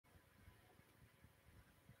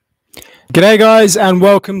G'day guys, and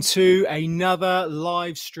welcome to another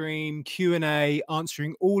live stream Q&A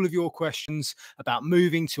answering all of your questions about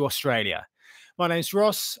moving to Australia. My name's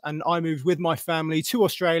Ross and I moved with my family to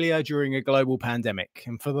Australia during a global pandemic.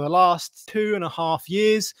 And for the last 2.5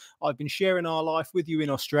 years, I've been sharing our life with you in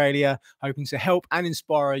Australia, hoping to help and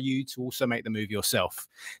inspire you to also make the move yourself.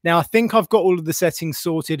 Now, I think I've got all of the settings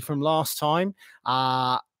sorted from last time.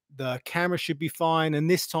 The camera should be fine,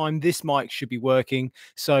 and this time this mic should be working,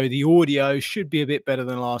 so the audio should be a bit better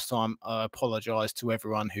than last time. I apologize to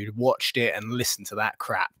everyone who watched it and listened to that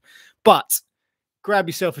crap, but grab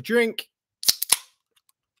yourself a drink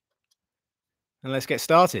and let's get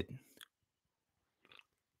started.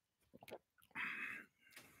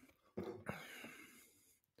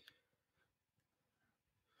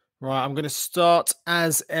 Right, I'm going to start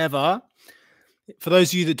as ever. For those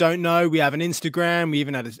of you that don't know, we have an Instagram. We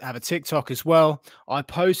even have a TikTok as well. I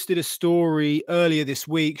posted a story earlier this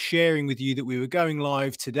week sharing with you that we were going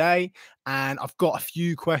live today. And I've got a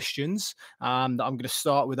few questions that I'm going to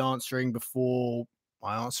start with answering before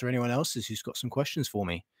I answer anyone else's who's got some questions for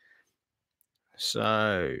me.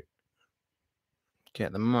 So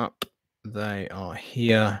get them up. They are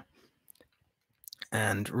here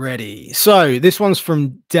and ready. So this one's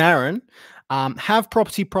from Darren. Have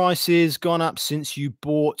property prices gone up since you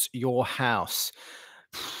bought your house?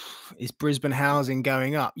 Is Brisbane housing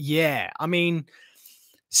going up? Yeah. I mean,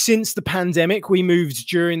 since the pandemic, we moved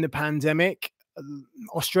during the pandemic.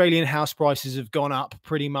 Australian house prices have gone up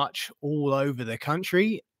pretty much all over the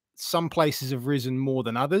country. Some places have risen more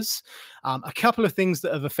than others. A couple of things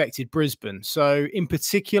that have affected Brisbane. So in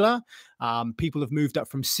particular, people have moved up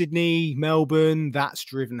from Sydney, Melbourne. That's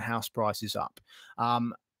driven house prices up.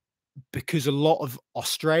 Because a lot of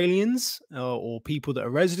Australians or people that are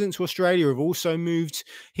residents of Australia have also moved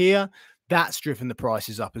here, that's driven the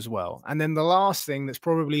prices up as well. And then the last thing that's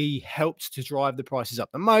probably helped to drive the prices up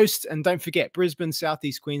the most, and don't forget Brisbane,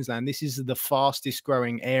 Southeast Queensland, this is the fastest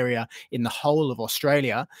growing area in the whole of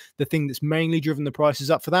Australia. The thing that's mainly driven the prices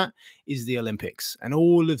up for that is the Olympics and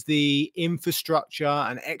all of the infrastructure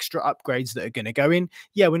and extra upgrades that are going to go in.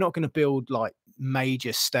 Yeah, we're not going to build like major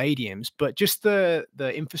stadiums, but just the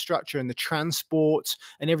infrastructure and the transport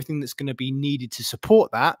and everything that's going to be needed to support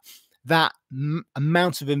that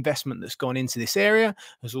amount of investment that's gone into this area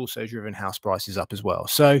has also driven house prices up as well.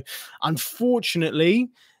 So unfortunately,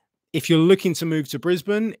 if you're looking to move to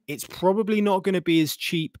Brisbane, it's probably not going to be as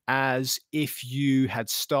cheap as if you had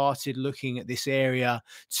started looking at this area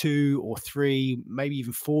 2 or 3, maybe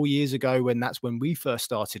even 4 years ago, when that's when we first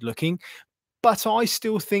started looking. But I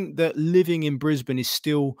still think that living in Brisbane is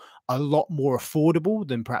still a lot more affordable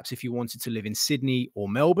than perhaps if you wanted to live in Sydney or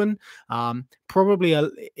Melbourne. Probably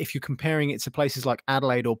if you're comparing it to places like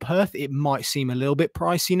Adelaide or Perth, it might seem a little bit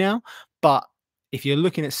pricey now. But if you're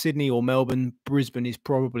looking at Sydney or Melbourne, Brisbane is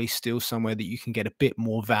probably still somewhere that you can get a bit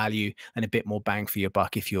more value and a bit more bang for your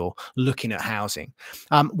buck if you're looking at housing.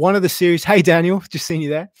 One of the series, hey Daniel, just seen you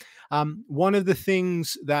there. One of the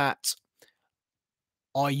things that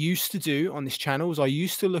I used to do on this channel is I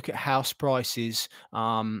used to look at house prices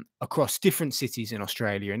across different cities in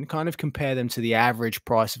Australia and kind of compare them to the average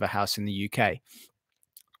price of a house in the UK.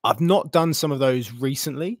 I've not done some of those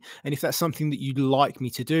recently. And if that's something that you'd like me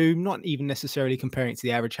to do, not even necessarily comparing it to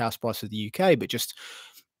the average house price of the UK, but just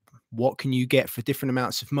what can you get for different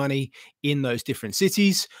amounts of money in those different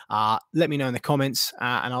cities? Let me know in the comments.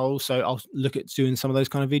 And I'll look at doing some of those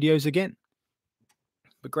kind of videos again.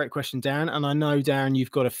 But great question, Darren. And I know, Darren,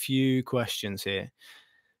 you've got a few questions here.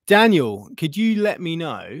 Daniel, could you let me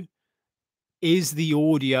know, is the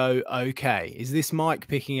audio okay? Is this mic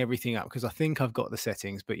picking everything up? Because I think I've got the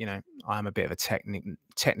settings, but, you know, I'm a bit of a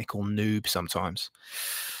technical noob sometimes.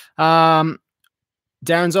 Darren's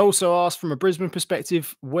also asked, from a Brisbane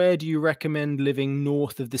perspective, where do you recommend living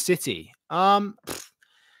north of the city? Being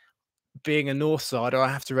a north sider,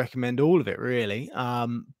 I have to recommend all of it, really.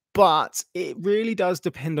 But it really does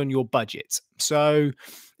depend on your budget. So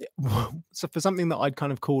for something that I'd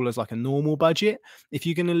kind of call as like a normal budget, if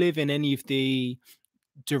you're going to live in any of the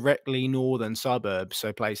directly northern suburbs,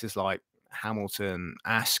 so places like Hamilton,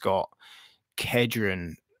 Ascot,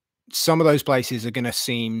 Kedron, some of those places are going to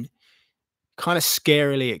seem kind of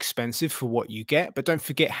scarily expensive for what you get, but don't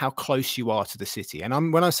forget how close you are to the city.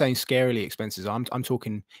 And when I'm saying scarily expensive, I'm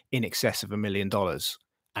talking in excess of $1 million,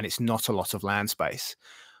 and it's not a lot of land space.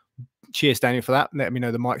 Cheers, Daniel, for that. Let me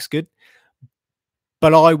know the mic's good.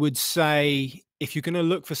 But I would say if you're going to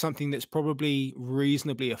look for something that's probably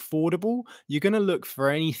reasonably affordable, you're going to look for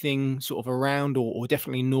anything sort of around or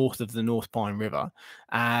definitely north of the North Pine River.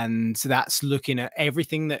 And that's looking at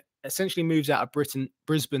everything that essentially moves out of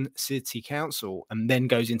Brisbane City Council and then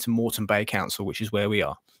goes into Moreton Bay Council, which is where we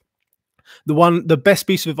are. The best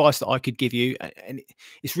piece of advice that I could give you, and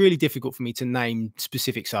it's really difficult for me to name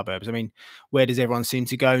specific suburbs. I mean, where does everyone seem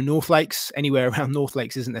to go? North Lakes, anywhere around North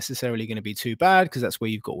Lakes isn't necessarily going to be too bad because that's where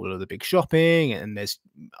you've got all of the big shopping and there's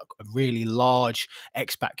a really large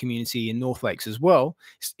expat community in North Lakes as well.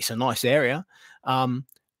 It's a nice area.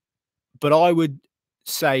 But I would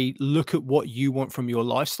say look at what you want from your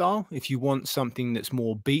lifestyle. If you want something that's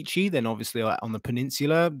more beachy, then obviously like on the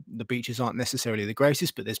peninsula, the beaches aren't necessarily the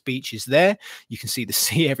greatest, but there's beaches there. You can see the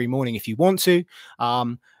sea every morning if you want to.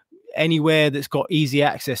 Anywhere that's got easy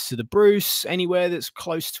access to the Bruce, anywhere that's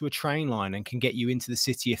close to a train line and can get you into the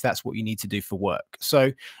city if that's what you need to do for work.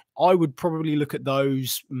 So I would probably look at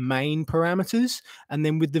those main parameters. And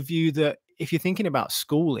then with the view that if you're thinking about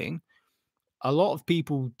schooling, a lot of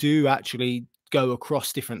people do actually go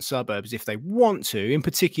across different suburbs if they want to, in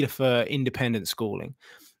particular for independent schooling.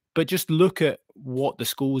 But just look at what the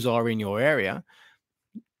schools are in your area.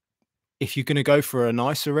 If you're going to go for a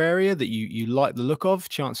nicer area that you like the look of,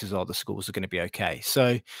 chances are the schools are going to be okay.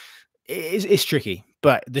 So it's tricky,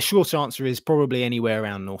 but the short answer is probably anywhere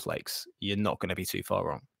around North Lakes. You're not going to be too far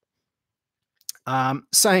wrong.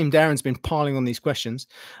 Same, Darren's been piling on these questions.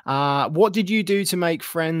 What did you do to make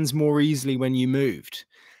friends more easily when you moved?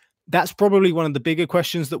 That's probably one of the bigger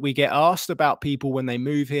questions that we get asked about people when they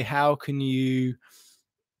move here. How can you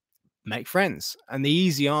make friends? And the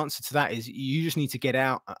easy answer to that is you just need to get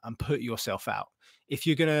out and put yourself out. If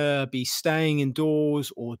you're going to be staying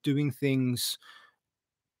indoors or doing things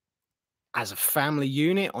as a family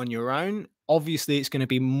unit on your own, obviously it's going to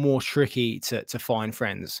be more tricky to find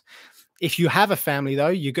friends. If you have a family, though,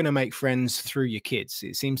 you're going to make friends through your kids.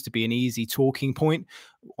 It seems to be an easy talking point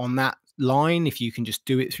on that line. If you can just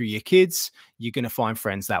do it through your kids, you're going to find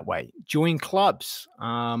friends that way. Join clubs,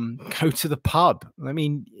 go to the pub. I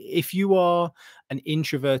mean, if you are an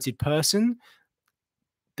introverted person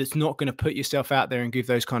that's not going to put yourself out there and give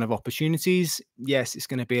those kind of opportunities, yes, it's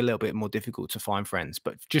going to be a little bit more difficult to find friends,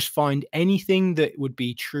 but just find anything that would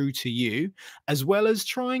be true to you, as well as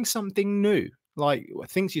trying something new. Like,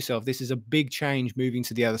 think to yourself, this is a big change moving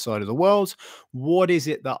to the other side of the world. What is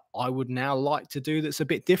it that I would now like to do that's a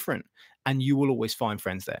bit different? And you will always find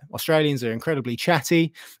friends there. Australians are incredibly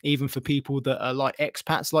chatty, even for people that are like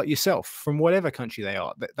expats like yourself from whatever country they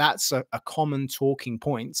are. That's a common talking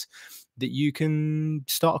point that you can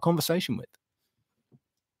start a conversation with.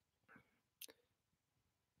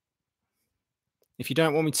 If you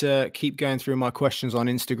don't want me to keep going through my questions on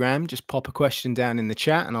Instagram, just pop a question down in the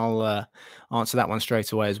chat and I'll answer that one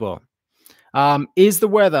straight away as well. Is the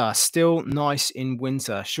weather still nice in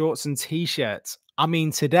winter? Shorts and t-shirts. I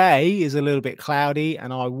mean, today is a little bit cloudy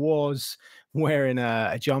and I was wearing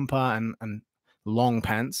a jumper and long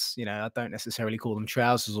pants. You know, I don't necessarily call them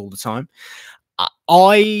trousers all the time.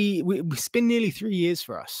 It's been nearly 3 years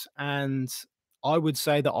for us, and I would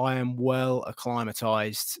say that I am well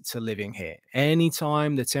acclimatized to living here.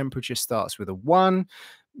 Anytime the temperature starts with a 1,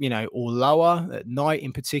 you know, or lower at night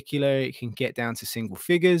in particular, it can get down to single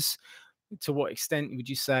figures. To what extent would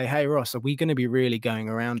you say, hey, Ross, are we going to be really going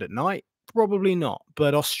around at night? Probably not.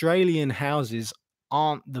 But Australian houses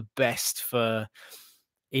aren't the best for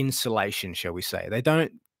insulation, shall we say.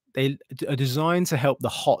 They are designed to help the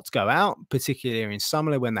hot go out, particularly in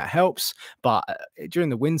summer when that helps. But during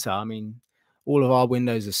the winter, I mean, all of our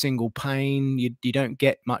windows are single pane. You don't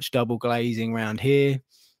get much double glazing around here.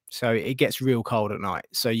 So it gets real cold at night.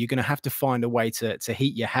 So you're going to have to find a way to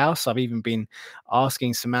heat your house. I've even been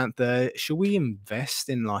asking Samantha, should we invest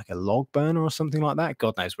in like a log burner or something like that?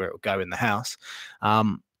 God knows where it will go in the house.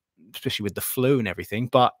 Especially with the flu and everything,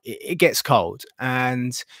 but it gets cold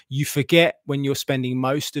and you forget when you're spending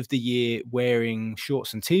most of the year wearing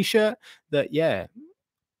shorts and t-shirt that, yeah,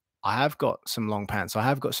 I have got some long pants. I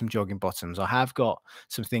have got some jogging bottoms. I have got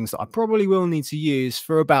some things that I probably will need to use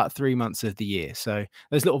for about 3 months of the year. So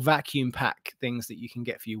those little vacuum pack things that you can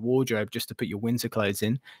get for your wardrobe just to put your winter clothes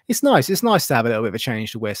in. It's nice. It's nice to have a little bit of a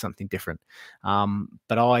change to wear something different.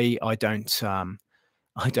 But I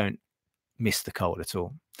don't miss the cold at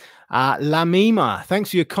all. Lamima, thanks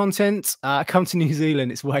for your content. Come to New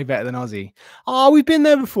Zealand. It's way better than Aussie. Oh, we've been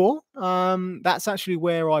there before. That's actually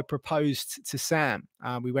where I proposed to Sam.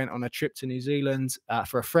 We went on a trip to New Zealand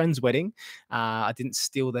for a friend's wedding. I didn't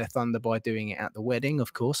steal their thunder by doing it at the wedding,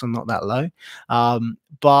 of course. I'm not that low.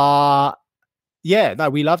 But Yeah, no,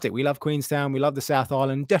 we loved it. We love Queenstown. We love the South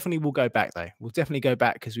Island. Definitely we'll go back though. We'll definitely go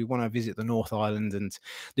back because we want to visit the North Island, and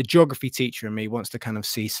the geography teacher and me wants to kind of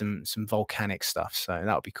see some volcanic stuff. So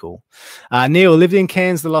that would be cool. Neil lived in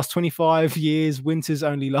Cairns the last 25 years. Winters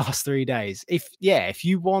only last 3 days. If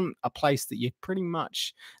you want a place that you're pretty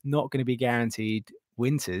much not going to be guaranteed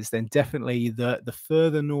winters, then definitely the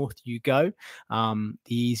further north you go, the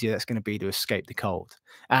easier that's going to be to escape the cold.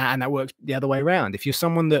 And that works the other way around. If you're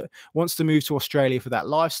someone that wants to move to Australia for that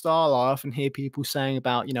lifestyle, I often hear people saying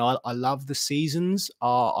about, I love the seasons.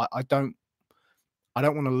 I don't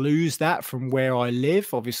want to lose that from where I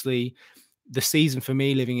live. Obviously, the season for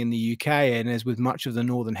me living in the UK, and as with much of the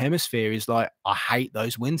northern hemisphere, is like I hate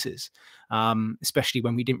those winters, especially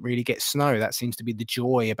when we didn't really get snow. That seems to be the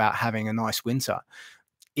joy about having a nice winter.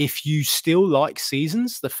 If you still like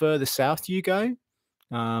seasons, the further south you go,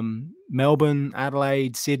 Melbourne,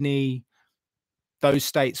 Adelaide, Sydney, those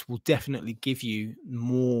states will definitely give you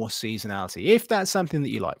more seasonality if that's something that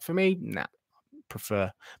you like. For me, nah,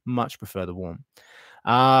 much prefer the warm.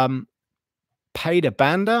 Paida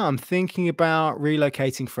Banda, I'm thinking about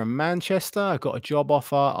relocating from Manchester. I got a job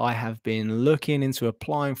offer. I have been looking into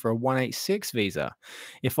applying for a 186 visa.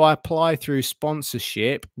 If I apply through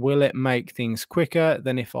sponsorship, will it make things quicker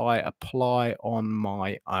than if I apply on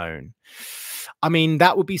my own? I mean,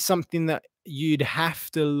 that would be something that you'd have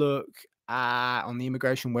to look on the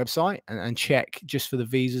immigration website and check just for the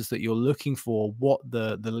visas that you're looking for, what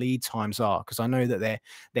the lead times are, because I know that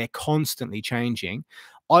they're constantly changing.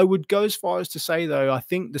 I would go as far as to say, though, I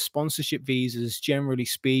think the sponsorship visas, generally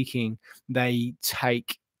speaking, they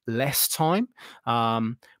take less time.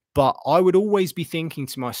 But I would always be thinking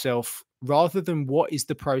to myself, rather than what is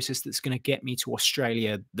the process that's going to get me to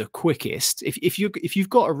Australia the quickest, if you've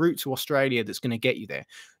got a route to Australia that's going to get you there,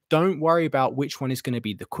 don't worry about which one is going to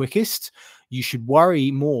be the quickest. You should worry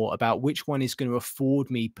more about which one is going to afford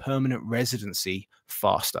me permanent residency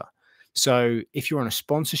faster. So if you're on a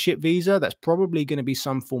sponsorship visa, that's probably going to be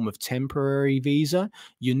some form of temporary visa.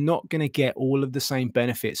 You're not going to get all of the same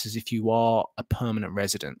benefits as if you are a permanent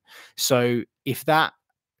resident. So if that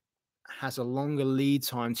has a longer lead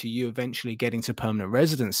time to you eventually getting to permanent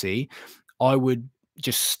residency, I would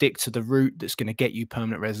just stick to the route that's going to get you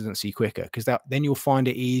permanent residency quicker, because then you'll find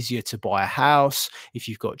it easier to buy a house. If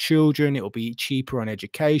you've got children, it will be cheaper on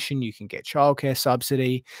education. You can get childcare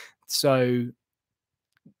subsidy. So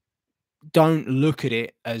don't look at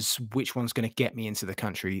it as which one's going to get me into the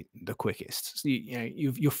country the quickest. So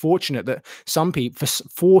you're fortunate that some people,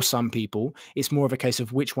 for some people, it's more of a case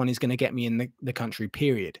of which one is going to get me in the country,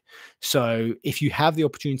 period. So if you have the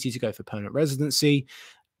opportunity to go for permanent residency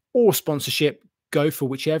or sponsorship, go for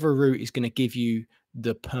whichever route is going to give you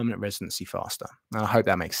the permanent residency faster. And I hope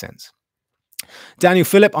that makes sense. Daniel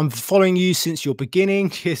Phillip, I'm following you since your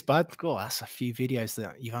beginning. Cheers, bud. God, that's a few videos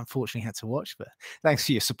that you've unfortunately had to watch, but thanks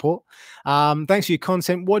for your support. Thanks for your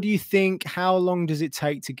content. What do you think? How long does it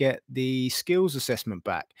take to get the skills assessment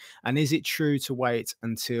back? And is it true to wait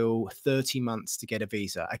until 30 months to get a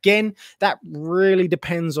visa? Again, that really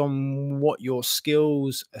depends on what your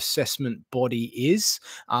skills assessment body is,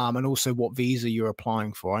 and also what visa you're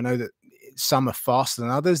applying for. I know that some are faster than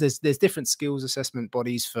others. There's different skills assessment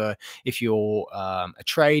bodies for if you're a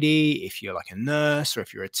tradie, if you're like a nurse, or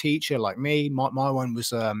if you're a teacher like me. My one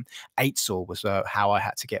was AITSL was how I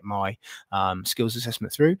had to get my skills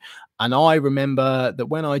assessment through. And I remember that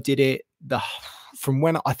when I did it, from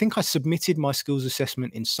when I think I submitted my skills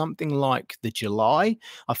assessment in something like the July,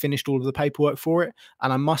 I finished all of the paperwork for it,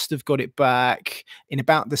 and I must have got it back in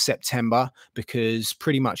about the September, because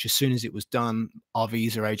pretty much as soon as it was done, our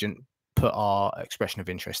visa agent put our expression of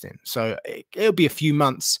interest in. So it'll be a few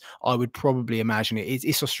months, I would probably imagine.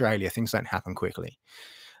 It's Australia, things don't happen quickly.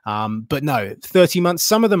 But no, 30 months,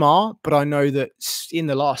 some of them are, but I know that in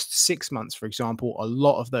the last 6 months, for example, a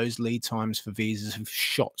lot of those lead times for visas have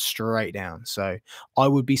shot straight down. So I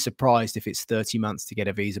would be surprised if it's 30 months to get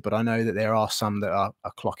a visa, but I know that there are some that are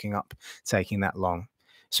clocking up, taking that long.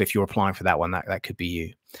 So if you're applying for that one, that could be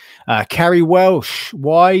you. Carrie Welsh,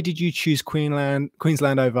 why did you choose Queensland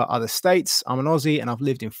over other states? I'm an Aussie and I've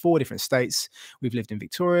lived in 4 different states. We've lived in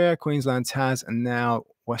Victoria, Queensland, Tas, and now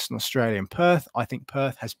Western Australia and Perth. I think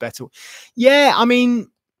Perth has better. Yeah, I mean,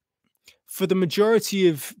 for the majority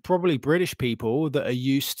of probably British people that are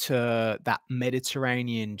used to that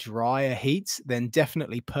Mediterranean drier heat, then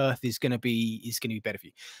definitely Perth is going to be better for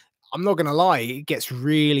you. I'm not going to lie, it gets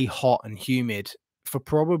really hot and humid for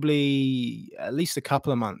probably at least a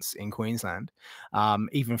couple of months in Queensland.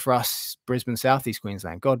 Even for us, Brisbane, Southeast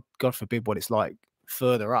Queensland, God forbid what it's like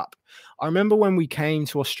further up. I remember when we came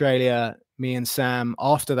to Australia, me and Sam,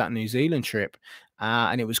 after that New Zealand trip,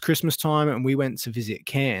 and it was Christmas time, and we went to visit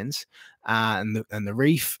Cairns and the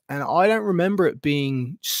reef. And I don't remember it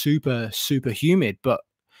being super humid, but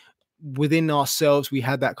within ourselves, we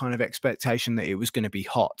had that kind of expectation that it was going to be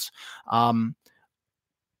hot. Um,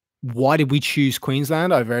 why did we choose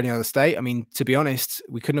Queensland over any other state? I mean, to be honest,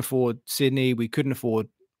 we couldn't afford Sydney, we couldn't afford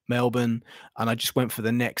Melbourne, and I just went for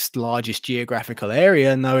the next largest geographical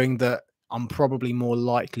area, knowing that I'm probably more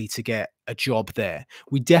likely to get a job there.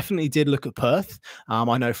 We definitely did look at Perth.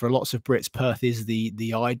 I know for lots of Brits, Perth is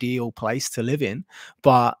the ideal place to live in,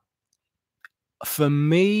 but for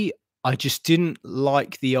me, I just didn't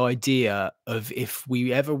like the idea of if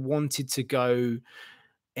we ever wanted to go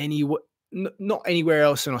anywhere, not anywhere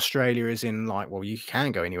else in Australia, as in like, well, you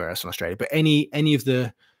can go anywhere else in Australia, but any of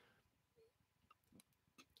the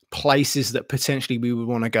places that potentially we would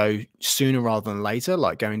want to go sooner rather than later,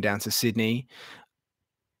 like going down to Sydney,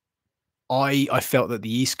 I felt that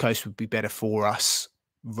the East Coast would be better for us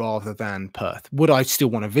rather than Perth. Would I still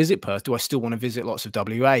want to visit Perth? Do I still want to visit lots of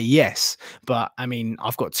WA? Yes. But I mean,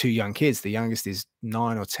 I've got two young kids. The youngest is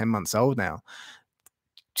 9 or 10 months old now,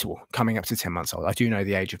 coming up to 10 months old. I do know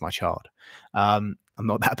the age of my child. I'm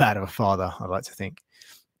not that bad of a father, I like to think.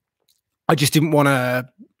 I just didn't want to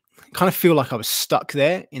kind of feel like I was stuck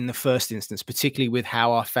there in the first instance, particularly with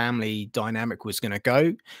how our family dynamic was going to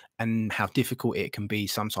go and how difficult it can be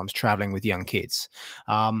sometimes traveling with young kids.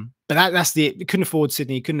 But that's you couldn't afford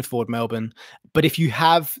Sydney, couldn't afford Melbourne. But if you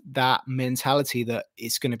have that mentality that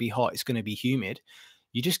it's going to be hot, it's going to be humid,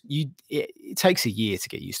 it takes a year to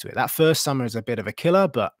get used to it. That first summer is a bit of a killer,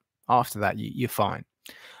 but after that, you're fine.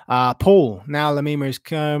 Paul, now La Nina is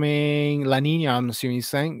coming. La Nina, I'm assuming he's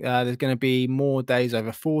saying there's going to be more days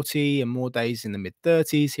over 40 and more days in the mid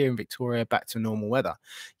 30s here in Victoria, back to normal weather.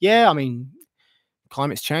 Yeah, I mean,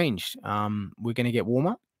 climate's changed. We're going to get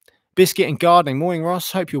warmer. Biscuit and gardening. Morning,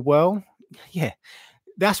 Ross. Hope you're well. Yeah,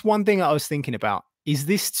 that's one thing I was thinking about. Is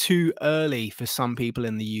this too early for some people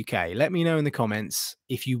in the UK? Let me know in the comments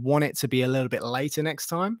if you want it to be a little bit later next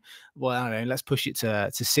time. Well, I don't know, let's push it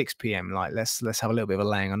to 6 p.m. Like let's have a little bit of a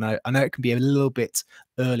laying. I know it can be a little bit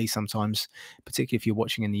early sometimes, particularly if you're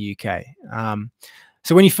watching in the UK.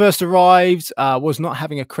 So when you first arrived, was not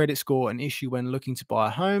having a credit score an issue when looking to buy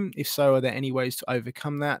a home? If so, are there any ways to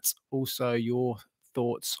overcome that? Also, your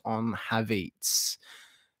thoughts on Havertz.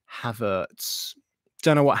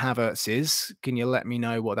 Don't know what Havertz is. Can you let me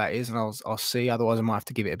know what that is? And I'll see. Otherwise, I might have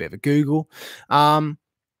to give it a bit of a Google.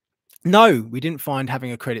 No, we didn't find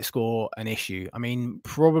having a credit score an issue. I mean,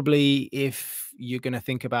 probably if you're going to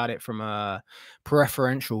think about it from a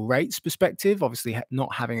preferential rates perspective, obviously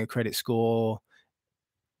not having a credit score,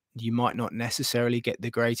 you might not necessarily get the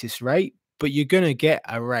greatest rate, but you're going to get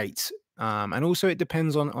a rate. And also it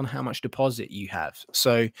depends on how much deposit you have.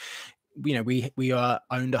 So you know, we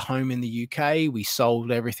owned a home in the UK. We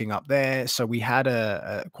sold everything up there, so we had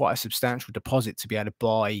a quite a substantial deposit to be able to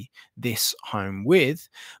buy this home with.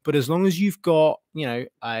 But as long as you've got, you know,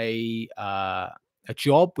 a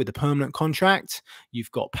job with a permanent contract,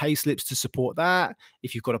 you've got pay slips to support that.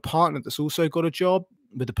 If you've got a partner that's also got a job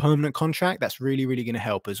with a permanent contract, that's really going to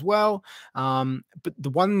help as well. But the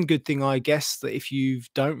one good thing, I guess, that if you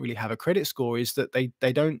don't really have a credit score is that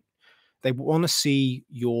they want to see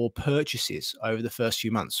your purchases over the first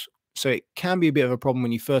few months. So it can be a bit of a problem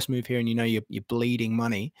when you first move here and you know you're bleeding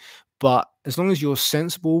money. But as long as you're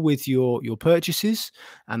sensible with your purchases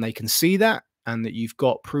and they can see that, and that you've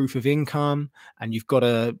got proof of income and you've got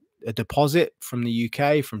a deposit from the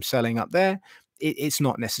UK from selling up there, it's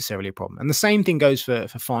not necessarily a problem. And the same thing goes for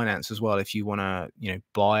finance as well. If you want to, you know,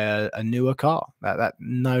 buy a newer car, that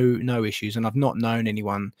no issues. And I've not known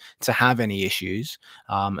anyone to have any issues,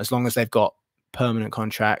 as long as they've got permanent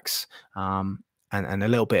contracts, and a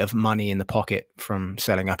little bit of money in the pocket from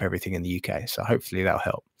selling up everything in the UK. So hopefully that'll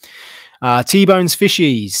help. T-Bones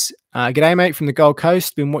Fishies. G'day, mate, from the Gold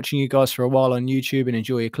Coast. Been watching you guys for a while on YouTube and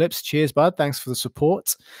enjoy your clips. Cheers, bud. Thanks for the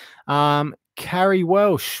support. Carrie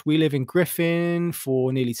Welsh. We live in Griffin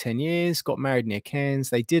for nearly 10 years. Got married near Cairns.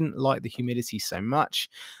 They didn't like the humidity so much.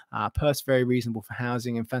 Perth's very reasonable for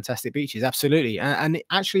housing and fantastic beaches. Absolutely. And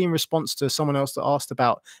actually, in response to someone else that asked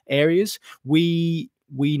about areas, we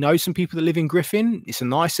know some people that live in Griffin. It's a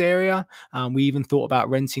nice area. We even thought about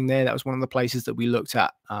renting there. That was one of the places that we looked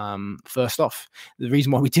at first off. The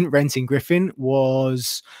reason why we didn't rent in Griffin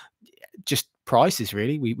was just prices,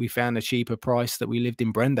 really. We found a cheaper price that we lived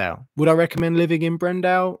in Brendale. Would I recommend living in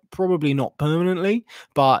Brendale? Probably not permanently,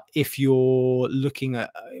 but if you're looking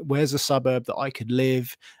at where's a suburb that I could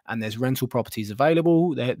live and there's rental properties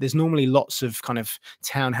available, there's normally lots of kind of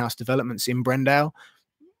townhouse developments in Brendale.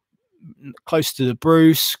 close to the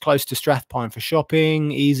Bruce, close to Strathpine for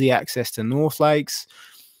shopping, easy access to North Lakes.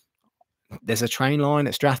 There's a train line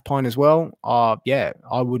at Strathpine as well. Yeah,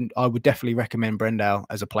 I would definitely recommend Brendale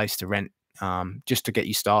as a place to rent, just to get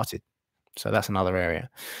you started. So that's another area.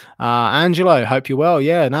 Angelo, hope you're well.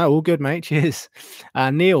 Yeah, no, all good, mate. Cheers.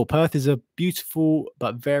 Neil, Perth is a beautiful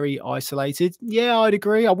but very isolated. Yeah, I'd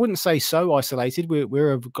agree. I wouldn't say so isolated.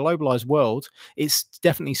 We're a globalized world. It's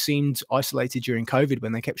definitely seemed isolated during COVID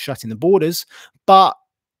when they kept shutting the borders. But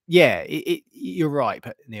yeah, you're right,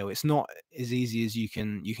 Neil. It's not as easy as you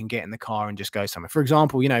can get in the car and just go somewhere. For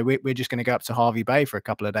example, we're just going to go up to Harvey Bay for a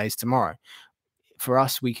couple of days tomorrow. For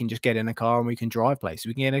us, we can just get in a car and we can drive places.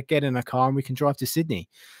 We can get in a car and we can drive to Sydney.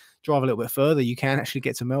 Drive a little bit further, you can actually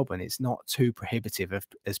get to Melbourne. It's not too prohibitive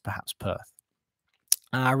as perhaps Perth.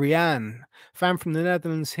 Rianne, fan from the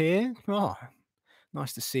Netherlands here. Oh,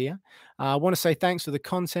 nice to see you. I want to say thanks for the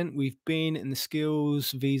content. We've been in the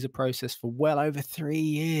skills visa process for well over 3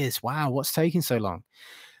 years. Wow, what's taking so long?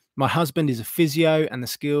 My husband is a physio and the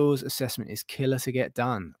skills assessment is killer to get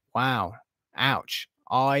done. Wow. Ouch.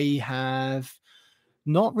 I have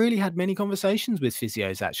not really had many conversations with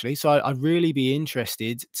physios, actually. So I'd really be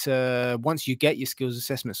interested to, once you get your skills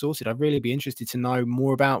assessment sorted, I'd really be interested to know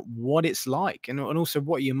more about what it's like, and also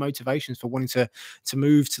what are your motivations for wanting to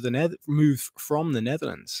move to move from the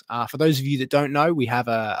Netherlands. For those of you that don't know, we have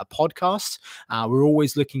a podcast. We're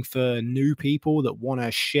always looking for new people that want to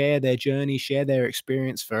share their journey, share their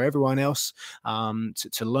experience for everyone else,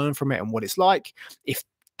 to learn from it and what it's like. If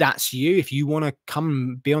that's you, if you want to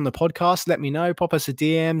come be on the podcast, let me know. Pop us a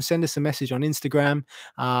DM, send us a message on Instagram,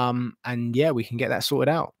 and yeah, we can get that sorted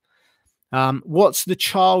out. What's the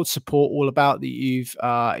child support all about that you've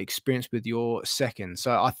experienced with your second?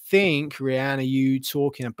 So I think, Rihanna, are you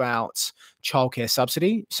talking about childcare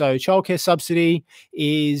subsidy? So childcare subsidy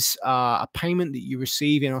is a payment that you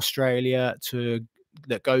receive in Australia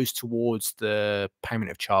that goes towards the payment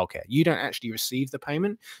of childcare. You don't actually receive the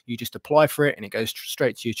payment. You just apply for it and it goes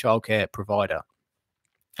straight to your childcare provider.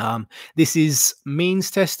 This is means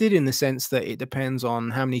tested in the sense that it depends on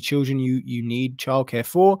how many children you need childcare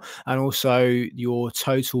for, and also your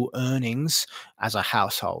total earnings as a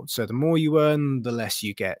household. So the more you earn, the less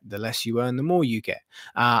you get. The less you earn, the more you get.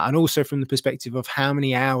 And also from the perspective of how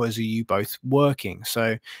many hours are you both working.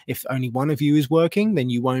 So if only one of you is working, then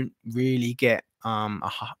you won't really get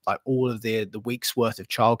like all of the week's worth of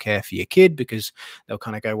childcare for your kid, because they'll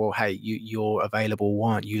kind of go, well, hey, you're available,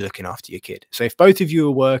 why aren't you looking after your kid? So if both of you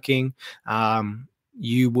are working,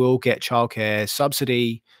 you will get childcare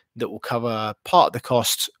subsidy that will cover part of the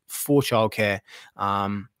cost for childcare,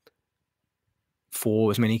 for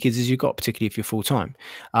as many kids as you've got, particularly if you're full-time.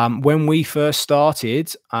 When we first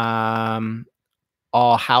started,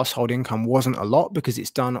 our household income wasn't a lot because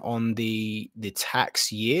it's done on the tax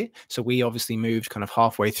year. So we obviously moved kind of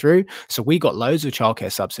halfway through. So we got loads of childcare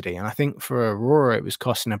subsidy. And I think for Aurora, it was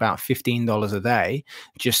costing about $15 a day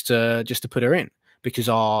just to put her in, because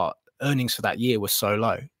our earnings for that year were so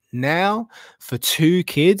low. Now, for 2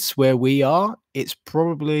 kids where we are, it's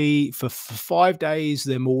probably for 5 days,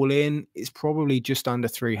 them all in, it's probably just under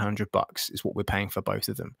 $300 is what we're paying for both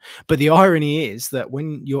of them. But the irony is that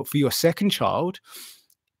when for your second child,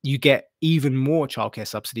 you get even more childcare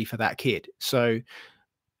subsidy for that kid. So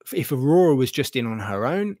if Aurora was just in on her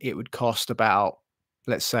own, it would cost about,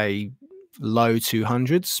 let's say, low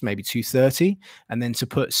 200s, maybe 230, and then to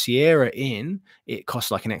put Sierra in, it costs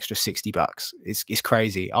like an extra $60. It's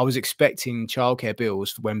crazy. I was expecting childcare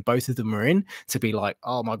bills when both of them were in to be like,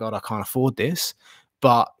 oh my god, I can't afford this,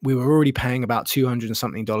 but we were already paying about $200 and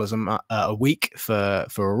something a week for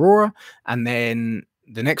Aurora, and then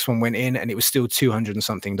the next one went in and it was still $200 and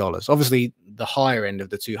something. Obviously the higher end of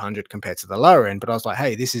the 200 compared to the lower end, but I was like,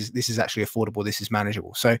 hey, this is actually affordable, this is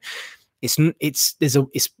manageable. So it's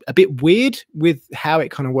a bit weird with how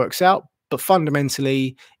it kind of works out, but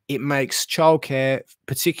fundamentally it makes childcare,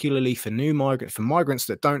 particularly for migrants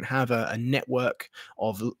that don't have a network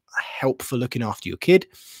of help for looking after your kid,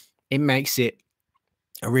 it makes it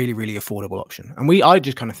a really, really affordable option. And I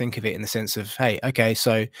just kind of think of it in the sense of, hey, okay,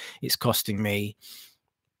 so it's costing me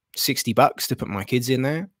 $60 to put my kids in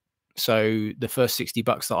there. So the first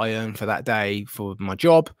 $60 that I earn for that day for my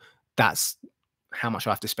job, that's how much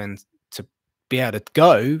I have to spend to be able to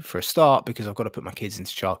go for a start, because I've got to put my kids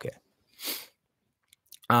into childcare.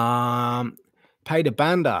 Pay the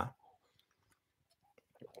banda.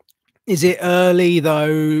 Is it early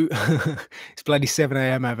though? It's bloody 7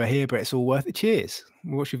 a.m. over here, but it's all worth it. Cheers.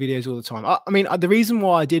 We watch your videos all the time. I mean, the reason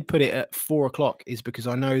why I did put it at 4 o'clock is because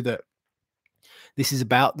I know that this is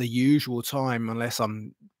about the usual time, unless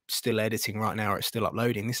I'm still editing right now or it's still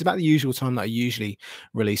uploading. This is about the usual time that I usually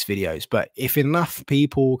release videos. But if enough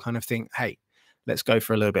people kind of think, hey, let's go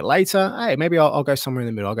for a little bit later, hey, maybe I'll go somewhere in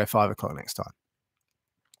the middle. I'll go 5 o'clock next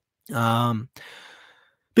time.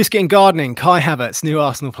 Biscuit and Gardening, Kai Havertz, new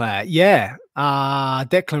Arsenal player. Yeah.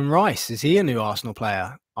 Declan Rice, is he a new Arsenal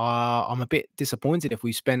player? I'm a bit disappointed if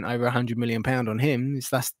we spent over £100 million on him.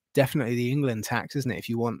 That's definitely the England tax, isn't it? If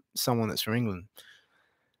you want someone that's from England,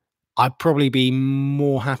 I'd probably be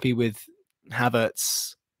more happy with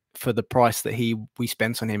Havertz for the price that we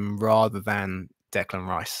spent on him rather than Declan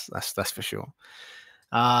Rice. That's for sure.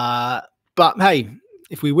 But hey,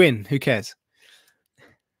 if we win, who cares?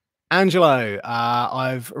 Angelo,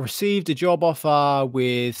 I've received a job offer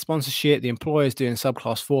with sponsorship. The employer's doing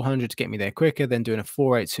subclass 400 to get me there quicker, then doing a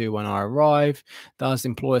 482 when I arrive. Does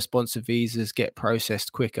employer-sponsored visas get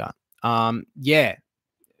processed quicker? Yeah,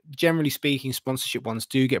 generally speaking, sponsorship ones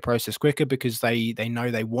do get processed quicker because they know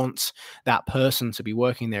they want that person to be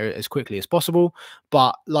working there as quickly as possible.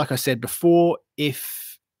 But like I said before, if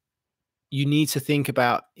you need to think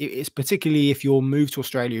about it's particularly if your move to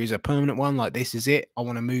Australia is a permanent one, like this is it, I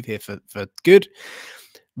want to move here for good,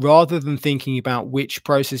 rather than thinking about which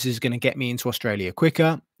process is going to get me into Australia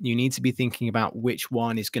quicker, you need to be thinking about which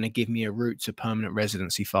one is going to give me a route to permanent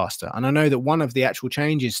residency faster. And I know that one of the actual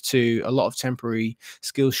changes to a lot of temporary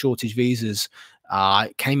skills shortage visas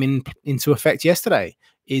came into effect yesterday,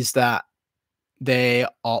 is that they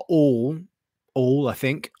are all I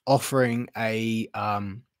think offering a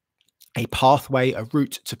pathway, a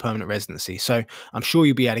route to permanent residency. So I'm sure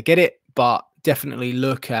you'll be able to get it, but definitely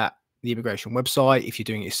look at the immigration website if you're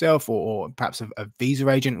doing it yourself, or perhaps a visa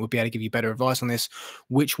agent will be able to give you better advice on this,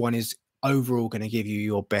 which one is overall going to give you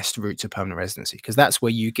your best route to permanent residency, because that's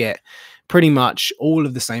where you get pretty much all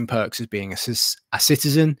of the same perks as being a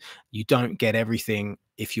citizen. You don't get everything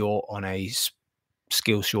if you're on a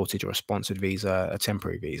skills shortage or a sponsored visa, a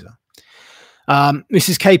temporary visa.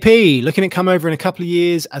 Mrs. KP, looking at come over in a couple of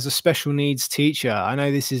years as a special needs teacher. I know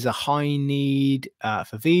this is a high need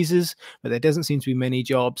for visas, but there doesn't seem to be many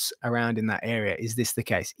jobs around in that area. Is this the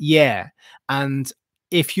case? Yeah. And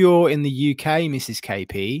if you're in the UK, Mrs.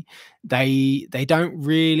 KP, they don't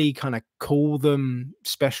really kind of call them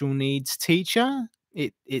special needs teacher.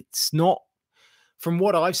 It's not, from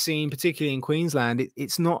what I've seen, particularly in Queensland,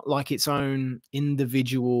 it's not like its own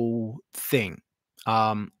individual thing.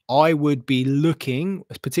 I would be looking,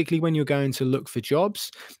 particularly when you're going to look for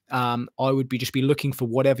jobs, I would just be looking for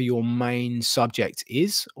whatever your main subject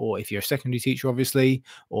is, or if you're a secondary teacher, obviously,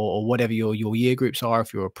 or whatever your year groups are,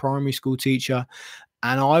 if you're a primary school teacher.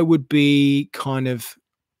 And I would be kind of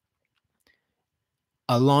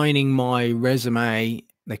aligning my resume,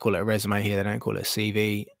 they call it a resume here, they don't call it a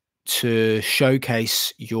CV, to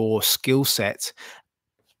showcase your skill set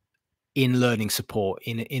in learning support,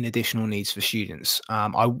 in additional needs for students.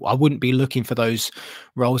 I wouldn't be looking for those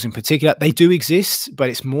roles in particular. They do exist, but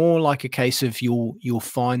it's more like a case of you'll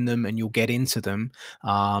find them and you'll get into them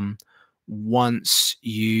once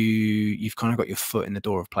you've kind of got your foot in the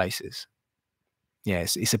door of places. Yeah,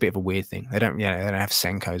 it's a bit of a weird thing. They don't have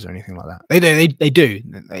Senkos or anything like that. They do.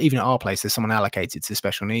 Even at our place, there's someone allocated to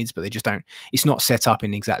special needs, but they just don't. It's not set up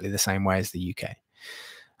in exactly the same way as the UK.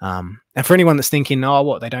 And for anyone that's thinking, oh,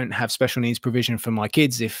 what, they don't have special needs provision for my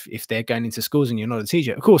kids if they're going into schools and you're not a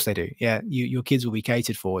teacher? Of course they do. Yeah, your kids will be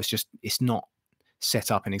catered for. It's not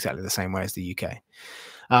set up in exactly the same way as the UK.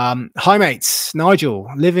 Hi mates,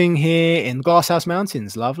 Nigel, living here in Glasshouse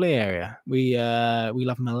Mountains, lovely area. We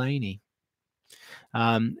love Mullaney.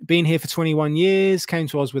 Been here for 21 years, came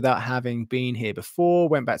to Oz without having been here before,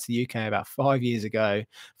 went back to the UK about 5 years ago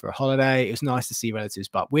for a holiday. It was nice to see relatives,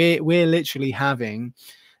 but we're literally having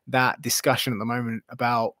that discussion at the moment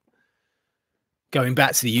about going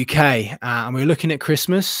back to the UK, and we're looking at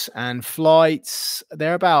Christmas and flights.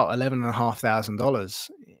 They're about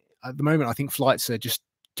 $11,500 at the moment. I think flights are just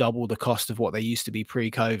double the cost of what they used to be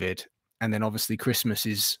pre-COVID, and then obviously Christmas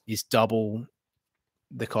is double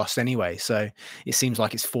the cost anyway. So it seems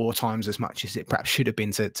like it's 4 times as much as it perhaps should have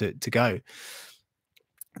been to go.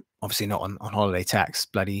 Obviously not on holiday tax,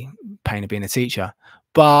 bloody pain of being a teacher,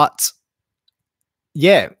 but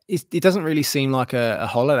yeah, it doesn't really seem like a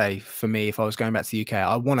holiday for me if I was going back to the UK.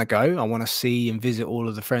 I want to go. I want to see and visit all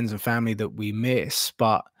of the friends and family that we miss,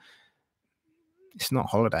 but it's not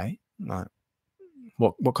holiday. Like,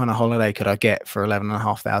 what kind of holiday could I get for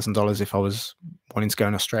 $11,500 if I was wanting to go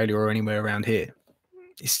in Australia or anywhere around here?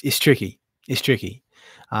 It's tricky. It's tricky.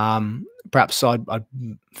 Perhaps I'd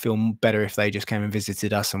feel better if they just came and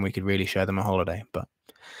visited us and we could really show them a holiday. But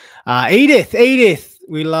Edith,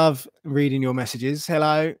 we love reading your messages.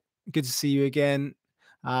 Hello, good to see you again.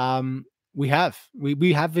 we have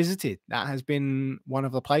visited. That has been one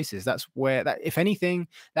of the places. That's where that, if anything,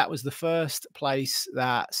 that was the first place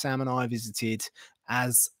that Sam and I visited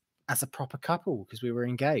as a proper couple because we were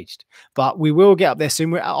engaged. But we will get up there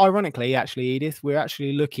soon. We're ironically, actually, Edith, we're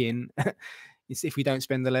actually looking. It's if we don't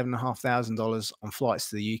spend $11,500 on flights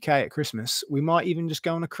to the UK at Christmas, we might even just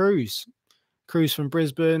go on a cruise from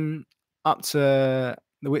Brisbane up to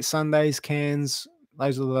the Whitsundays, Cairns.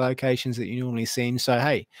 Those are the locations that you normally see. So,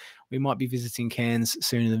 hey, we might be visiting Cairns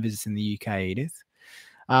sooner than visiting the UK, Edith.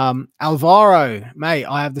 Alvaro, mate,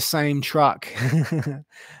 I have the same truck.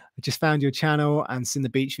 I just found your channel and seen the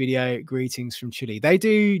beach video. Greetings from Chile. They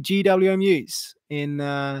do GWMUs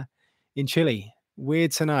in Chile.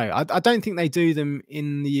 Weird to know. I don't think they do them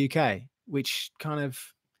in the UK, which kind of,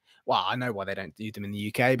 well, I know why they don't do them in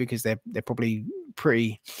the UK because they're probably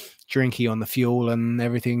pretty drinky on the fuel and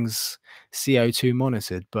everything's CO2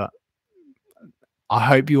 monitored. But I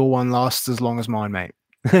hope your one lasts as long as mine, mate.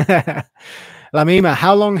 Lamima,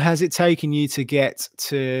 how long has it taken you to get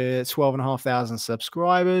to 12,500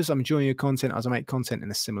 subscribers? I'm enjoying your content as I make content in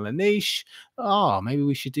a similar niche. Oh, maybe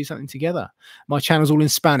we should do something together. My channel's all in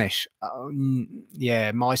Spanish.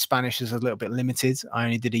 Yeah, my Spanish is a little bit limited. I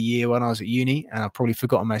only did a year when I was at uni, and I've probably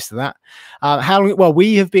forgotten most of that. How long? Well,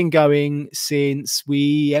 we have been going since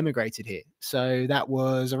we emigrated here. So that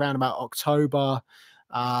was around about October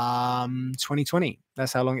 2020.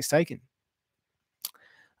 That's how long it's taken.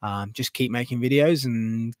 Just keep making videos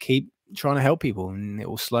and keep trying to help people, and it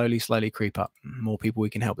will slowly creep up. The more people we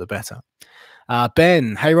can help, the better.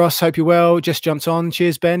 Ben, hey Ross, hope you're well. Just jumped on.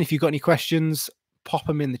 Cheers, Ben. If you've got any questions, pop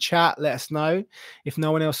them in the chat. Let us know. If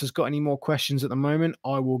no one else has got any more questions at the moment,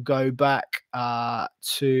 I will go back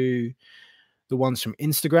to the ones from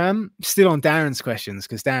Instagram. Still on Darren's questions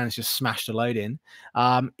because Darren's just smashed a load in.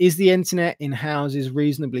 Is the internet in houses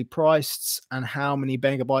reasonably priced, and how many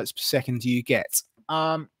megabytes per second do you get?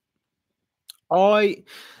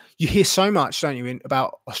 You hear so much, don't you,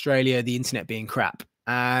 about Australia, the internet being crap.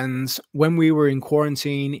 And when we were in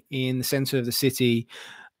quarantine in the center of the city,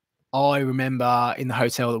 I remember in the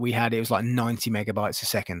hotel that we had, it was like 90 megabytes a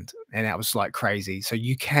second, and that was like crazy. So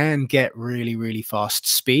you can get really fast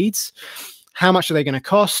speeds. How much are they going to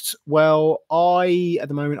cost? Well, at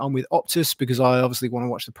the moment, I'm with Optus because I obviously want to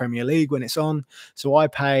watch the Premier League when it's on. So I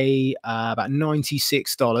pay about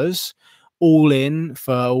 $96 all in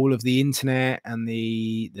for all of the internet and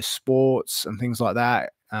the sports and things like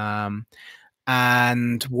that.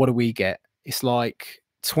 And what do we get? It's like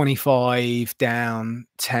 25 down,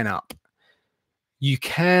 10 up. You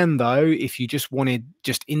can, though, if you just wanted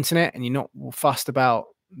just internet and you're not fussed about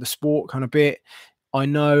the sport kind of bit. I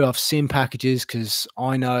know I've seen packages because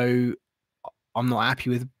I know I'm not happy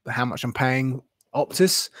with how much I'm paying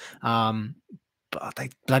Optus. But they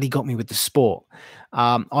bloody got me with the sport.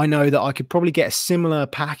 I know that I could probably get a similar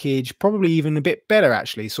package, probably even a bit better,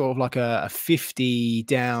 actually, sort of like a 50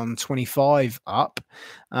 down, 25 up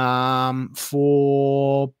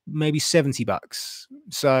for maybe $70.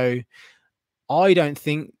 So I don't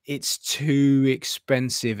think it's too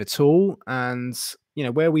expensive at all. And, you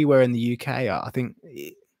know, where we were in the UK, I think,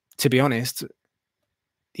 to be honest,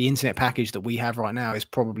 the internet package that we have right now is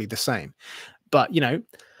probably the same. But, you know,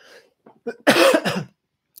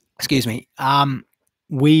 excuse me,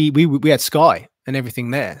 we had Sky and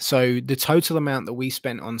everything there, so the total amount that we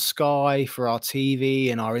spent on Sky for our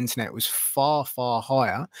TV and our internet was far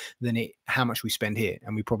higher than how much we spend here,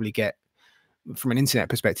 and we probably get, from an internet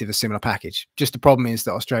perspective, a similar package. Just the problem is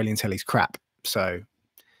that Australian telly's crap, so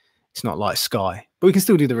it's not like Sky, but we can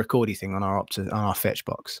still do the recordy thing on our fetch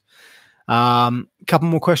box. Couple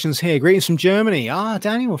more questions here. Greetings from Germany.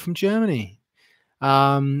 Daniel from Germany.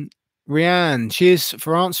 Rianne, cheers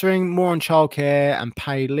for answering. More on childcare and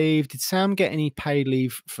paid leave. Did Sam get any paid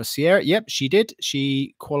leave for Sierra? Yep, she did.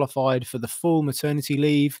 She qualified for the full maternity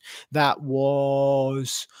leave. That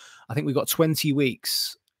was, I think we got 20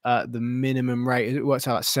 weeks at the minimum rate. It works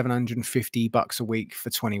out like $750 a week for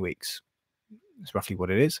 20 weeks. That's roughly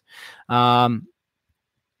what it is.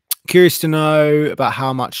 Curious to know about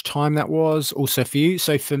how much time that was also for you.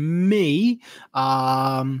 So for me,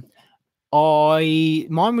 mine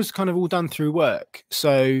was kind of all done through work.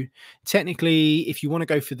 So technically, if you want to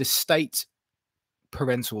go for the state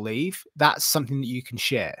parental leave, that's something that you can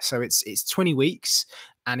share. So it's 20 weeks.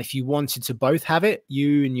 And if you wanted to both have it,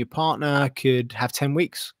 you and your partner could have 10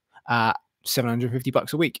 weeks,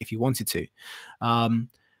 $750 a week if you wanted to.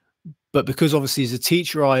 But because obviously as a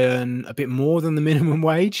teacher, I earn a bit more than the minimum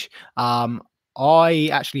wage. I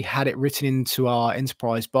actually had it written into our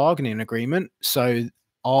enterprise bargaining agreement. So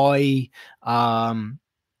I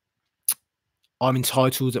I'm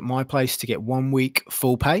entitled at my place to get 1 week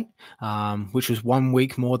full pay, which was 1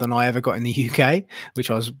 week more than I ever got in the UK,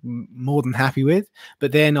 which I was more than happy with.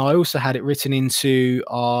 But then I also had it written into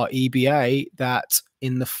our EBA that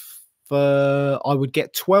in the I would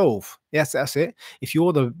get 12. Yes, that's it. If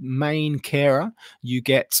you're the main carer, you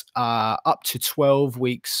get up to 12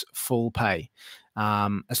 weeks full pay,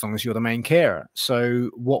 as long as you're the main carer. So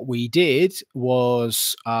what we did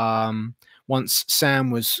was, once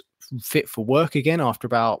Sam was fit for work again after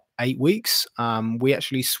about 8 weeks, we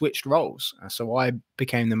actually switched roles. So I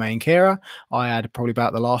became the main carer. I had probably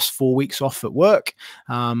about the last 4 weeks off at work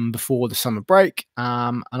before the summer break,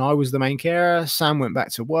 and I was the main carer. Sam went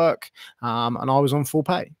back to work, and I was on full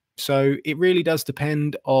pay. So it really does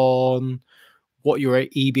depend on what your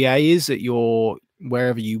EBA is at your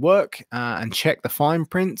wherever you work, and check the fine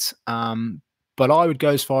print. But I would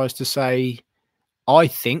go as far as to say, I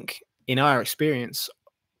think in our experience,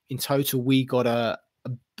 in total, we got a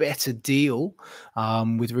better deal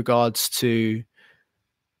with regards to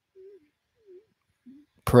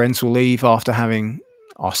parental leave after having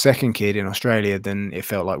our second kid in Australia than it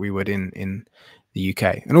felt like we would in the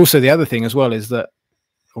UK. And also the other thing as well is that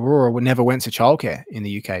Aurora never went to childcare in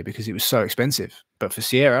the UK because it was so expensive. But for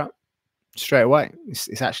Sierra, straight away,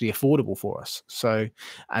 it's actually affordable for us. So,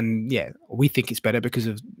 and yeah, we think it's better because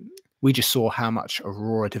of, we just saw how much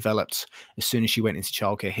Aurora developed as soon as she went into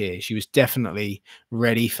childcare here. She was definitely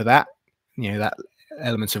ready for that, that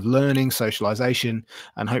element of learning, socialization,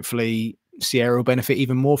 and hopefully Sierra will benefit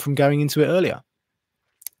even more from going into it earlier.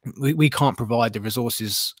 We can't provide the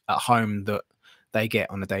resources at home that they get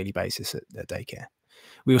on a daily basis at their daycare.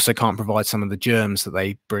 We also can't provide some of the germs that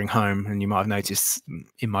they bring home. And you might have noticed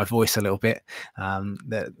in my voice a little bit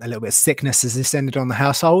that a little bit of sickness has descended on the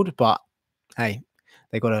household. But hey,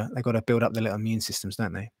 they gotta build up their little immune systems,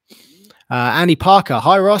 don't they? Andy Parker,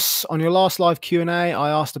 hi Ross. On your last live Q&A,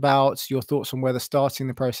 I asked about your thoughts on whether starting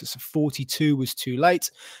the process of 42 was too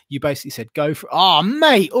late. You basically said go for. Oh,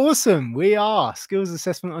 mate, awesome. We are skills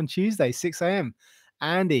assessment on Tuesday, 6 a.m.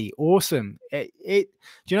 Andy, awesome. Do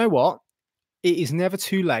you know what? It is never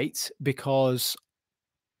too late because,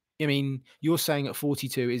 I mean, you're saying at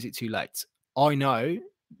 42, is it too late? I know,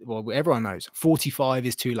 well, everyone knows 45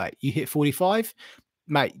 is too late. You hit 45,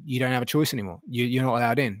 mate, you don't have a choice anymore. You're not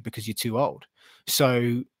allowed in because you're too old.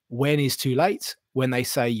 So when is too late? When they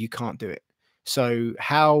say you can't do it. So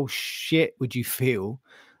how shit would you feel?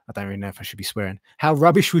 I don't really know if I should be swearing. How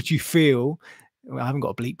rubbish would you feel? Well, I haven't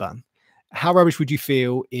got a bleep button. How rubbish would you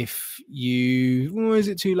feel if is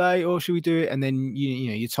it too late or should we do it? And then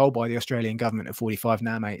you're told by the Australian government at 45,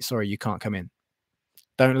 now, mate, sorry, you can't come in.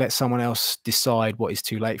 Don't let someone else decide what is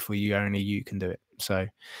too late for you. Only you can do it. So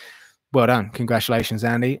well done. Congratulations,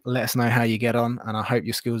 Andy. Let us know how you get on, and I hope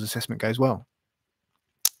your skills assessment goes well.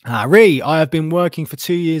 Ree, I have been working for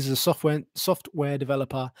 2 years as a software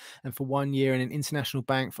developer and for 1 year in an international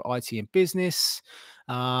bank for IT and business.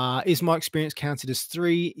 Is my experience counted as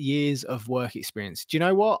 3 years of work experience? Do you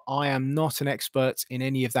know what? I am not an expert in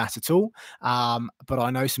any of that at all, but I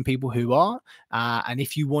know some people who are. And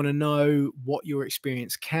if you want to know what your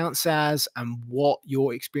experience counts as and what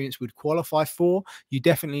your experience would qualify for, you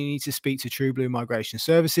definitely need to speak to True Blue Migration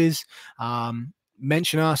Services.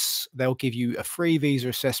 Mention us. They'll give you a free visa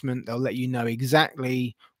assessment. They'll let you know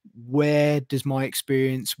exactly where does my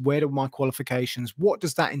experience, where are my qualifications, what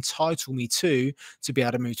does that entitle me to be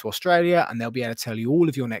able to move to Australia, and they'll be able to tell you all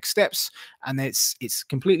of your next steps. And it's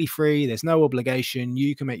completely free. There's no obligation.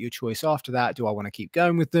 You can make your choice after that. Do I want to keep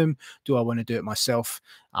going with them? Do I want to do it myself?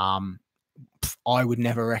 I would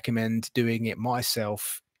never recommend doing it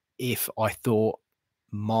myself if I thought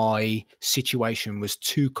my situation was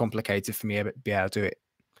too complicated for me to be able to do it.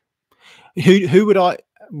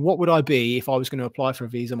 What would I be if I was going to apply for a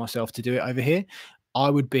visa myself to do it over here? I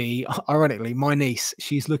would be, ironically, my niece.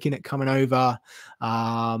 She's looking at coming over,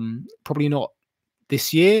 probably not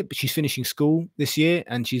this year, but she's finishing school this year,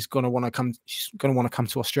 and she's going to want to come. She's going to want to come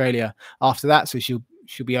to Australia after that. So she'll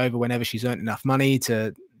be over whenever she's earned enough money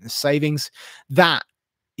to savings. That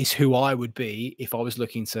is who I would be if I was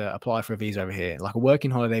looking to apply for a visa over here, like a working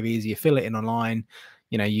holiday visa. You fill it in online.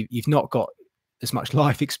 You've not got as much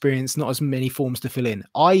life experience, not as many forms to fill in.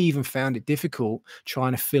 I even found it difficult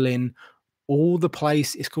trying to fill in all the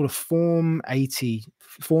place. It's called a Form 80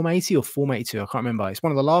 or Form 82. I can't remember. It's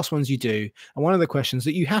one of the last ones you do. And one of the questions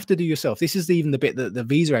that you have to do yourself, this is even the bit that the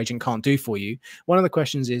visa agent can't do for you. One of the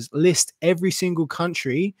questions is list every single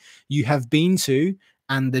country you have been to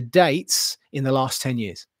and the dates in the last 10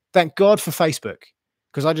 years. Thank God for Facebook,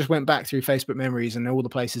 because I just went back through Facebook memories and all the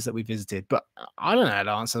places that we visited, but I don't know how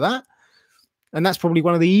to answer that. And that's probably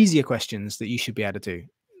one of the easier questions that you should be able to do.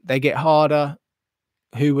 They get harder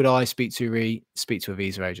who would I speak to? Speak to a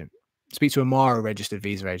visa agent. Speak to a Mara registered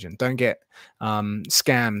visa agent. Don't get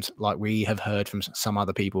scammed like we have heard from some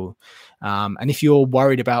other people. And if you're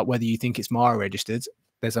worried about whether you think it's Mara registered,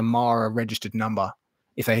 there's a Mara registered number.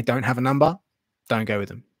 If they don't have a number, don't go with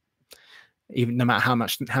them. Even no matter how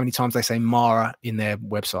many times they say Mara in their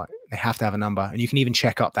website, they have to have a number, and you can even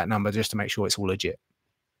check up that number just to make sure it's all legit.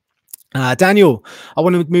 Daniel, I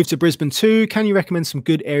want to move to Brisbane too. Can you recommend some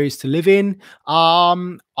good areas to live in?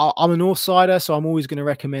 I'm a north sider, so I'm always going to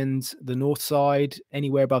recommend the north side.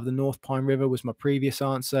 Anywhere above the North Pine River was my previous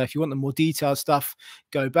answer. If you want the more detailed stuff,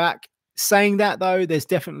 go back. Saying that though, there's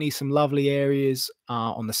definitely some lovely areas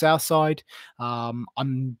on the south side.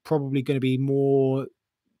 I'm probably going to be more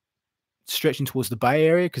stretching towards the Bay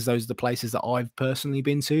Area because those are the places that I've personally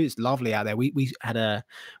been to. It's lovely out there. We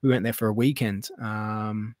went there for a weekend.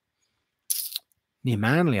 Near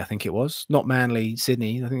Manly, I think it was. Not Manly,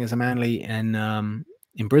 Sydney. I think there's a Manly in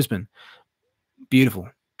Brisbane. Beautiful,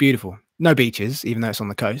 beautiful. No beaches, even though it's on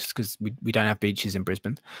the coast, because we don't have beaches in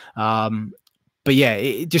Brisbane. But yeah,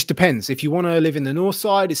 it just depends. If you want to live in the north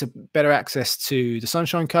side, it's a better access to the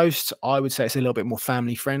Sunshine Coast. I would say it's a little bit more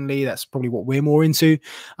family friendly. That's probably what we're more into.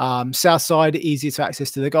 South side, easier to access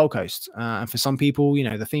to the Gold Coast. And for some people, you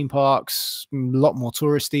know, the theme parks, a lot more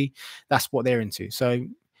touristy. That's what they're into. So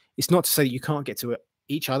it's not to say that you can't get to it.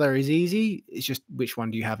 Each other is easy. It's just which one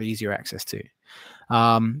do you have easier access to?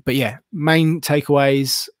 But yeah, main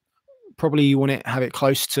takeaways. Probably you want to have it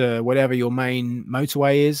close to whatever your main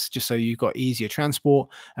motorway is, just so you've got easier transport,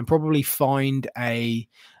 and probably find a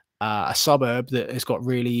suburb that has got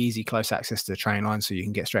really easy close access to the train line so you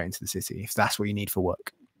can get straight into the city if that's what you need for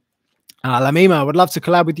work. Lamima, I would love to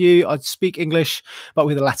collab with you. I'd speak English, but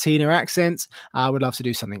with a Latina accent. I would love to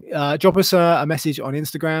do something. Drop us a message on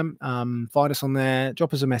Instagram. Find us on there.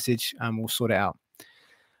 Drop us a message and we'll sort it out.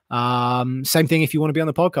 Same thing if you want to be on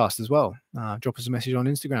the podcast as well. Drop us a message on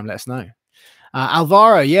Instagram. Let us know.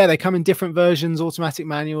 Alvaro, yeah, they come in different versions. Automatic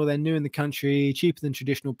manual. They're new in the country. Cheaper than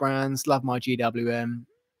traditional brands. Love my GWM.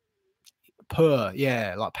 Pur,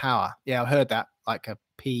 yeah, like power. Yeah, I heard that. Like a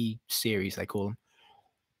P series, they call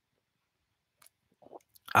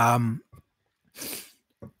them.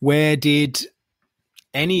 Where did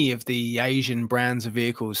any of the Asian brands of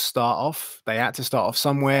vehicles start off? They had to start off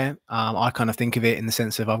somewhere. I kind of think of it in the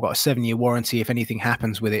sense of I've got a 7-year warranty. If anything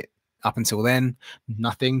happens with it up until then,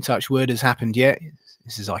 nothing, touch wood, has happened yet.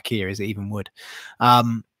 This is IKEA, is it even wood?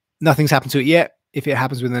 Nothing's happened to it yet. If it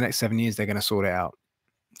happens within the next 7 years, they're going to sort it out.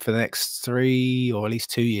 For the next 3 or at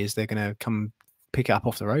least 2 years, they're going to come pick it up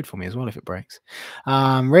off the road for me as well if it breaks.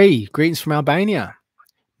 Ree, greetings from Albania.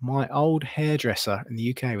 My old hairdresser in the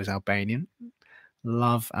UK was Albanian.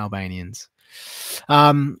 Love Albanians.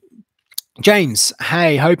 James,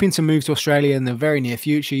 hey, hoping to move to Australia in the very near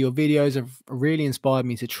future. Your videos have really inspired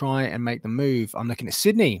me to try and make the move. I'm looking at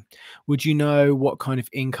Sydney. Would you know what kind of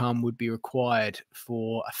income would be required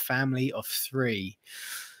for a family of 3?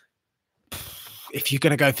 If you're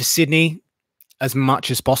going to go for Sydney, as much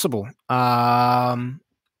as possible. To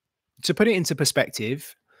put it into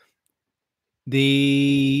perspective,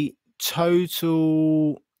 the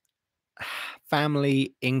total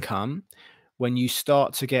family income, when you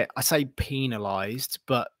start to get, I say penalized,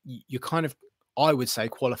 but you're kind of, I would say,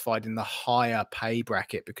 qualified in the higher pay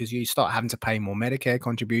bracket because you start having to pay more Medicare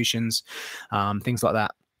contributions, things like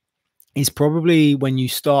that, is probably when you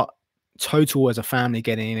start total as a family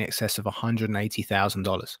getting in excess of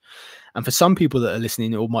 $180,000. And for some people that are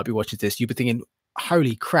listening or might be watching this, you'll be thinking,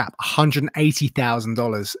 holy crap,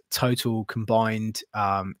 $180,000 total combined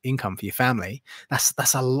income for your family.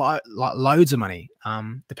 That's a lot, like loads of money.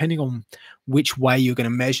 Depending on which way you're going to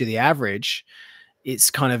measure the average,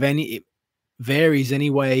 it's kind of it varies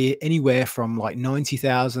anywhere from like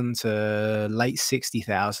 90,000 to late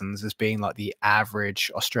 60,000s as being like the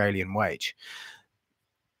average Australian wage.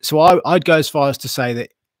 So I'd go as far as to say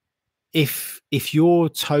that if your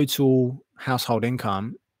total household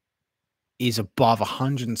income is above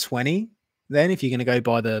 120, then if you're going to go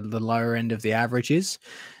by the lower end of the averages,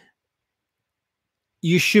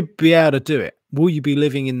 you should be able to do it. Will you be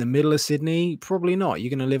living in the middle of Sydney? Probably not. You're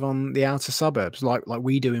going to live on the outer suburbs like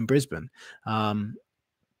we do in Brisbane.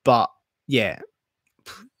 But yeah,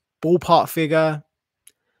 ballpark figure,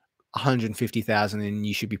 150,000 and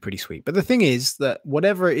you should be pretty sweet. But the thing is that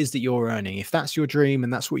whatever it is that you're earning, if that's your dream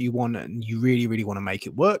and that's what you want and you really, really want to make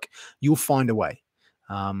it work, you'll find a way.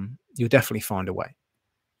 You'll definitely find a way.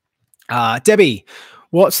 Debbie,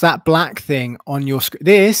 what's that black thing on your screen?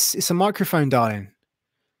 It's a microphone, darling.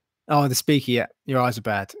 Oh, the speaker. Yeah, your eyes are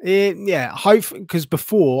bad. Yeah, hopefully, because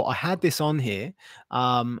before I had this on here,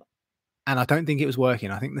 and and I don't think it was working.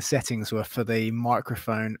 I think the settings were for the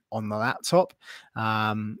microphone on the laptop.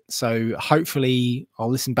 So hopefully I'll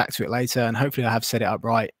listen back to it later, and hopefully I have set it up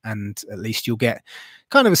right, and at least you'll get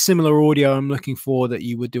kind of a similar audio I'm looking for that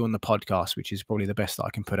you would do on the podcast, which is probably the best that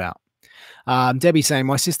I can put out. Debbie saying,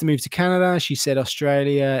 my sister moved to Canada. She said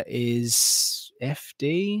Australia is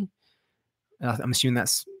FD. I'm assuming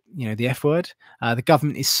that's, you know, the F word. The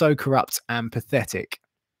government is so corrupt and pathetic.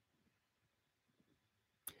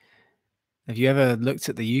 Have you ever looked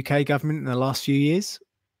at the UK government in the last few years?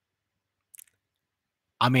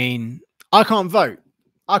 I mean, I can't vote.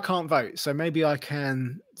 So maybe I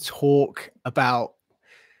can talk about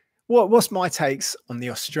what's my takes on the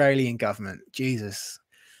Australian government. Jesus.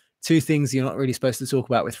 Two things you're not really supposed to talk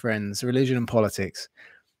about with friends: religion and politics.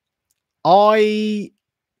 I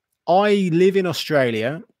live in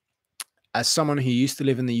Australia as someone who used to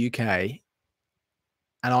live in the UK,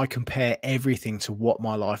 and I compare everything to what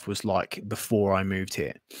my life was like before I moved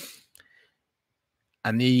here.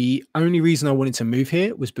 And the only reason I wanted to move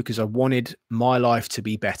here was because I wanted my life to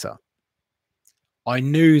be better. I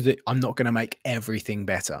knew that I'm not going to make everything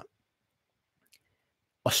better.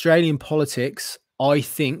 Australian politics, I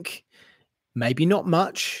think, maybe not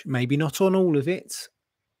much, maybe not on all of it,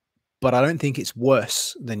 but I don't think it's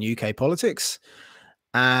worse than UK politics.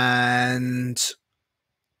 And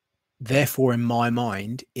therefore, in my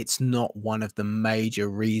mind, it's not one of the major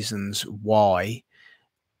reasons why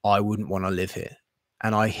I wouldn't want to live here.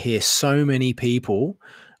 And I hear so many people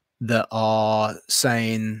that are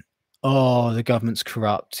saying, oh, the government's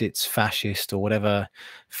corrupt, it's fascist, or whatever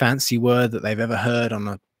fancy word that they've ever heard on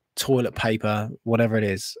a toilet paper, whatever it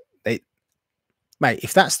is. Mate,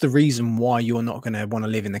 if that's the reason why you're not going to want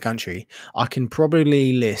to live in the country, I can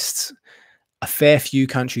probably list a fair few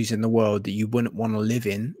countries in the world that you wouldn't want to live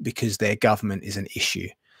in because their government is an issue.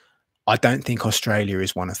 I don't think Australia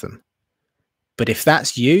is one of them. But if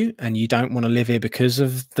that's you and you don't want to live here because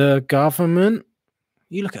of the government,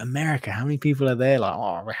 you look at America, how many people are there like,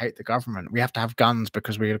 oh, we hate the government. We have to have guns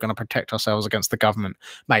because we're going to protect ourselves against the government.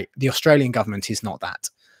 Mate, the Australian government is not that.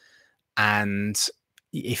 And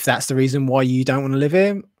if that's the reason why you don't want to live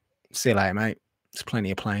here, see you later, mate. There's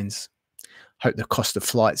plenty of planes. Hope the cost of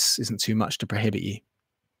flights isn't too much to prohibit you.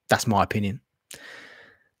 That's my opinion.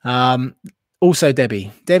 Also,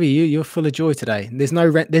 Debbie, you're full of joy today. There's no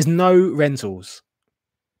rentals.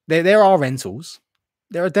 There are rentals.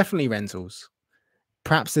 There are definitely rentals.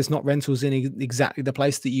 Perhaps there's not rentals in exactly the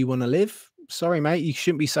place that you want to live. Sorry, mate, you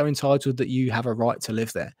shouldn't be so entitled that you have a right to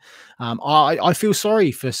live there. I feel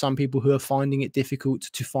sorry for some people who are finding it difficult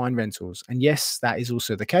to find rentals. And yes, that is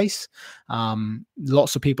also the case.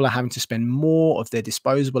 Lots of people are having to spend more of their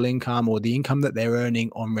disposable income or the income that they're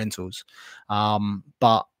earning on rentals.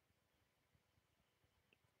 But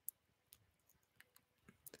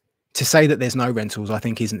to say that there's no rentals, I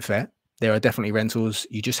think isn't fair. There are definitely rentals.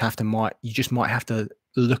 You just might have to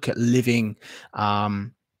look at living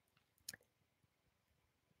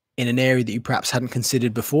in an area that you perhaps hadn't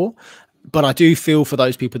considered before. But I do feel for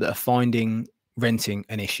those people that are finding renting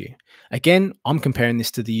an issue. Again, I'm comparing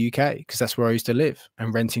this to the UK because that's where I used to live,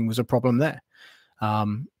 and renting was a problem there.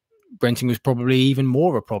 Renting was probably even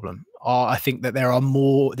more of a problem. I think that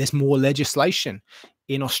there's more legislation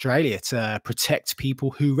in Australia to protect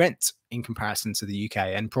people who rent in comparison to the UK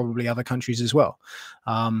and probably other countries as well.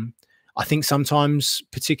 I think sometimes,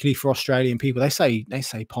 particularly for Australian people, they say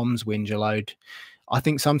Poms whinge a load. I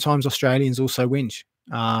think sometimes Australians also whinge.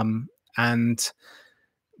 And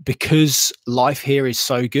because life here is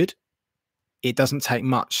so good, it doesn't take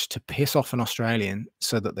much to piss off an Australian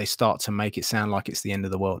so that they start to make it sound like it's the end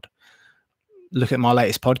of the world. Look at my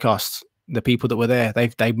latest podcast. The people that were there,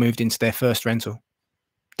 they've moved into their first rental.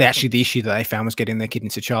 The issue that they found was getting their kid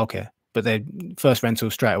into childcare, but their first rental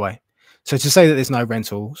straight away. So to say that there's no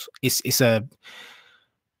rentals, it's a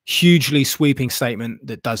hugely sweeping statement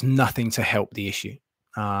that does nothing to help the issue.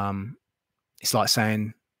 It's like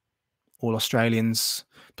saying all Australians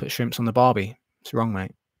put shrimps on the barbie. It's wrong,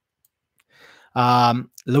 mate.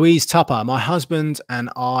 Louise Tupper, my husband and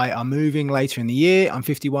I are moving later in the year. I'm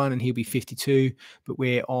 51 and he'll be 52, but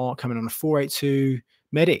we are coming on a 482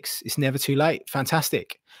 medics. It's never too late.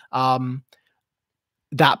 Fantastic.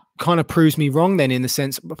 That kind of proves me wrong then, in the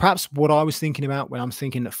sense, perhaps what I was thinking about when I'm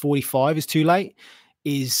thinking that 45 is too late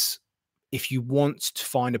is if you want to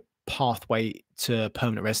find a pathway to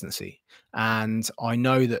permanent residency. And I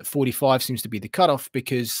know that 45 seems to be the cutoff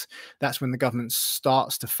because that's when the government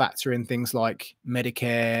starts to factor in things like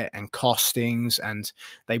Medicare and costings, and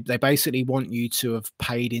they basically want you to have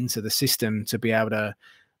paid into the system to be able to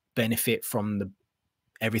benefit from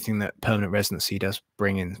everything that permanent residency does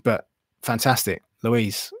bring in. But fantastic,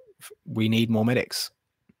 Louise, we need more medics.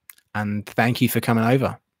 And thank you for coming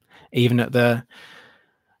over, even at the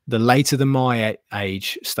later than my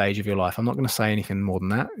age stage of your life. I'm not going to say anything more than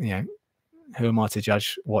that. You know, who am I to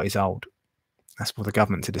judge what is old? That's for the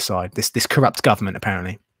government to decide. This corrupt government,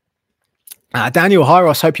 apparently. Daniel, hi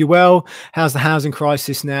Ross, hope you're well. How's the housing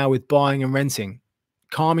crisis now with buying and renting?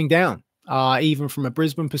 Calming down, even from a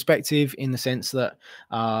Brisbane perspective, in the sense that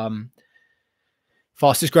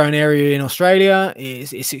fastest growing area in Australia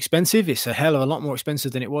is it's expensive. It's a hell of a lot more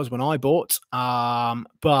expensive than it was when I bought.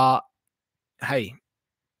 But hey,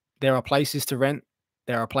 there are places to rent.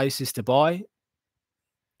 There are places to buy.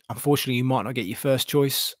 Unfortunately, you might not get your first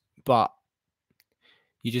choice, but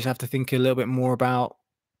you just have to think a little bit more about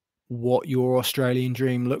what your Australian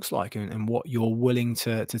dream looks like and what you're willing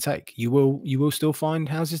to take. You will still find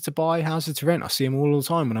houses to buy, houses to rent. I see them all the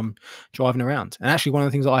time when I'm driving around. And actually, one of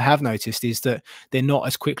the things that I have noticed is that they're not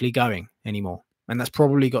as quickly going anymore. And that's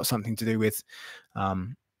probably got something to do with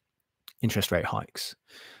interest rate hikes.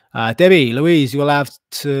 Debbie, Louise, you'll have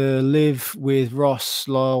to live with Ross,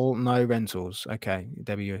 lol, no rentals. Okay,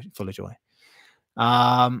 Debbie, you're full of joy.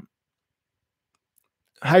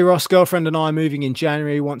 Hey Ross, girlfriend and I are moving in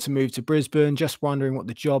January, want to move to Brisbane. Just wondering what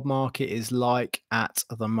the job market is like at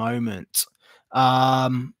the moment.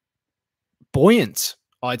 Buoyant,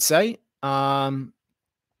 I'd say. I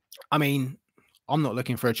mean, I'm not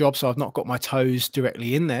looking for a job, so I've not got my toes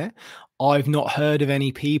directly in there. I've not heard of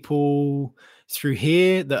any people through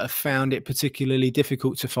here that have found it particularly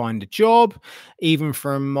difficult to find a job. Even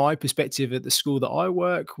from my perspective at the school that I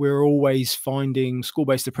work, we're always finding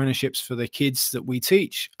school-based apprenticeships for the kids that we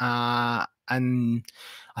teach. And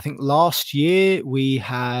I think last year we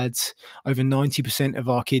had over 90% of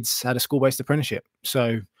our kids had a school-based apprenticeship.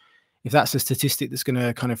 So if that's a statistic that's going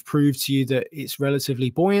to kind of prove to you that it's relatively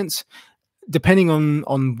buoyant, depending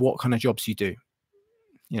on what kind of jobs you do.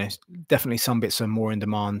 You know, definitely some bits are more in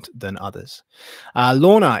demand than others.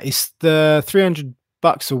 Lorna, is the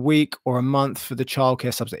 $300 a week or a month for the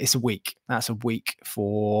childcare subsidy? It's a week. That's a week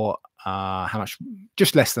for how much?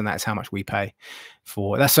 Just less than that is how much we pay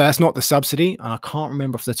for that. So that's not the subsidy. And I can't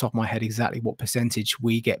remember off the top of my head exactly what percentage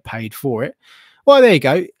we get paid for it. Well, there you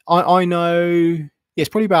go. I know. Yeah, it's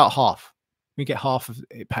probably about half. We get half of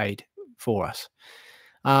it paid for us.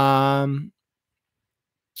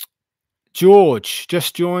 George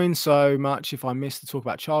just joined, so much if I missed to talk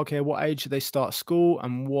about childcare. What age do they start school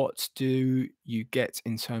and what do you get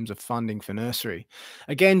in terms of funding for nursery?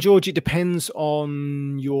 Again, George, it depends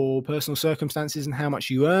on your personal circumstances and how much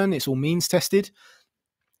you earn. It's all means tested.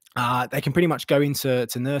 They can pretty much go into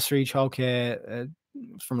nursery childcare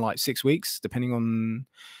from like 6 weeks, depending on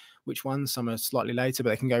which ones. Some are slightly later,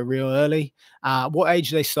 but they can go real early. What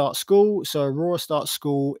age do they start school? So Aurora starts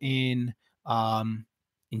school in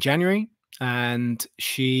January. And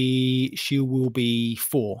she will be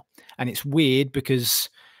 4. And it's weird because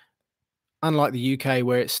unlike the UK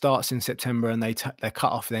where it starts in September and their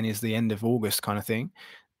cut off then is the end of August kind of thing,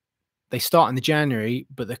 they start in the January,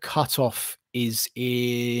 but the cut off is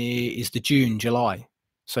the July,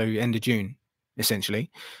 so end of June essentially.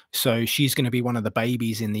 So she's going to be one of the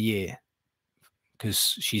babies in the year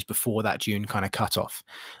because she's before that June kind of cut off.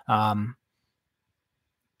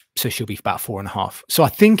 So she'll be about 4.5. So I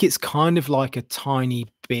think it's kind of like a tiny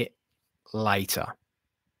bit later,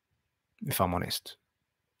 if I'm honest.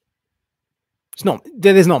 It's not,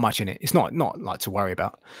 there's not much in it. It's not like to worry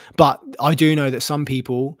about. But I do know that some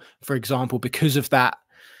people, for example, because of that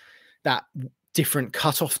different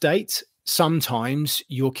cutoff date, sometimes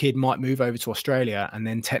your kid might move over to Australia and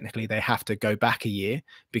then technically they have to go back a year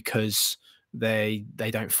because they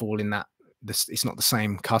don't fall in that. It's not the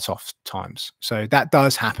same cutoff times. So that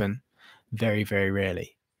does happen very, very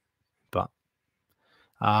rarely. But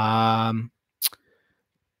don't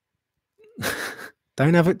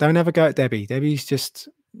ever go at Debbie. Debbie's just,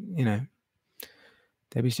 you know,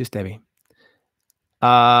 Debbie's just Debbie.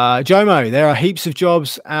 Jomo, there are heaps of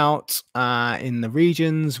jobs out in the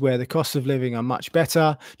regions where the costs of living are much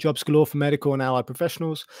better. Jobs galore for medical and allied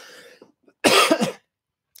professionals.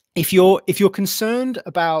 If you're concerned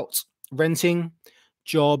about renting,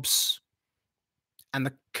 jobs, and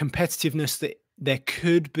the competitiveness that there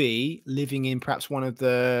could be living in perhaps one of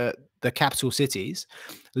the capital cities,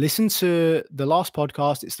 listen to the last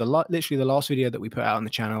podcast. It's literally the last video that we put out on the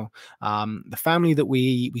channel. The family that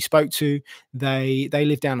we spoke to, they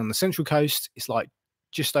live down on the Central Coast. It's like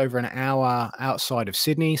just over an hour outside of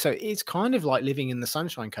Sydney. So it's kind of like living in the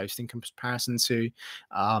Sunshine Coast in comparison to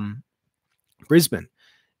Brisbane.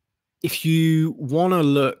 If you want to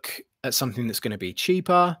look at something that's going to be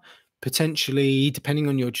cheaper, potentially, depending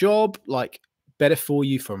on your job, like better for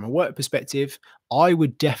you from a work perspective, I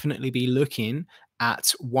would definitely be looking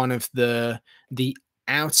at one of the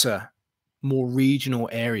outer, more regional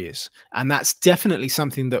areas. And that's definitely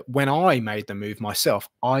something that when I made the move myself,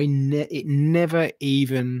 it never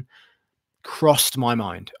even crossed my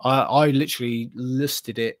mind. I literally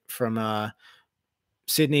listed it from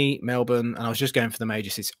Sydney, Melbourne, and I was just going for the major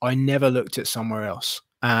cities. I never looked at somewhere else.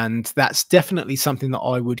 And that's definitely something that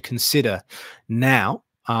I would consider now.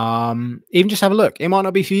 Even just have a look. It might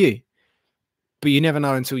not be for you, but you never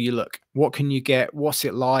know until you look. What can you get? What's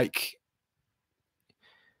it like?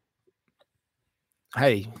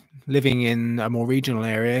 Hey, living in a more regional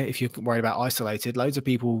area, if you're worried about isolated, loads of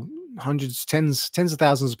people, hundreds, tens of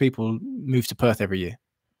thousands of people move to Perth every year.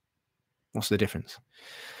 What's the difference?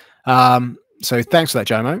 So thanks for that,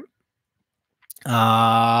 Jomo.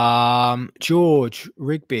 George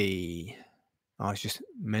Rigby. I was just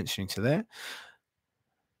mentioning to there.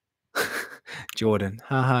 Jordan.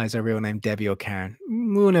 Haha, is her real name Debbie or Karen?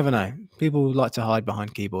 We'll never know. People like to hide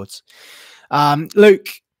behind keyboards. Luke,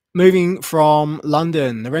 moving from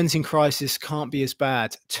London, the renting crisis can't be as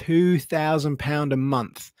bad. £2,000 a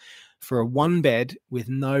month for a one bed with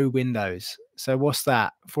no windows. So what's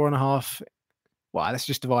that? 4.5. Well, let's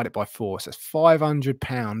just divide it by 4. So it's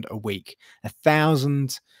 £500 a week. Best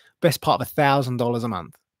part of $1,000 a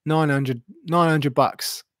month. 900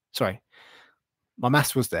 bucks. Sorry, my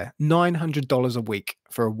maths was there. $900 a week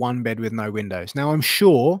for a one bed with no windows. Now, I'm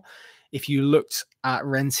sure if you looked at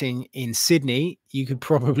renting in Sydney, you could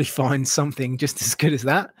probably find something just as good as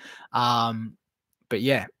that. But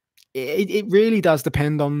yeah, it really does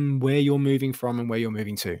depend on where you're moving from and where you're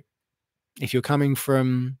moving to. If you're coming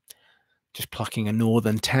from just plucking a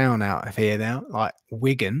northern town out of here now, like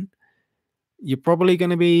Wigan, you're probably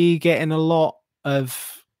going to be getting a lot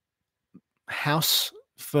of house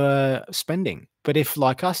for spending. But if,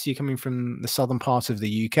 like us, you're coming from the southern part of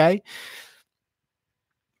the UK,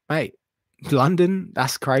 mate, London,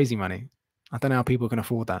 that's crazy money. I don't know how people can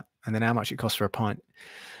afford that. And then how much it costs for a pint.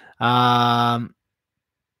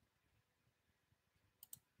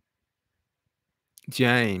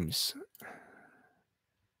 James.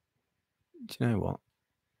 Do you know what?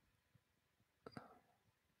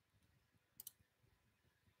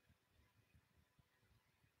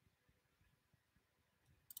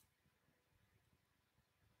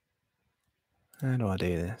 How do I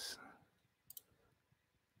do this?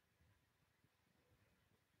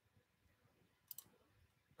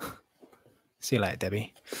 See you later,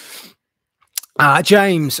 Debbie.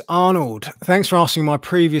 James Arnold, thanks for asking my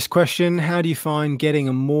previous question. How do you find getting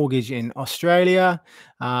a mortgage in Australia?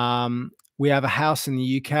 We have a house in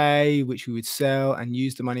the UK, which we would sell and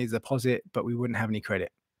use the money as a deposit, but we wouldn't have any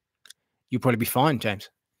credit. You'll probably be fine, James.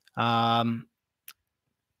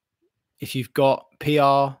 If you've got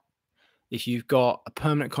PR, if you've got a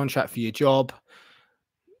permanent contract for your job,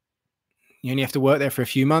 you only have to work there for a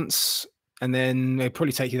few months, and then it'll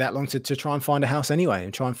probably take you that long to try and find a house anyway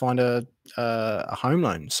and try and find a home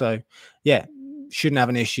loan. So yeah, shouldn't have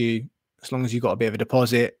an issue as long as you've got a bit of a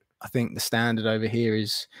deposit. I think the standard over here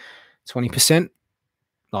is 20%.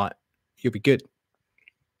 Like, you'll be good.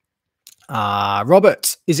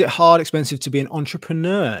 Robert, is it hard, expensive to be an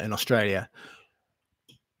entrepreneur in Australia?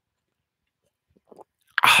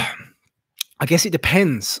 I guess it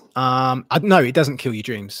depends. No, it doesn't kill your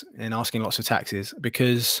dreams in asking lots of taxes,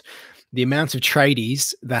 because the amount of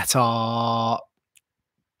tradies that are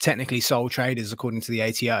technically sole traders according to the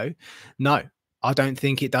ATO, no, I don't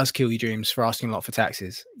think it does kill your dreams for asking a lot for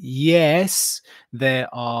taxes. Yes, there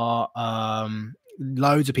are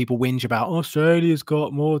loads of people whinge about Australia's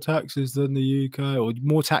got more taxes than the UK or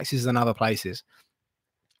more taxes than other places.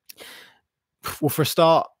 Well, for a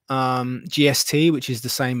start, GST, which is the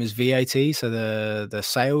same as VAT, so the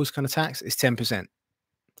sales kind of tax, is 10%.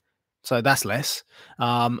 So that's less.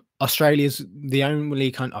 Australia's the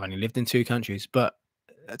only country. I've only lived in 2 countries, but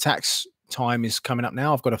tax time is coming up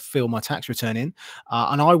now. I've got to fill my tax return in,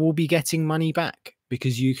 and I will be getting money back,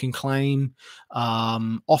 because you can claim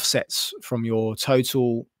offsets from your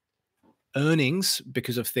total earnings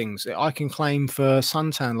because of things. I can claim for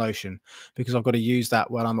suntan lotion because I've got to use that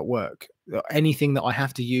while I'm at work. Anything that I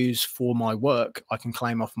have to use for my work, I can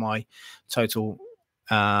claim off my total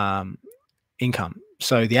income.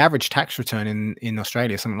 So the average tax return in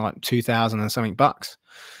Australia is something like 2,000 and something bucks.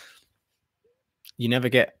 You never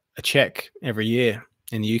get a check every year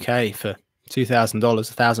in the UK for $2,000,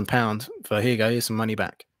 £1,000 for here you go, here's some money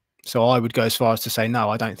back. So I would go as far as to say, no,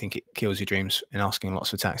 I don't think it kills your dreams in asking lots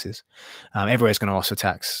for taxes. Everywhere's going to ask for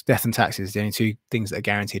tax. Death and taxes, the only 2 things that are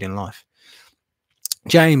guaranteed in life.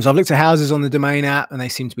 James, I've looked at houses on the Domain app and they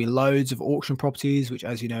seem to be loads of auction properties, which,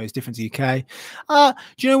 as you know, is different to UK. Do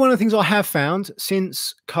you know one of the things I have found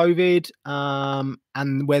since COVID,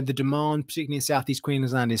 and where the demand, particularly in Southeast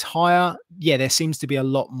Queensland, is higher? Yeah, there seems to be a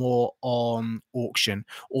lot more on auction,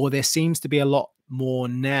 or there seems to be a lot more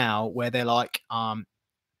now where they're like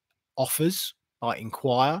offers, like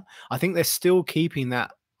inquire. I think they're still keeping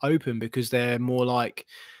that open because they're more like,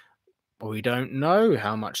 well, we don't know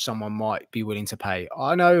how much someone might be willing to pay.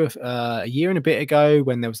 I know a year and a bit ago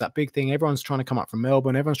when there was that big thing, everyone's trying to come up from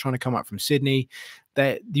Melbourne, everyone's trying to come up from Sydney,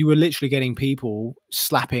 that you were literally getting people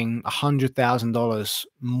slapping $100,000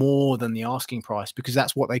 more than the asking price because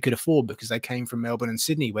that's what they could afford because they came from Melbourne and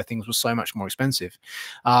Sydney where things were so much more expensive.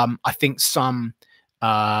 I think some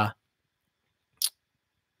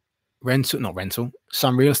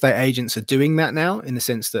some real estate agents are doing that now in the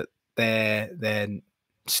sense that they're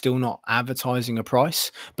still not advertising a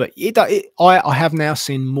price, but I have now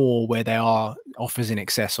seen more where they are offers in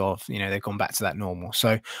excess of, they've gone back to that normal.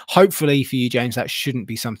 So hopefully for you, James, that shouldn't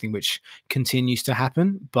be something which continues to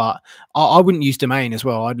happen, but I wouldn't use Domain as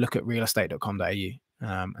well. I'd look at realestate.com.au.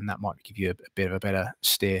 And that might give you a bit of a better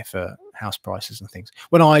steer for house prices and things.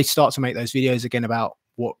 When I start to make those videos again about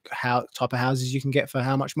how type of houses you can get for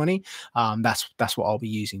how much money, that's what I'll be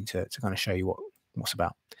using to kind of show you what's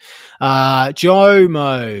about.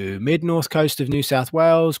 Jomo, mid-north coast of New South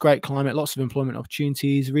Wales, great climate, lots of employment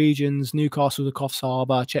opportunities, regions, Newcastle to Coffs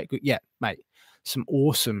Harbour, yeah, mate, some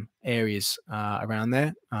awesome areas around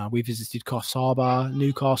there. We visited Coffs Harbour,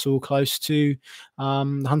 Newcastle, close to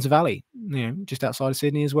the Hunter Valley, just outside of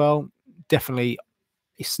Sydney as well. Definitely,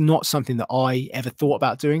 it's not something that I ever thought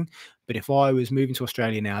about doing, but if I was moving to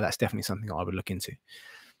Australia now, that's definitely something I would look into.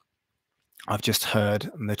 I've just heard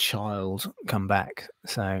the child come back,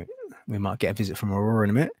 so we might get a visit from Aurora in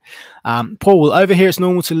a minute. Paul, over here it's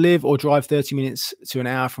normal to live or drive 30 minutes to an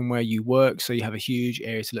hour from where you work, so you have a huge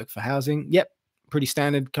area to look for housing. Yep, pretty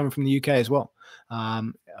standard coming from the UK as well.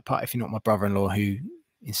 Apart if you're not my brother-in-law who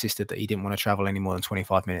insisted that he didn't want to travel any more than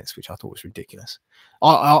 25 minutes, which I thought was ridiculous.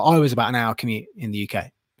 I was about an hour commute in the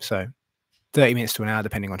UK, so 30 minutes to an hour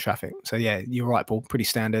depending on traffic. So yeah, you're right, Paul, pretty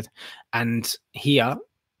standard. And here,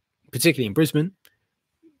 particularly in Brisbane,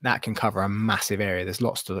 that can cover a massive area. There's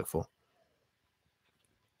lots to look for.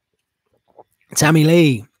 Tammy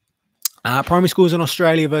Lee, primary schools in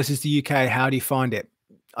Australia versus the UK. How do you find it?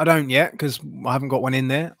 I don't yet because I haven't got one in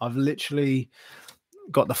there. I've literally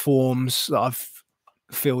got the forms that I've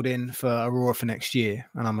filled in for Aurora for next year,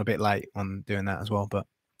 and I'm a bit late on doing that as well, but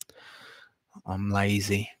I'm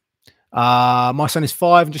lazy. My son is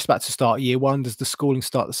 5 and just about to start year 1. Does the schooling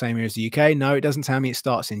start the same year as the UK? No, it doesn't tell me. It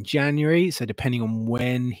starts in January. So depending on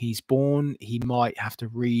when he's born, he might have to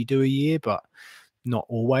redo a year, but not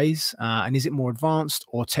always. And is it more advanced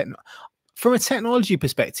or from a technology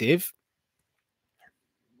perspective?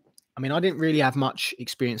 I mean, I didn't really have much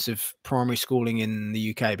experience of primary schooling in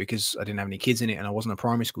the UK because I didn't have any kids in it and I wasn't a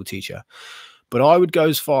primary school teacher. But I would go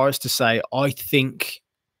as far as to say, I think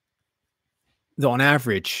that on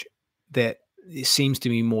average, that it seems to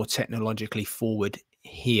be more technologically forward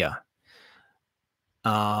here,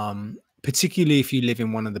 particularly if you live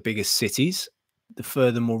in one of the biggest cities. The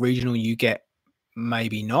further more regional you get,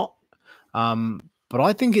 maybe not, but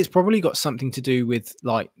I think it's probably got something to do with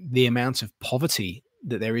like the amount of poverty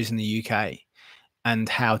that there is in the UK and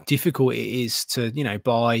how difficult it is to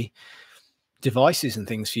buy devices and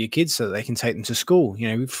things for your kids so that they can take them to school.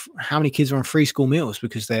 How many kids are on free school meals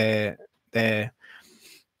because their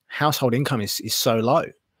household income is so low.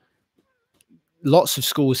 Lots of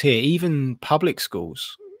schools here, even public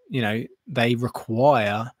schools, they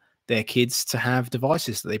require their kids to have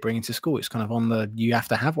devices that they bring into school. It's kind of you have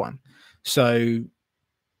to have one. So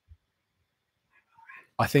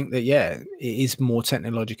I think that, yeah, it is more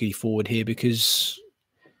technologically forward here because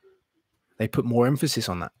they put more emphasis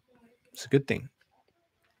on that. It's a good thing.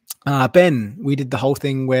 Ben, we did the whole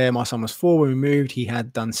thing where my son was 4 when we moved. He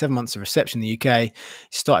had done 7 months of reception in the UK. He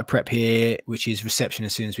started prep here, which is reception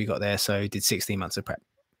as soon as we got there. So he did 16 months of prep.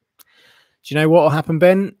 Do you know what will happen,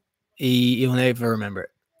 Ben? He'll never remember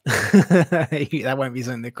it. That won't be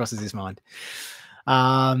something that crosses his mind.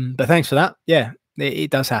 But thanks for that. Yeah,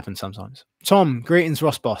 it does happen sometimes. Tom, greetings,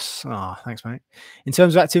 Ross Boss. Oh, thanks, mate. In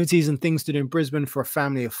terms of activities and things to do in Brisbane for a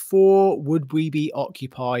family of 4, would we be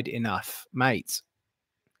occupied enough? Mate,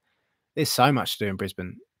 there's so much to do in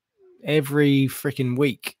Brisbane every freaking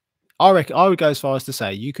week. I reckon I would go as far as to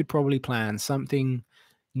say you could probably plan something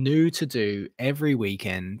new to do every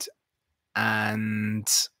weekend and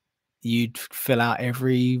you'd fill out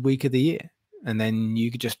every week of the year and then you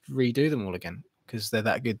could just redo them all again because they're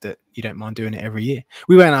that good that you don't mind doing it every year.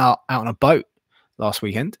 We went out on a boat last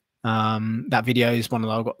weekend. That video is one that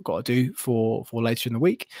I've got to do for later in the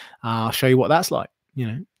week. I'll show you what that's like.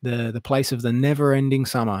 You know, the place of the never-ending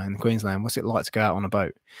summer in Queensland. What's it like to go out on a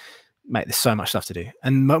boat? Mate, there's so much stuff to do,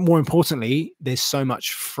 and more importantly, there's so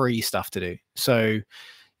much free stuff to do. So,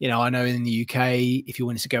 you know, I know in the UK, if you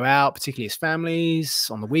wanted to go out, particularly as families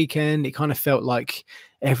on the weekend, it kind of felt like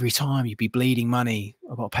every time you'd be bleeding money.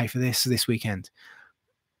 I've got to pay for this weekend.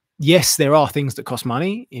 Yes, there are things that cost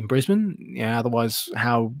money in Brisbane. Yeah, otherwise,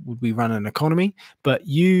 how would we run an economy? But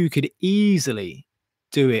you could easily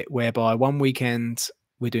do it whereby one weekend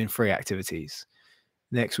we're doing free activities,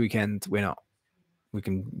 next weekend we're not. We're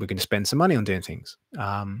going to spend some money on doing things.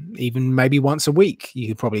 Even maybe once a week, you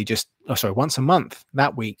could probably once a month.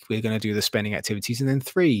 That week we're going to do the spending activities, and then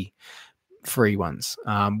 3 free ones,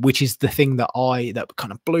 which is the thing that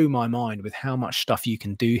kind of blew my mind with how much stuff you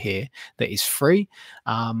can do here that is free.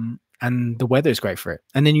 And the weather is great for it.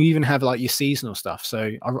 And then you even have like your seasonal stuff. So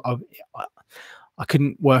I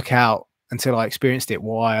couldn't work out until I experienced it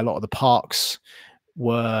why a lot of the parks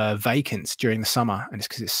were vacant during the summer, and it's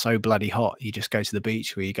because it's so bloody hot. You just go to the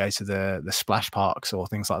beach, or you go to the splash parks or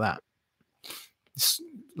things like that. It's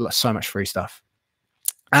so much free stuff.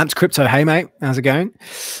 Amps Crypto, hey mate, how's it going?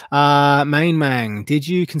 Main Mang, did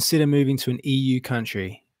you consider moving to an EU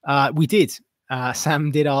country? We did.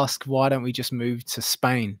 Sam did ask, why don't we just move to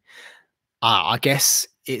Spain? I guess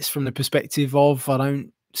it's from the perspective of I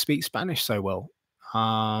don't speak Spanish so well.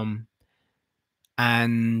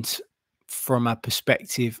 And from a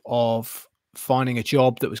perspective of finding a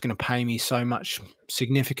job that was going to pay me so much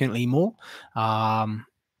significantly more.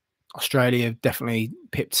 Australia definitely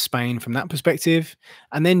pipped Spain from that perspective.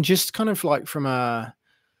 And then just kind of like from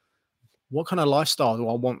what kind of lifestyle do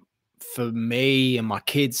I want for me and my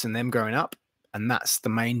kids and them growing up? And that's the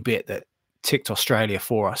main bit that ticked Australia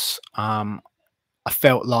for us. I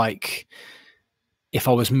felt like if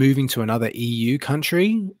I was moving to another EU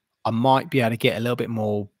country, I might be able to get a little bit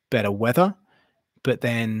more better weather, but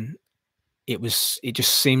then it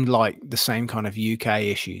just seemed like the same kind of UK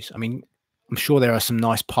issues. I mean, I'm sure there are some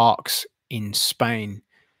nice parks in Spain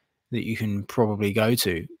that you can probably go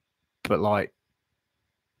to, but like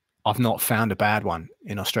I've not found a bad one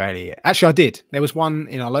in Australia yet. Actually, I did. There was one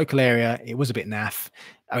in our local area. It was a bit naff.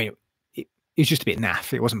 I mean, it was just a bit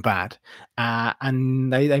naff. It wasn't bad.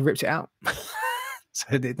 And they ripped it out. So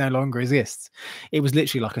it no longer exists. It was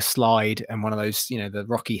literally like a slide and one of those, you know, the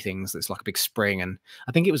rocky things that's like a big spring. And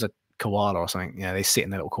I think it was a koala or something. You know, they sit in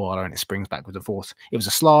their little koala and it springs backwards and forth. It was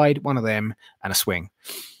a slide, one of them, and a swing.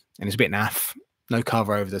 And it's a bit naff. No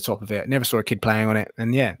cover over the top of it. Never saw a kid playing on it.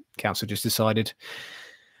 And yeah, council just decided,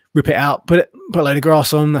 rip it out, put a load of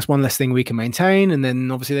grass on. That's one less thing we can maintain. And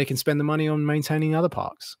then obviously they can spend the money on maintaining other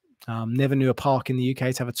parks. Never knew a park in the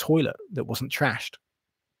UK to have a toilet that wasn't trashed.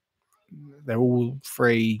 They're all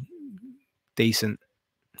free, decent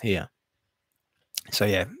here. So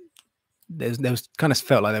yeah, there was kind of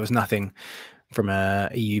felt like there was nothing from a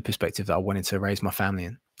EU perspective that I wanted to raise my family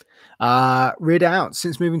in. Read out,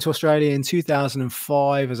 since moving to Australia in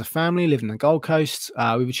 2005 as a family, living on the Gold Coast,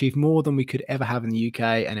 we've achieved more than we could ever have in the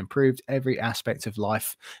UK and improved every aspect of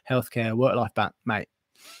life, healthcare, work-life balance. Mate,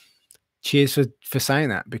 cheers for saying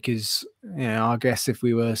that, because you know, I guess if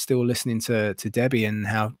we were still listening to Debbie and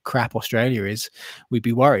how crap Australia is, we'd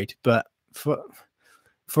be worried. But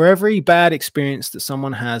for every bad experience that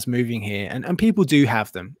someone has moving here, and people do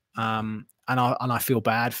have them, and I feel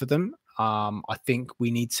bad for them. I think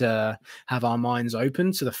we need to have our minds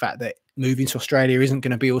open to the fact that moving to Australia isn't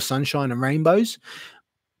going to be all sunshine and rainbows.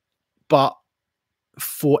 But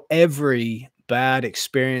for every bad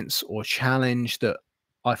experience or challenge that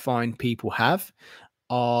I find people have,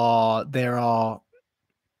 there are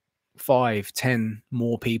 5, 10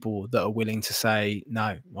 more people that are willing to say,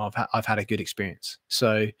 no, I've had a good experience.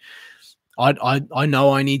 So I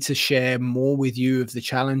know I need to share more with you of the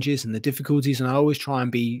challenges and the difficulties, and I always try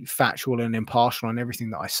and be factual and impartial on everything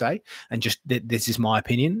that I say. And just this is my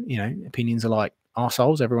opinion. You know, opinions are like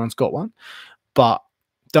arseholes. Everyone's got one, but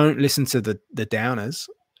don't listen to the downers.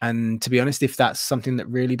 And to be honest, if that's something that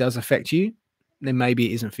really does affect you, then maybe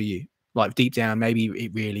it isn't for you. Like deep down, maybe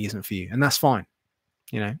it really isn't for you, and that's fine.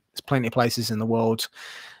 You know, there's plenty of places in the world.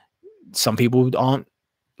 Some people aren't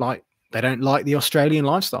like, they don't like the Australian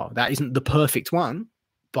lifestyle. That isn't the perfect one,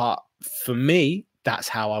 but for me, that's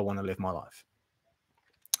how I want to live my life.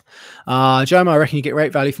 Jomo, I reckon you get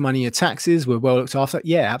great value for money in your taxes. We're well looked after.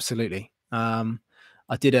 Yeah, absolutely. I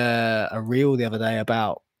did a reel the other day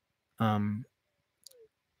about the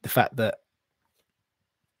fact that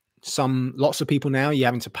lots of people now, you're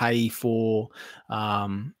having to pay for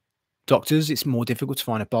doctors. It's more difficult to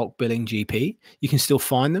find a bulk billing GP. You can still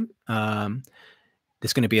find them.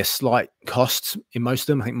 there's going to be a slight cost in most of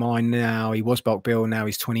them. I think mine now, he was bulk bill, now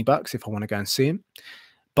he's $20 if I want to go and see him.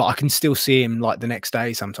 But I can still see him like the next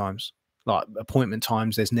day sometimes. Like appointment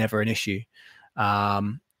times, there's never an issue.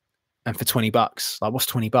 And for $20, like what's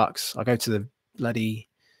 $20? I go to the bloody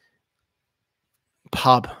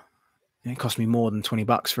pub. It cost me more than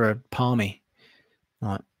 $20 for a palmy.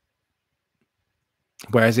 Like,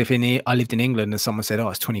 whereas if I lived in England and someone said, "Oh,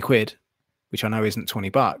 it's 20 quid," which I know isn't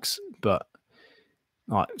 $20, but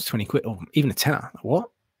like it's 20 quid or even a tenner. Like, what?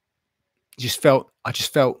 I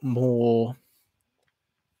just felt more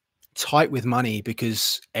tight with money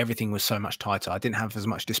because everything was so much tighter. I didn't have as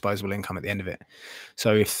much disposable income at the end of it.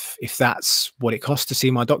 So if that's what it costs to see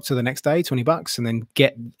my doctor the next day, $20, and then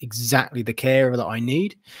get exactly the care that I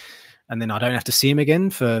need, and then I don't have to see him again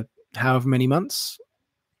for however many months,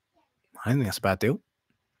 I don't think that's a bad deal.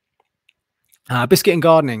 Biscuit and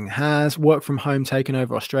Gardening, has work from home taken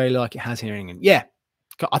over Australia like it has here in England? Yeah,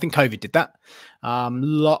 I think COVID did that. I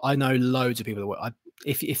know loads of people that work.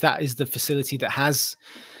 If that is the facility that has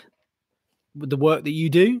the work that you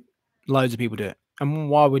do, loads of people do it. And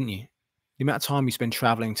why wouldn't you? The amount of time you spend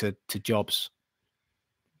traveling to jobs,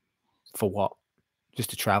 for what? Just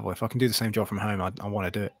to travel. If I can do the same job from home, I want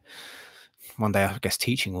to do it. One day, I guess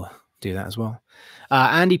teaching will do that as well.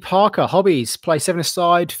 Andy Parker, hobbies: play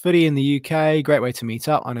seven-a-side, footy in the UK. Great way to meet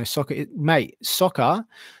up. I know soccer, mate. Soccer,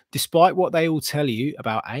 despite what they all tell you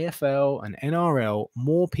about AFL and NRL,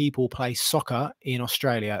 more people play soccer in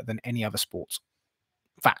Australia than any other sport.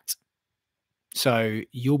 Fact. So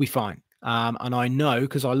you'll be fine. And I know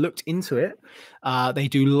because I looked into it, they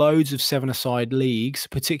do loads of seven-a-side leagues,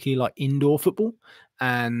 particularly like indoor football.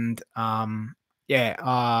 And my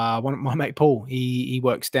mate Paul, he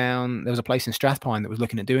works down. There was a place in Strathpine that was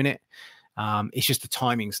looking at doing it. It's just the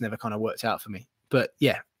timings never kind of worked out for me. But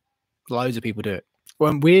yeah, loads of people do it.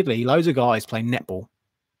 Well, and weirdly, loads of guys play netball.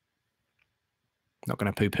 Not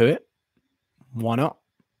going to poo-poo it. Why not?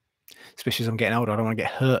 Especially as I'm getting older, I don't want to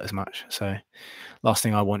get hurt as much. So last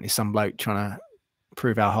thing I want is some bloke trying to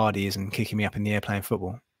prove how hard he is and kicking me up in the air playing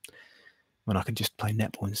football when I could just play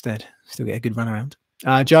netball instead. Still get a good run around.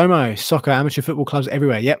 Jomo, soccer, amateur football clubs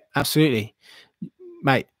everywhere. Yep, absolutely.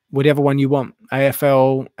 Mate, whatever one you want.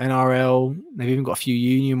 AFL, NRL, they've even got a few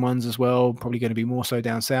union ones as well, probably going to be more so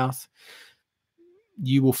down south.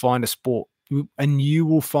 You will find a sport, and you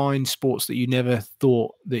will find sports that you never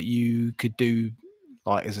thought that you could do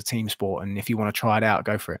like as a team sport. And if you want to try it out,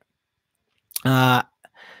 go for it. Yeah,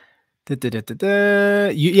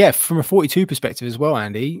 from a 42 perspective as well,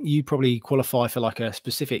 Andy, you probably qualify for like a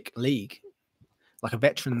specific league, like a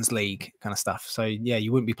veterans league kind of stuff. So yeah,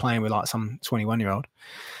 you wouldn't be playing with like some 21-year-old.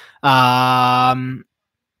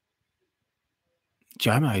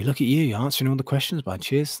 Jomo, look at you answering all the questions, bud.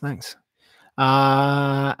 Cheers. Thanks.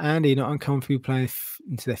 Andy, not uncommon for people playing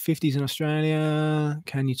into their 50s in Australia.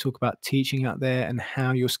 Can you talk about teaching out there and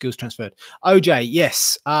how your skills transferred? OJ,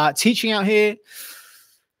 yes. Teaching out here,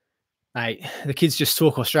 mate, the kids just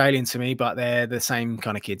talk Australian to me, but they're the same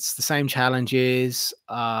kind of kids, the same challenges,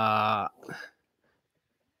 the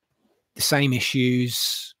same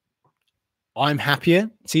issues. I'm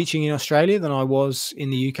happier teaching in Australia than I was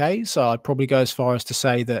in the UK. So I'd probably go as far as to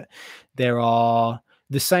say that there are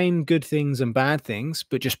the same good things and bad things,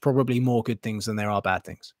 but just probably more good things than there are bad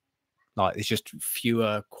things. Like there's just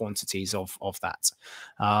fewer quantities of that.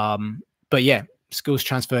 But yeah, skills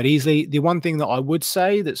transferred easily. The one thing that I would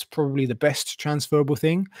say that's probably the best transferable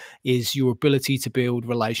thing is your ability to build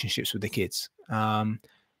relationships with the kids.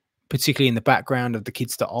 Particularly in the background of the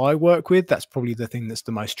kids that I work with, that's probably the thing that's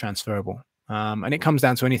the most transferable. And it comes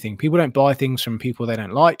down to anything. People don't buy things from people they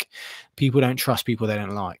don't like. People don't trust people they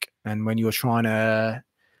don't like. And when you're trying to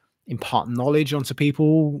impart knowledge onto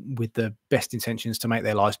people with the best intentions to make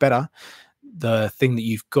their lives better, the thing that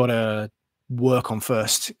you've got to work on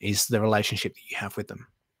first is the relationship that you have with them.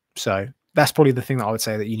 So that's probably the thing that I would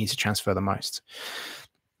say that you need to transfer the most.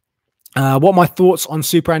 What are my thoughts on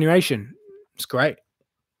superannuation? It's great.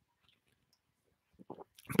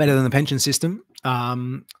 Better than the pension system.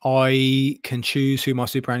 I can choose who my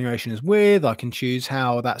superannuation is with. I can choose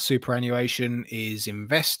how that superannuation is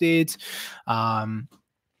invested.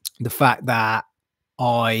 The fact that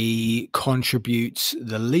I contribute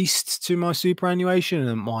the least to my superannuation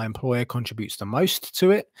and my employer contributes the most to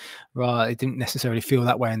it. Right. I didn't necessarily feel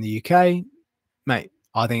that way in the UK. Mate,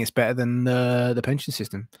 I think it's better than the pension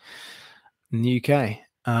system in the UK.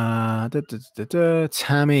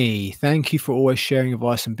 Tammy, thank you for always sharing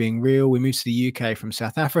advice and being real. We moved to the UK from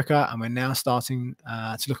South Africa and we're now starting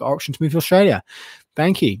to look at our option to move to Australia.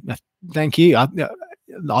 Thank you.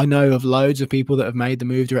 I know of loads of people that have made the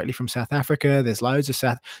move directly from South Africa. There's loads of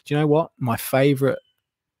do you know what? My favorite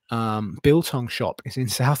biltong shop is in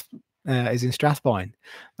is in Strathboyne,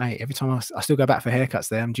 mate. Every time I still go back for haircuts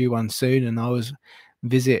there. I'm due one soon, and I was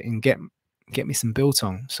visit and get me some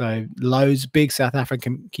biltong. So loads, big South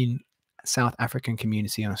African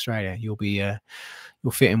community in Australia. You'll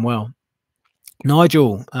fit in well.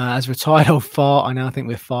 Nigel, as retired old fart, I now think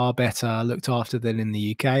we're far better looked after than in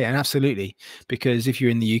the UK, and absolutely, because if you're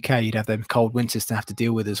in the UK, you'd have them cold winters to have to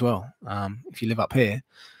deal with as well. If you live up here,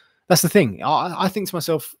 that's the thing. I think to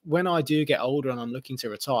myself, when I do get older and I'm looking to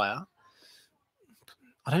retire,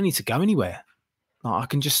 I don't need to go anywhere. Like, I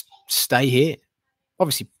can just stay here.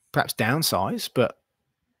 Obviously, perhaps downsize, but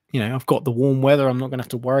I've got the warm weather. I'm not going to have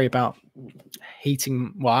to worry about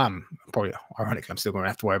heating. Well, I'm probably, ironically, I'm still going to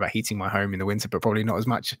have to worry about heating my home in the winter, but probably not as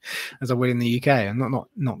much as I will in the UK. And not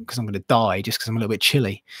because I'm going to die, just because I'm a little bit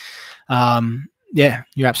chilly. Yeah,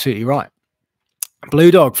 you're absolutely right.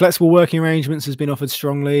 Blue Dog, flexible working arrangements has been offered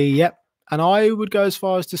strongly. Yep. And I would go as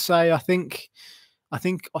far as to say, I think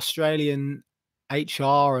Australian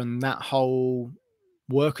HR and that whole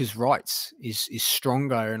workers' rights is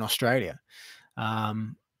stronger in Australia.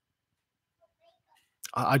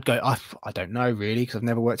 I'd go. I don't know really, because I've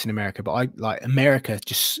never worked in America, but America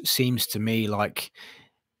just seems to me like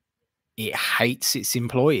it hates its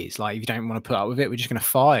employees. Like, if you don't want to put up with it, we're just going to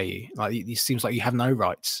fire you. Like, it seems like you have no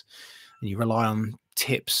rights and you rely on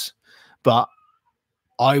tips. But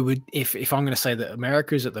I would, if I'm going to say that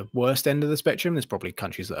America is at the worst end of the spectrum, there's probably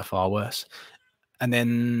countries that are far worse. And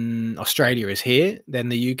then Australia is here. Then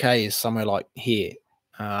the UK is somewhere like here.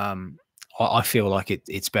 I feel like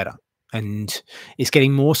it's better. And it's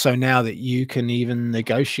getting more so now that you can even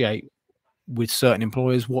negotiate with certain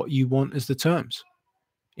employers what you want as the terms.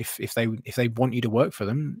 If they want you to work for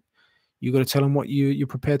them, you've got to tell them what you're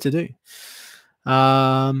prepared to do.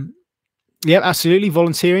 Yeah, absolutely.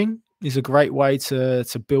 Volunteering is a great way to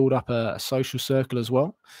build up a social circle as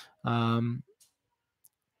well.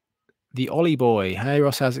 The Ollie boy, hey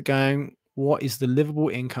Ross, how's it going? What is the livable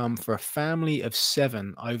income for a family of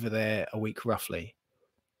 7 over there a week roughly?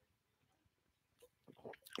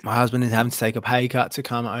 My husband is having to take a pay cut to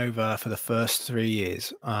come over for the first 3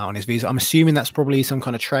 years on his visa. I'm assuming that's probably some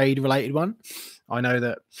kind of trade related one. I know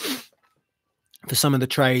that for some of the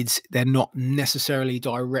trades, they're not necessarily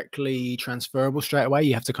directly transferable straight away.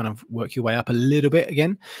 You have to kind of work your way up a little bit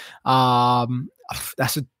again.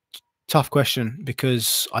 That's a tough question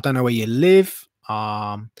because I don't know where you live.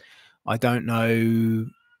 I don't know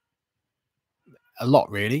a lot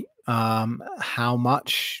really. How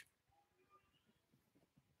much?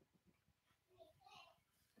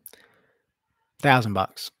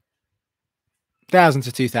 $1,000, $1,000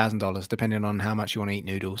 to $2,000, depending on how much you want to eat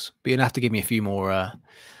noodles. But you'll have to give me a few more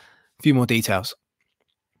details.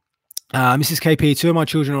 Mrs. KP, 2 of my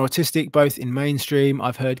children are autistic, both in mainstream.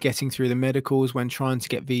 I've heard getting through the medicals when trying to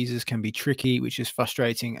get visas can be tricky, which is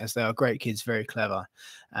frustrating as they are great kids, very clever,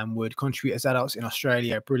 and would contribute as adults in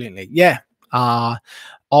Australia brilliantly. Yeah, I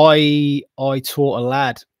taught a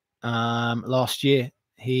lad last year.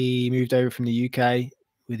 He moved over from the UK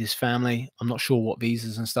with his family. I'm not sure what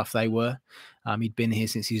visas and stuff they were. He'd been here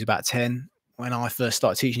since he was about 10. When I first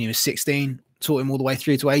started teaching, he was 16. Taught him all the way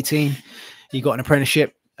through to 18. He got an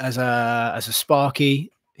apprenticeship as a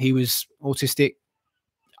Sparky. He was autistic.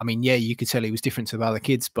 I mean, yeah, you could tell he was different to the other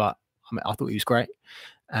kids, but I thought he was great.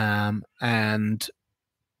 And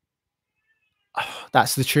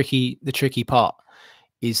that's the tricky part,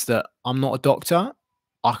 is that I'm not a doctor.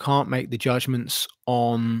 I can't make the judgments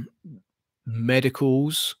on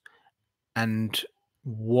medicals and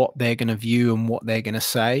what they're going to view and what they're going to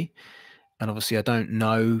say. And obviously I don't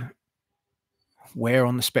know where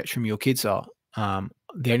on the spectrum your kids are.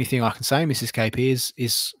 The only thing I can say, Mrs. KP,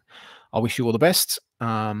 is I wish you all the best.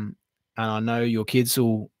 And I know your kids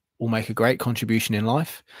will make a great contribution in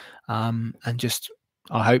life. And just,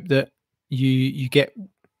 I hope that you get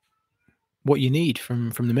what you need from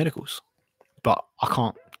the medicals. But I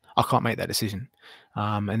can't make that decision.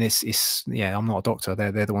 And it's yeah, I'm not a doctor.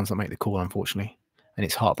 They're the ones that make the call, unfortunately. And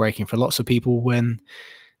it's heartbreaking for lots of people when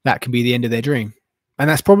that can be the end of their dream. And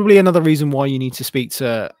that's probably another reason why you need to speak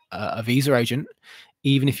to a visa agent,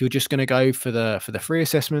 even if you're just going to go for the free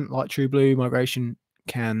assessment like True Blue Migration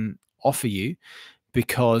can offer you,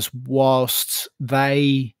 because whilst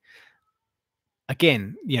they,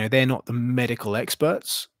 again, they're not the medical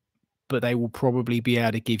experts, but they will probably be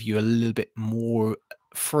able to give you a little bit more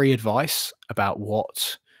free advice about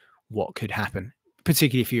what could happen,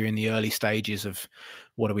 particularly if you're in the early stages of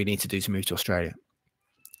what do we need to do to move to Australia.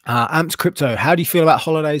 Amps Crypto, how do you feel about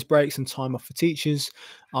holidays, breaks, and time off for teachers?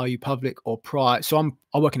 Are you public or private? So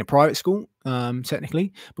I work in a private school,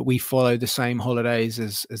 technically, but we follow the same holidays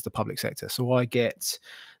as the public sector. So I get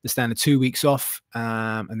the standard 2 weeks off,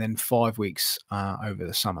 and then 5 weeks over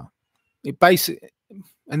the summer. It basically,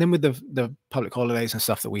 and then with the public holidays and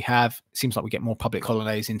stuff that we have, it seems like we get more public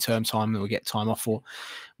holidays in term time than we get time off for.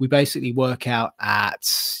 We basically work out at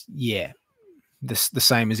the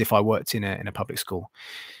same as if I worked in a public school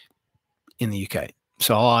in the UK.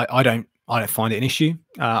 So I don't find it an issue.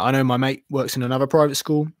 I know my mate works in another private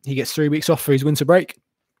school. He gets 3 weeks off for his winter break.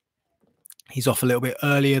 He's off a little bit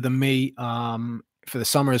earlier than me for the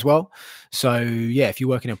summer as well. So yeah, if you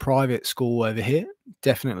work in a private school over here,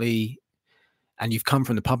 definitely, and you've come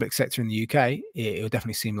from the public sector in the UK, it'll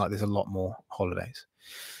definitely seem like there's a lot more holidays.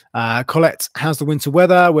 Colette, how's the winter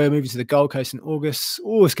weather? We're moving to the Gold Coast in August.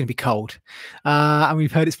 Oh, it's going to be cold. And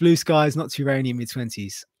we've heard it's blue skies, not too rainy in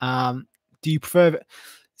mid-20s. Do you prefer...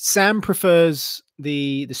 Sam prefers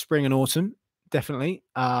the spring and autumn, definitely.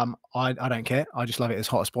 I don't care. I just love it as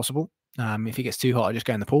hot as possible. If it gets too hot, I just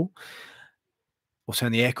go in the pool or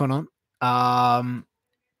turn the aircon on.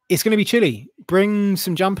 It's going to be chilly. Bring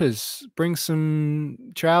some jumpers, bring some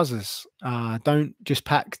trousers. Don't just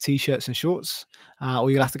pack t-shirts and shorts, or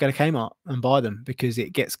you'll have to go to Kmart and buy them because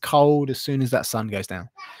it gets cold as soon as that sun goes down.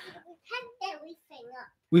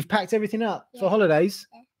 We've packed everything up for holidays.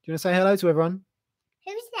 Do you want to say hello to everyone?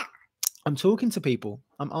 Who's that? I'm talking to people.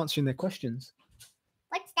 I'm answering their questions.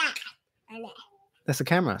 What's that? That's a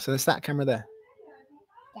camera. So there's that camera there.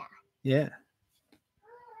 Yeah.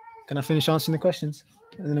 Can I finish answering the questions?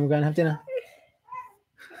 And then we'll go and have dinner.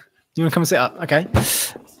 You want to come and sit up? Okay.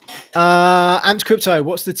 Ant Crypto,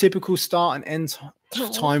 what's the typical start and end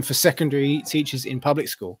time for secondary teachers in public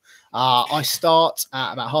school? I start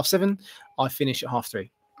at about 7:30. I finish at 3:30.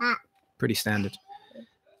 Pretty standard.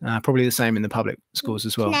 Probably the same in the public schools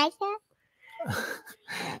as well.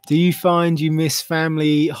 Do you find you miss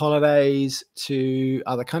family holidays to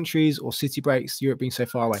other countries or city breaks? Europe being so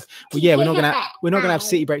far away. Well, yeah, we're not gonna have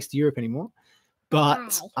city breaks to Europe anymore,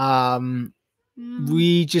 but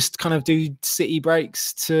we just kind of do city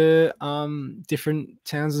breaks to different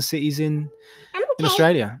towns and cities in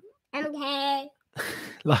Australia.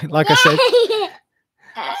 Like I said.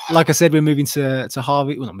 Like I said, we're moving to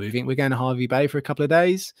Harvey. Well, not moving. We're going to Harvey Bay for a couple of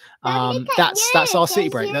days. That's our city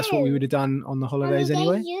break. That's what we would have done on the holidays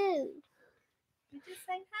anyway.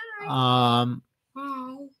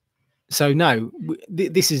 So no,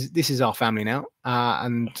 this is our family now.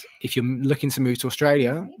 And if you're looking to move to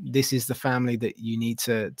Australia, this is the family that you need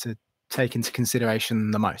to take into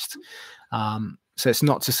consideration the most. So it's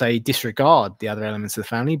not to say disregard the other elements of the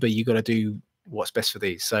family, but you got to do what's best for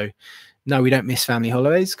these. So no, we don't miss family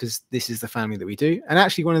holidays because this is the family that we do. And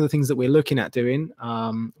actually, one of the things that we're looking at doing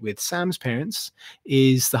with Sam's parents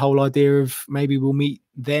is the whole idea of maybe we'll meet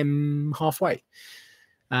them halfway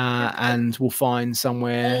and we'll find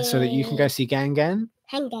somewhere so that you can go see Gang Gang.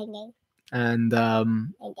 And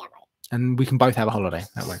we can both have a holiday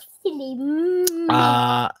that way.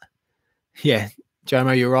 Yeah,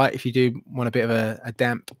 Jomo, you're right. If you do want a bit of a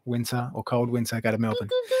damp winter or cold winter, go to Melbourne.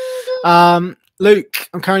 Luke,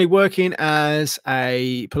 I'm currently working as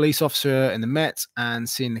a police officer in the Met and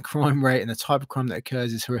seeing the crime rate and the type of crime that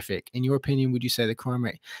occurs is horrific. In your opinion, would you say the crime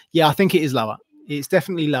rate? Yeah, I think it is lower. It's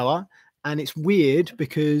definitely lower. And it's weird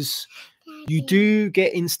because you do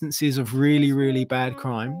get instances of really, really bad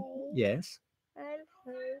crime. Yes.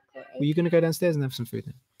 Well, you're going to go downstairs and have some food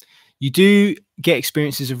then. You do get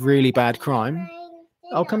experiences of really bad crime.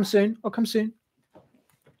 I'll come soon.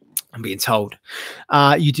 I'm being told.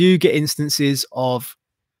 You do get instances of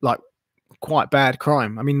like quite bad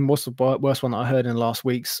crime. I mean, what's the worst one that I heard in the last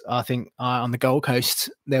weeks? I think on the Gold Coast,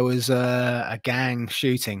 there was a gang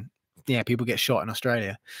shooting. Yeah, people get shot in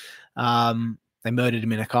Australia. They murdered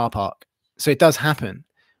him in a car park. So it does happen.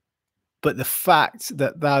 But the fact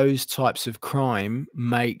that those types of crime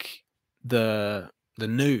make the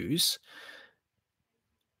news,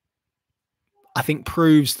 I think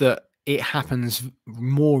proves that it happens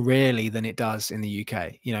more rarely than it does in the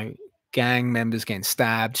UK. You know, gang members getting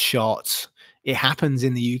stabbed, shot. It happens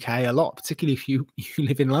in the UK a lot, particularly if you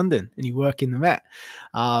live in London and you work in the Met.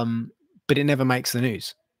 But it never makes the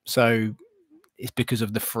news. So it's because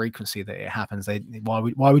of the frequency that it happens. Why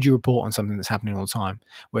would you report on something that's happening all the time?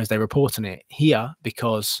 Whereas they report on it here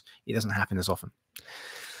because it doesn't happen as often.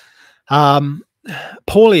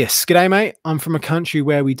 Paulius, g'day mate. I'm from a country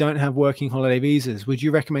where we don't have working holiday visas. Would you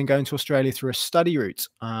recommend going to Australia through a study route?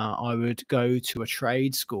 I would go to a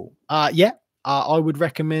trade school. Yeah, I would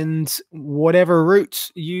recommend whatever route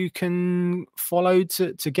you can follow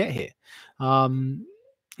to get here.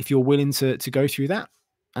 If you're willing to go through that,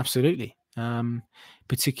 absolutely.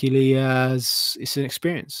 Particularly as it's an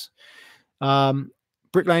experience.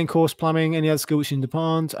 Bricklaying course, plumbing, any other skills in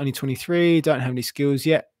demand? Only 23, don't have any skills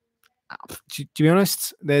yet. To be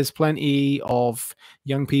honest, there's plenty of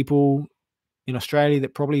young people in Australia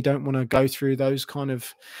that probably don't want to go through those kind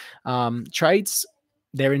of trades.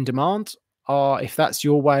 They're in demand. If that's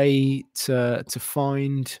your way to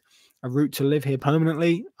find a route to live here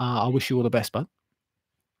permanently, I wish you all the best, bud.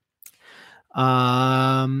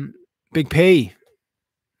 Big P,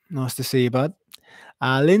 nice to see you, bud.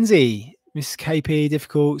 Lindsay, Mrs. KP,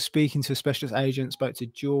 difficult speaking to a specialist agent. Spoke to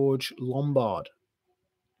George Lombard.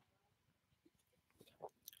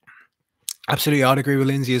 Absolutely, I'd agree with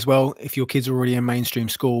Lindsay as well. If your kid's already in mainstream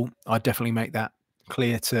school, I'd definitely make that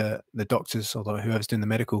clear to the doctors, although whoever's doing the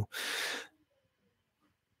medical.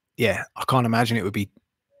 Yeah, I can't imagine it would be.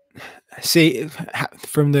 See,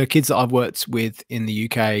 from the kids that I've worked with in the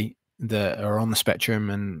UK that are on the spectrum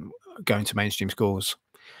and going to mainstream schools,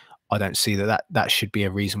 I don't see that should be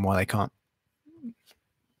a reason why they can't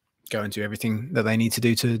go and do everything that they need to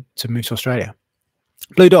do to move to Australia.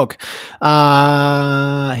 Blue Dog,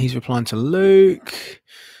 he's replying to Luke.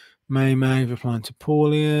 May replying to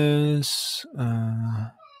Paulius.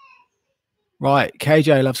 Right,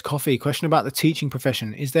 KJ loves coffee. Question about the teaching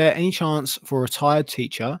profession. Is there any chance for a retired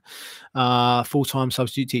teacher, full-time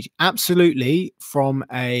substitute teacher? Absolutely, from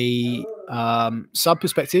a sub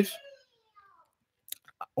perspective,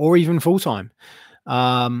 or even full-time.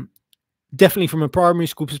 Definitely from a primary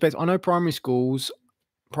school perspective. I know primary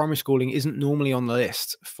schooling isn't normally on the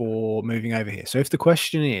list for moving over here. So if the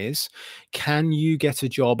question is, can you get a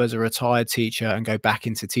job as a retired teacher and go back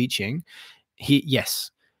into teaching?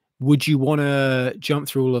 Yes. Would you want to jump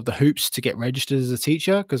through all of the hoops to get registered as a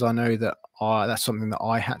teacher? Because I know that that's something that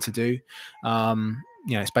I had to do.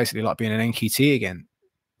 It's basically like being an NQT again.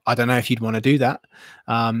 I don't know if you'd want to do that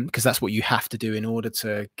because that's what you have to do in order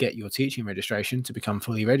to get your teaching registration to become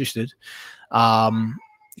fully registered.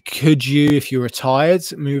 Could you, if you're retired,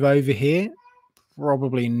 move over here?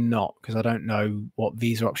 Probably not, because I don't know what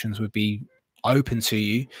visa options would be open to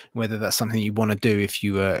you, whether that's something you want to do if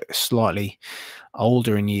you were slightly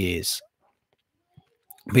older in years.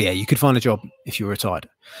 But yeah, you could find a job if you're retired.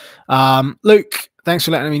 Luke, thanks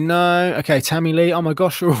for letting me know. Okay, Tammy Lee. Oh my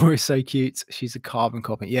gosh, Aurora is so cute. She's a carbon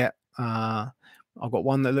copy. Yeah. I've got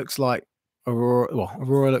one that looks like Aurora. Well,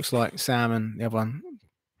 Aurora looks like Sam, and the other one,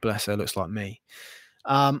 bless her, looks like me.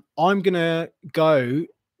 I'm gonna go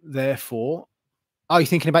therefore. Oh, you're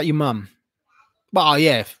thinking about your mum? Well,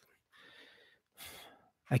 yeah.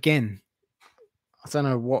 Again, I don't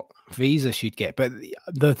know what visa she'd get, but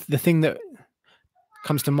the thing that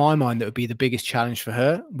comes to my mind that would be the biggest challenge for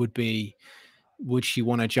her would be, would she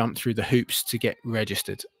want to jump through the hoops to get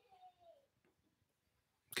registered?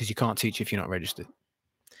 Because you can't teach if you're not registered.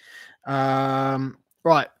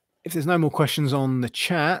 Right. If there's no more questions on the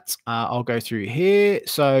chat, I'll go through here.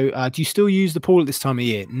 So do you still use the pool at this time of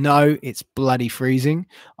year? No, it's bloody freezing.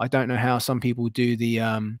 I don't know how some people do the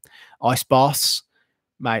ice baths.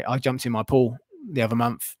 Mate, I jumped in my pool the other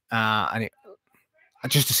month and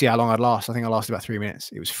just to see how long I'd last. I think I lasted about 3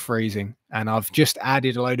 minutes. It was freezing. And I've just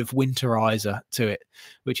added a load of winterizer to it,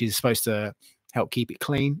 which is supposed to help keep it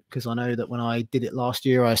clean, because I know that when I did it last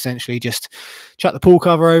year, I essentially just chucked the pool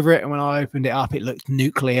cover over it, and when I opened it up, it looked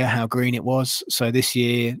nuclear how green it was. So this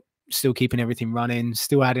year, still keeping everything running,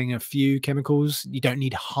 still adding a few chemicals. You don't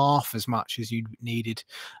need half as much as you needed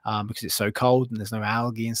because it's so cold and there's no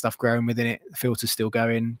algae and stuff growing within it. The filter's still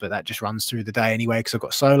going, but that just runs through the day anyway because I've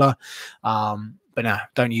got solar. But no,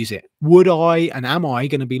 don't use it. Would I, and am I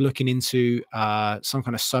going to be looking into some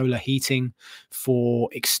kind of solar heating for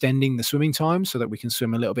extending the swimming time so that we can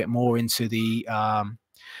swim a little bit more into the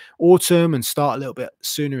autumn and start a little bit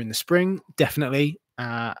sooner in the spring? Definitely.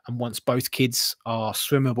 And once both kids are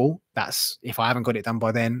swimmable, that's, if I haven't got it done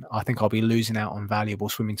by then, I think I'll be losing out on valuable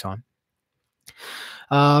swimming time.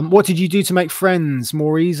 What did you do to make friends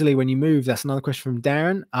more easily when you moved? That's another question from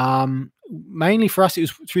Darren. Mainly for us, it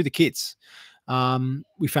was through the kids.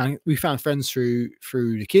 We found friends through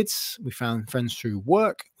the kids. We found friends through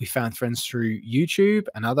work. We found friends through YouTube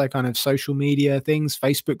and other kind of social media things,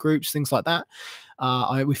 Facebook groups, things like that.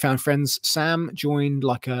 We found friends. Sam joined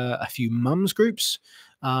like a few mums groups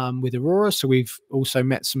with Aurora, so we've also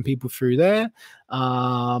met some people through there.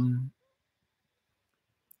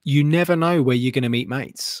 You never know where you're going to meet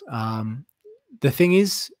mates. The thing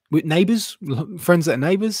is, with neighbors, friends that are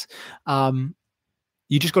neighbors,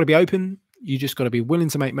 you just got to be open. You just got to be willing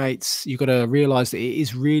to make mates. You got to realize that it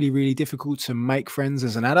is really, really difficult to make friends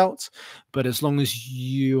as an adult. But as long as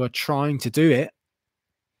you are trying to do it,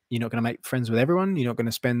 you're not going to make friends with everyone. You're not going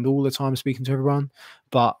to spend all the time speaking to everyone.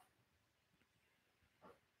 But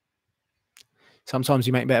sometimes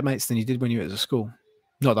you make better mates than you did when you were at school.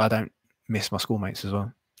 Not that I don't miss my schoolmates as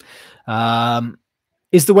well.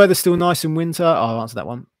 Is the weather still nice in winter? Oh, I'll answer that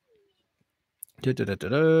one.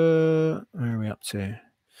 Where are we up to?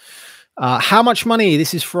 How much money?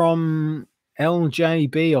 This is from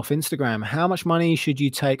LJB off Instagram. How much money should you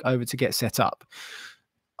take over to get set up?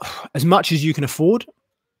 As much as you can afford.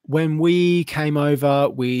 When we came over,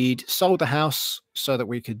 we'd sold the house so that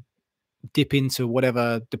we could dip into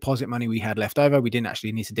whatever deposit money we had left over. We didn't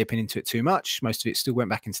actually need to dip into it too much. Most of it still went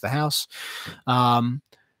back into the house.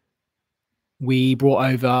 We brought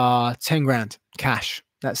over 10 grand cash.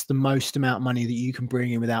 That's the most amount of money that you can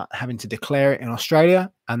bring in without having to declare it in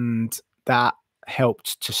Australia. And that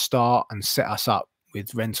helped to start and set us up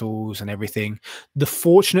with rentals and everything. The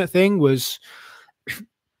fortunate thing was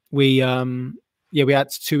we had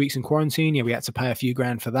 2 weeks in quarantine. Yeah, we had to pay a few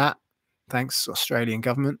grand for that. Thanks, Australian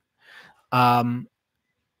government.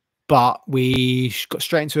 But we got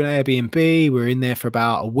straight into an Airbnb. We were in there for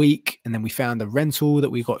about a week, and then we found a rental that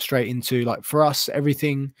we got straight into. Like, for us,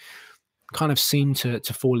 everything kind of seemed to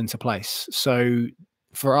fall into place. So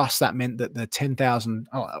for us, that meant that the 10,000,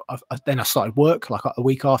 then I started work like a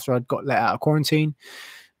week after I'd got let out of quarantine.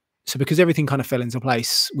 So because everything kind of fell into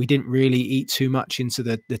place, we didn't really eat too much into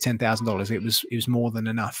the $10,000. It was more than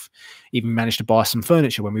enough. Even managed to buy some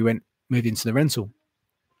furniture when we moved into the rental.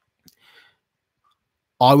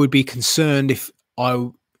 I would be concerned if I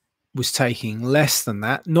was taking less than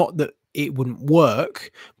that. Not that it wouldn't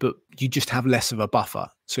work, but you just have less of a buffer.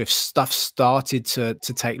 So if stuff started to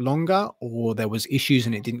take longer, or there was issues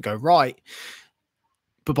and it didn't go right,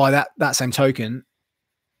 but by that same token,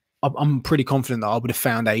 I'm pretty confident that I would have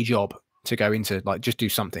found a job to go into, like just do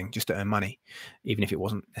something, just to earn money, even if it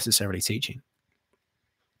wasn't necessarily teaching.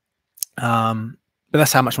 But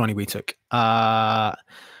that's how much money we took.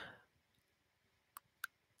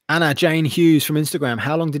 Anna Jane Hughes from Instagram.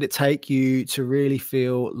 How long did it take you to really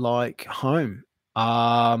feel like home?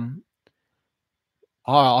 I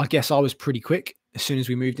guess I was pretty quick. As soon as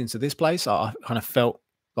we moved into this place, I kind of felt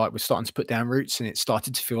like we're starting to put down roots and it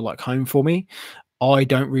started to feel like home for me. I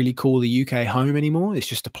don't really call the UK home anymore. It's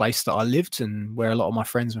just a place that I lived and where a lot of my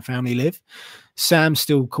friends and family live. Sam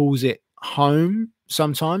still calls it home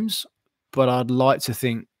sometimes, but I'd like to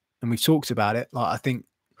think, and we've talked about it, like I think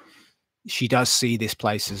she does see this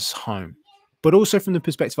place as home. But also from the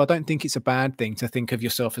perspective, I don't think it's a bad thing to think of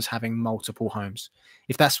yourself as having multiple homes.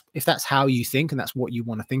 If that's how you think and that's what you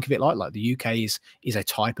want to think of it like the UK is a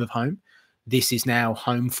type of home, this is now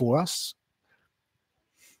home for us.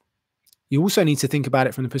 You also need to think about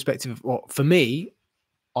it from the perspective of, well, for me,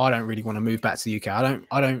 I don't really want to move back to the UK. I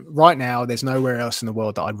don't right now, there's nowhere else in the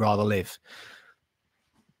world that I'd rather live.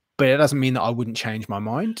 But it doesn't mean that I wouldn't change my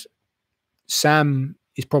mind. Sam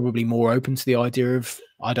is probably more open to the idea of,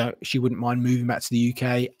 she wouldn't mind moving back to the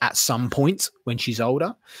UK at some point when she's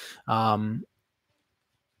older. I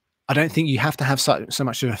don't think you have to have so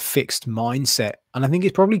much of a fixed mindset. And I think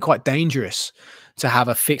it's probably quite dangerous to have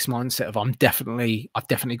a fixed mindset of I've definitely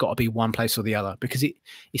got to be one place or the other, because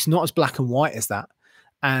it's not as black and white as that.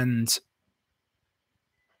 And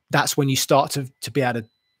that's when you start to be able to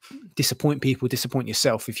disappoint people, disappoint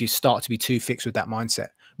yourself, if you start to be too fixed with that mindset.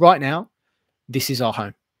 Right now, this is our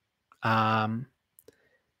home.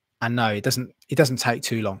 And no, it doesn't take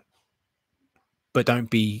too long, but don't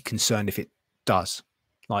be concerned if it does.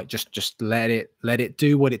 Like just let it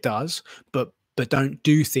do what it does, but don't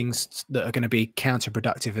do things that are going to be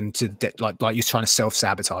counterproductive and like you're trying to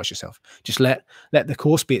self-sabotage yourself. Just let the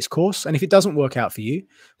course be its course. And if it doesn't work out for you,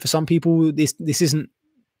 for some people, this isn't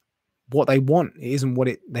what they want. It isn't what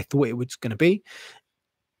they thought it was going to be.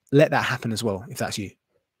 Let that happen as well, if that's you,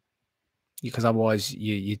 because otherwise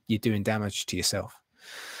you're doing damage to yourself.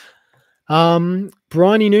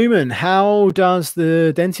 Bryony Newman, how does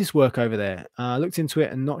the dentist work over there? Looked into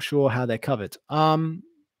it and not sure how they're covered.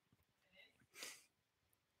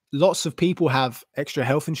 Lots of people have extra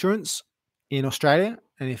health insurance in Australia,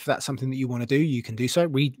 and if that's something that you want to do, you can do so.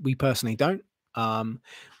 We personally don't.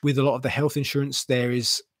 With a lot of the health insurance, there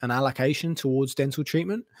is an allocation towards dental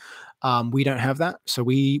treatment. We don't have that, so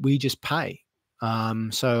we just pay. So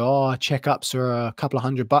our checkups are a couple of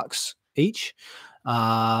 $100 each,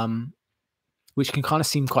 which can kind of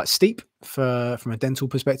seem quite steep from a dental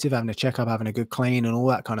perspective, having a checkup, having a good clean and all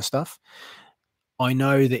that kind of stuff. I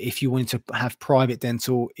know that if you wanted to have private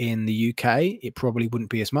dental in the UK, it probably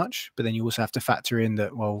wouldn't be as much, but then you also have to factor in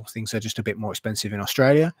that, well, things are just a bit more expensive in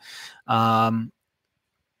Australia.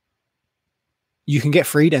 You can get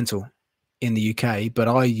free dental in the UK, but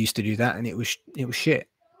I used to do that and it was shit.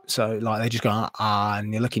 So like they just go,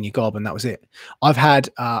 and you're looking your gob and that was it. I've had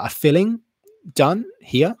a filling done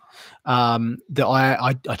here that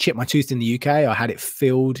I chipped my tooth in the UK. I had it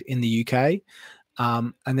filled in the UK,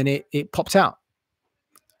 and then it popped out.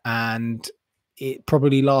 and it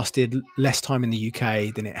probably lasted less time in the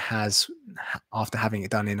UK than it has after having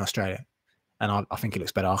it done in Australia. And I think it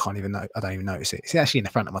looks better. I can't even know. I don't even notice it. It's actually in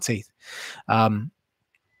the front of my teeth.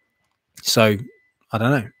 So I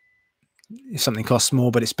don't know. If something costs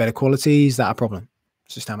more, but it's better quality, is that a problem?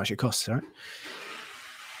 It's just how much it costs, right?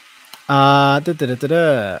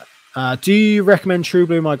 Do you recommend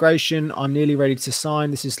TrueBlue migration? I'm nearly ready to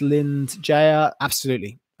sign. This is Lind Jaya.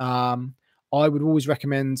 Absolutely. I would always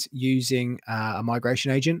recommend using a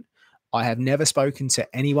migration agent. I have never spoken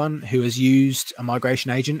to anyone who has used a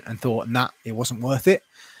migration agent and thought, nah, it wasn't worth it.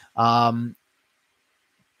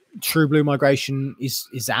 TrueBlue migration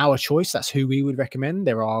is our choice. That's who we would recommend.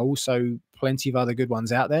 There are also plenty of other good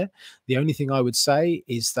ones out there. The only thing I would say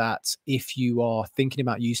is that if you are thinking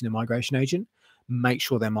about using a migration agent, make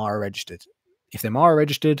sure they're MARA registered. If they're MARA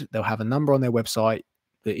registered, they'll have a number on their website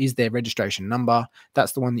that is their registration number.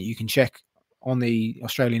 That's the one that you can check on the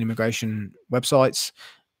Australian immigration websites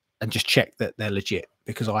and just check that they're legit,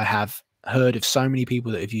 because I have heard of so many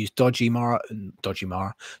people that have used dodgy migration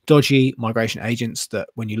agents that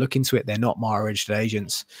when you look into it, they're not MARA registered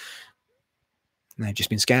agents. And they've just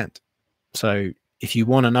been scammed. So if you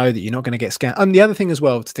want to know that you're not going to get scammed, and the other thing as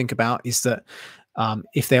well to think about is that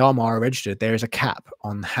if they are MARA registered, there is a cap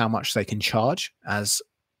on how much they can charge as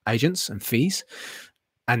agents and fees.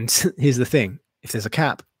 And here's the thing: if there's a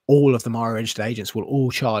cap, all of the MARA registered agents will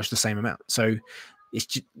all charge the same amount. So it's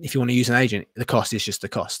just, if you want to use an agent, the cost is just the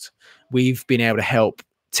cost. We've been able to help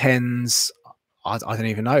tens. I don't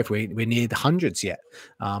even know if we're near the hundreds yet.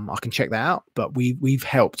 I can check that out. But we've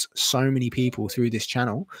helped so many people through this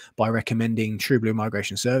channel by recommending TrueBlue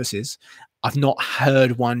migration services. I've not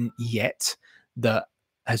heard one yet that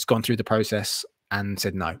has gone through the process and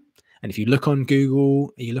said no. And if you look on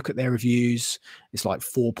Google, you look at their reviews, it's like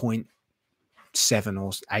 4.7 or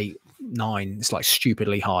 8, 9. It's like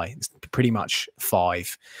stupidly high. It's pretty much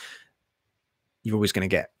 5. You're always going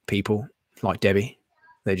to get people like Debbie.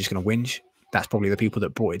 They're just going to whinge. That's probably the people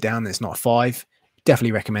that brought it down. It's not 5.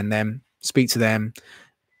 Definitely recommend them. Speak to them.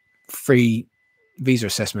 Free visa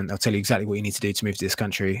assessment. They'll tell you exactly what you need to do to move to this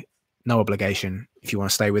country. No obligation. If you want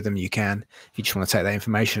to stay with them, you can. If you just want to take that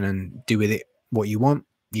information and do with it what you want,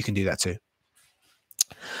 you can do that too.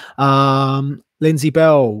 Lindsay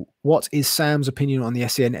Bell, what is Sam's opinion on the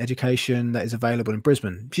SEN education that is available in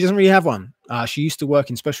Brisbane? She doesn't really have one. She used to work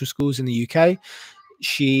in special schools in the UK.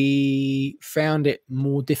 She found it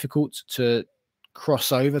more difficult to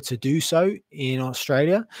cross over to do so in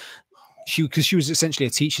Australia. Because she was essentially a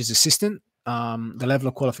teacher's assistant. The level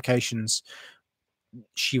of qualifications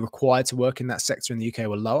she required to work in that sector in the UK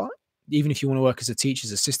were lower. Even if you want to work as a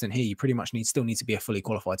teacher's assistant here, you pretty much still need to be a fully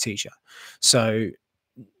qualified teacher. So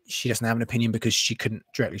she doesn't have an opinion because she couldn't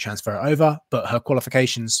directly transfer it over, but her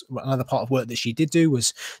qualifications, another part of work that she did do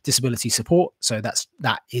was disability support. So that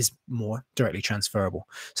is more directly transferable.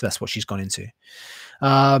 So that's what she's gone into.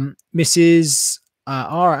 Mrs.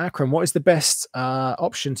 Ara Akram, what is the best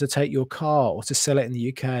option to take your car or to sell it in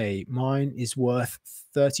the UK? Mine is worth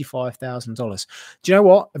 $35,000. Do you know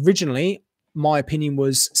what? Originally, my opinion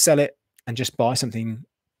was sell it and just buy something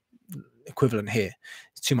equivalent here.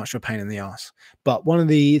 It's too much of a pain in the ass. But one of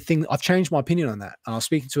the things, I've changed my opinion on that. And I was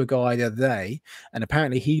speaking to a guy the other day, and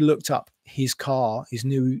apparently he looked up his car, his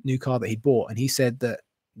new car that he bought, and he said that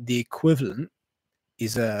the equivalent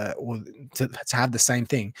is or to have the same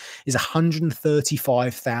thing is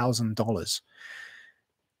 $135,000.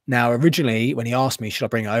 Now, originally, when he asked me, should I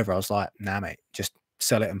bring it over? I was like, nah, mate, just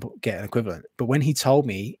sell it and get an equivalent. But when he told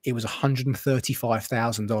me it was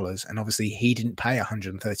 $135,000, and obviously he didn't pay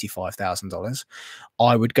 $135,000,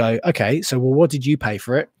 I would go, okay, so well, what did you pay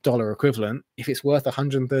for it? Dollar equivalent. If it's worth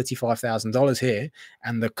 $135,000 here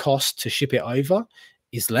and the cost to ship it over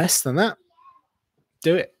is less than that,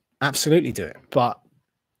 do it. Absolutely do it. But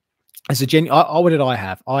as a what did I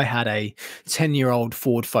have? I had a 10-year-old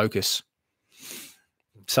Ford Focus.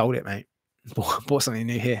 Sold it, mate. Bought something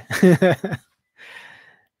new here.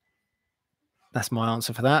 That's my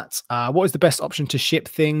answer for that. What is the best option to ship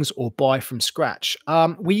things or buy from scratch?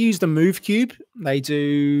 We use the Move Cube. They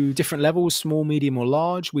do different levels, small, medium, or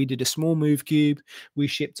large. We did a small Move Cube. We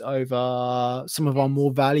shipped over some of our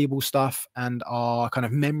more valuable stuff and our kind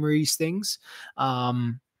of memories things.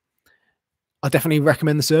 I definitely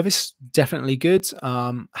recommend the service. Definitely good.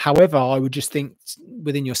 However, I would just think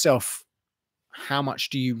within yourself, how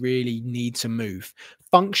much do you really need to move?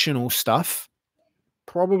 Functional stuff,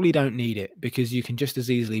 probably don't need it because you can just as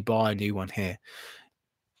easily buy a new one here.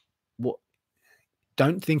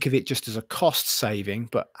 Don't think of it just as a cost saving,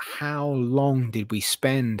 but how long did we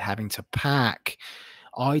spend having to pack,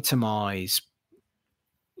 itemize,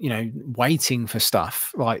 waiting for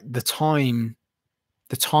stuff, like the time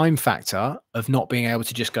factor of not being able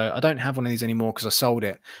to just go, I don't have one of these anymore because I sold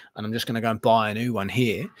it and I'm just going to go and buy a new one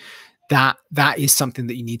here. That is something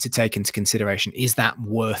that you need to take into consideration. Is that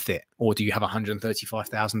worth it? Or do you have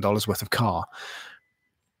 $135,000 worth of car?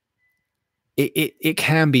 It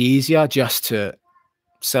can be easier just to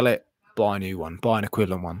sell it, buy a new one, buy an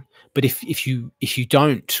equivalent one. But if you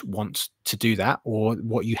don't want to do that, or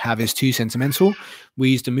what you have is too sentimental, we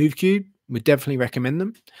used a Move Cube. Would definitely recommend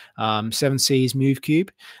them. 7Cs Move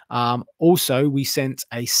Cube. Also, we sent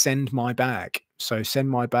a Send My Bag. So Send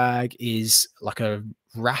My Bag is like a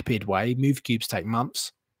rapid way. Move Cubes take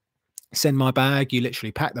months. Send My Bag, you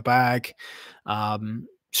literally pack the bag,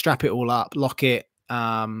 strap it all up, lock it,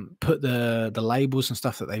 put the labels and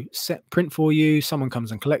stuff that they print for you. Someone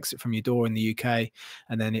comes and collects it from your door in the UK,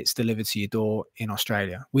 and then it's delivered to your door in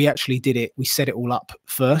Australia. We actually did it. We set it all up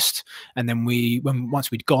first, and then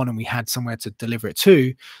once we'd gone and we had somewhere to deliver it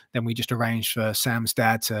to, then we just arranged for Sam's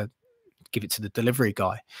dad to give it to the delivery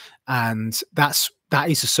guy. And that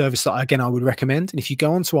is a service that, again, I would recommend. And if you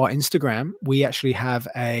go onto our Instagram, we actually have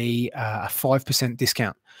a 5%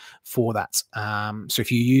 discount for that. So if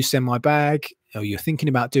you use Send My Bag, or you're thinking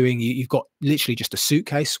about doing, you've got literally just a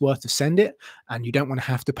suitcase worth to send it, and you don't want to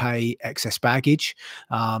have to pay excess baggage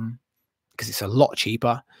because it's a lot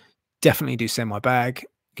cheaper, definitely do Send My Bag.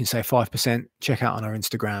 You can save 5%. Check out on our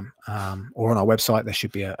Instagram or on our website. There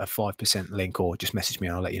should be a 5% link, or just message me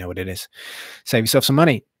and I'll let you know what it is. Save yourself some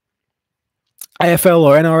money. AFL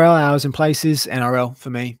or NRL hours and places. NRL for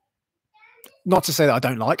me. Not to say that I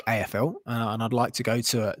don't like AFL and I'd like to go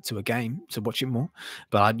to a game to watch it more,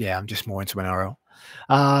 but I'm just more into NRL.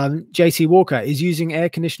 JT Walker, is using air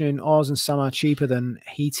conditioner in Oz in summer cheaper than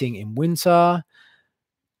heating in winter?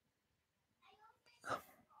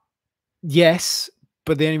 Yes,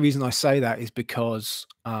 but the only reason I say that is because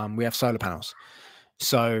we have solar panels,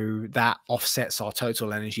 so that offsets our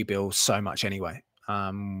total energy bill so much anyway.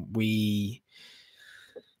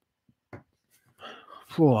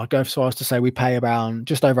 I'd go so far as to say we pay about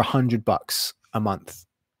just over $100 a month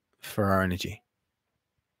for our energy.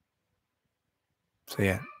 So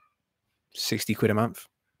yeah, 60 quid a month.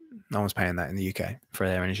 No one's paying that in the UK for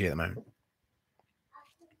their energy at the moment.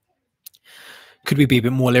 Could we be a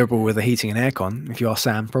bit more liberal with the heating and aircon? If you ask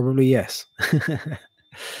Sam, probably yes.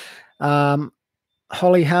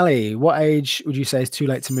 Holly Halley, what age would you say is too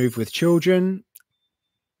late to move with children?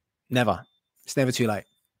 Never. It's never too late.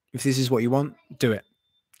 If this is what you want, do it.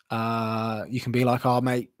 You can be like our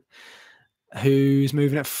mate who's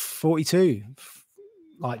moving at 42.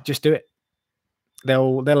 Like, just do it.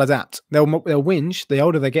 They'll adapt. They'll whinge. The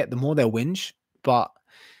older they get, the more they'll whinge. But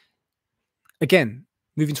again,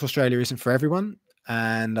 moving to Australia isn't for everyone,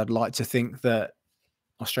 and I'd like to think that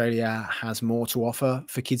Australia has more to offer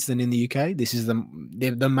for kids than in the UK. This is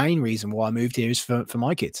the main reason why I moved here, is for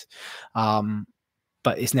my kids.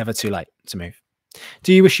 But it's never too late to move.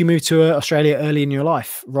 Do you wish you moved to Australia early in your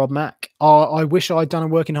life? Rob Mack. I wish I'd done a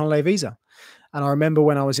working holiday visa. And I remember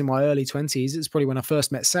when I was in my early 20s, it's probably when I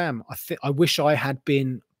first met Sam. I wish I had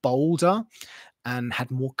been bolder and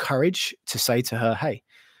had more courage to say to her, hey,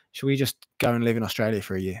 should we just go and live in Australia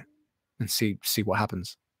for a year and see what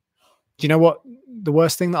happens? Do you know what the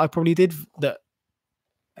worst thing that I probably did that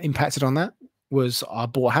impacted on that was I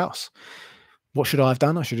bought a house. What should I have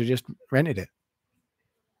done? I should have just rented it.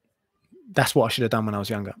 That's what I should have done when I was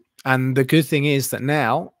younger. And the good thing is that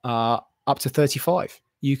now, up to 35,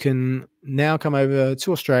 you can now come over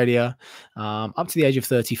to Australia up to the age of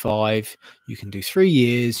 35. You can do 3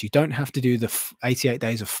 years. You don't have to do the 88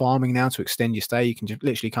 days of farming now to extend your stay. You can just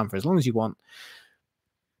literally come for as long as you want.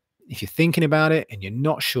 If you're thinking about it and you're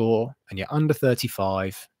not sure and you're under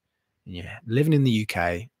 35 and you're living in the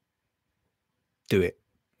UK, do it.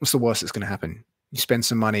 What's the worst that's going to happen? You spend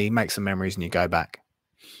some money, make some memories, and you go back.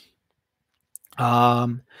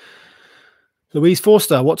 Louise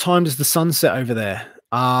Forster, what time does the sun set over there?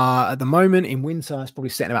 At the moment in winter, it's probably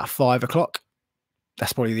setting about 5 o'clock.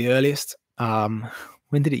 That's probably the earliest. When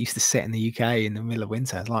did it used to set in the UK in the middle of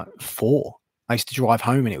winter? It's like 4. I used to drive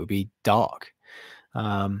home and it would be dark.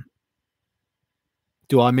 Do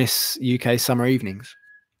I miss UK summer evenings?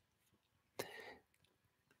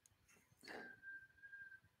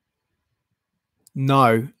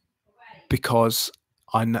 No, because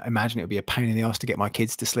I imagine it would be a pain in the ass to get my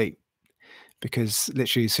kids to sleep, because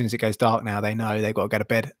literally as soon as it goes dark now, they know they've got to go to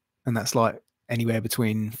bed, and that's like anywhere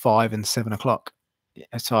between 5 and 7 o'clock.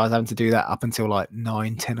 So I was having to do that up until like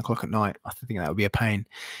 9, 10 o'clock at night. I think that would be a pain.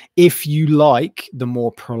 If you like the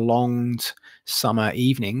more prolonged summer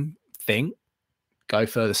evening thing, go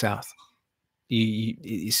further south.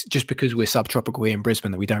 It's just because we're subtropical here in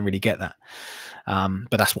Brisbane that we don't really get that.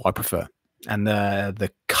 But that's what I prefer. And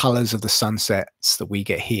the colors of the sunsets that we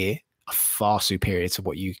get here are far superior to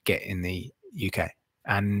what you get in the UK.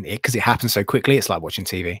 And because it happens so quickly, it's like watching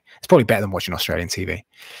TV. It's probably better than watching Australian TV.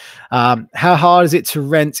 How hard is it to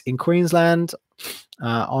rent in Queensland?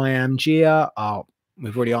 I am Gia.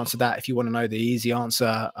 We've already answered that. If you want to know the easy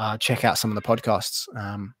answer, check out some of the podcasts.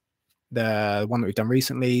 The one that we've done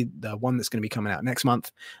recently, the one that's going to be coming out next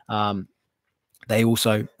month. They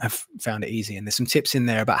also have found it easy. And there's some tips in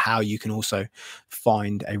there about how you can also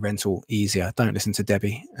find a rental easier. Don't listen to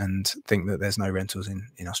Debbie and think that there's no rentals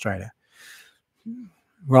in Australia.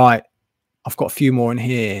 Right. I've got a few more in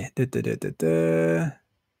here.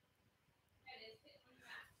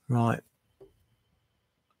 Right.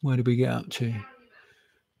 Where did we get up to?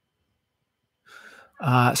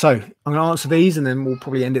 So I'm going to answer these and then we'll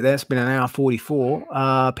probably end it there. It's been an hour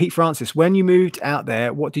 44. Pete Francis, when you moved out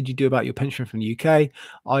there, what did you do about your pension from the UK?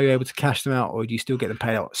 Are you able to cash them out or do you still get them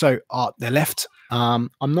paid out? So they're left. I'm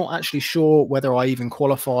not actually sure whether I even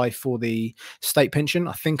qualify for the state pension.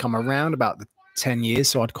 I think I'm around about the 10 years,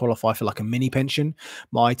 so I'd qualify for like a mini pension.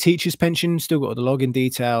 My teacher's pension, still got the login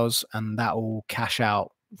details, and that will cash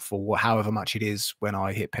out for however much it is when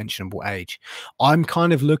I hit pensionable age. I'm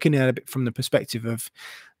kind of looking at it from the perspective of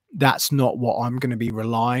that's not what I'm going to be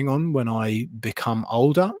relying on when I become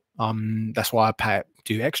older. That's why I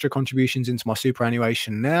do extra contributions into my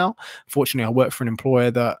superannuation now. Fortunately, I work for an employer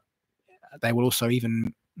that they will also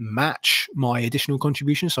even match my additional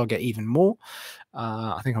contributions, so I'll get even more.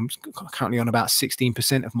 I think I'm currently on about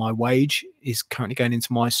 16% of my wage is currently going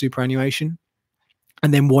into my superannuation.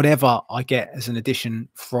 And then whatever I get as an addition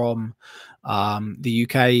from the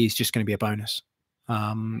UK is just going to be a bonus.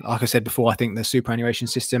 Like I said before, I think the superannuation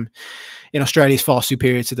system in Australia is far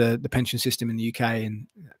superior to the pension system in the UK. And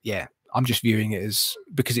yeah, I'm just viewing it as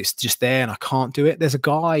because it's just there and I can't do it. There's a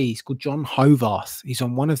guy, he's called John Hovarth. He's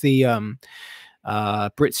on one of the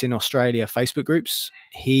Brits in Australia Facebook groups.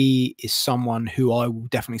 He is someone who I will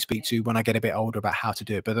definitely speak to when I get a bit older about how to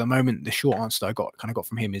do it. But at the moment, the short answer I got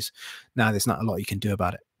from him is no, there's not a lot you can do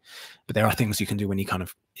about it. But there are things you can do when you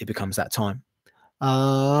it becomes that time.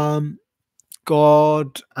 Amid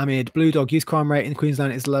Blue Dog youth crime rate in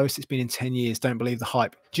Queensland is the lowest it's been in 10 years. Don't believe the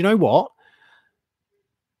hype. Do you know what?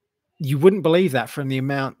 You wouldn't believe that from the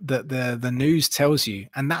amount that the news tells you.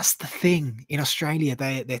 And that's the thing. In Australia,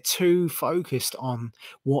 they're too focused on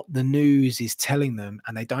what the news is telling them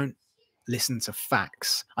and they don't listen to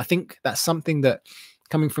facts. I think that's something that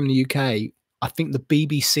coming from the UK, I think the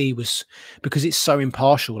BBC was, because it's so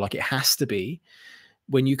impartial, like it has to be,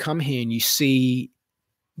 when you come here and you see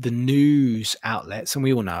the news outlets, and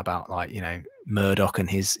we all know about Murdoch and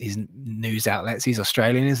his news outlets. He's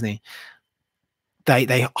Australian, isn't he?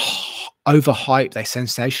 They overhype, they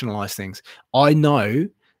sensationalize things. I know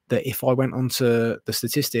that if I went onto the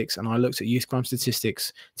statistics and I looked at youth crime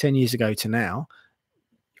statistics 10 years ago to now,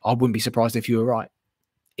 I wouldn't be surprised if you were right.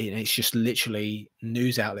 It's just literally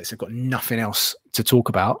news outlets have got nothing else to talk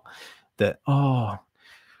about. That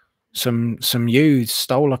some youths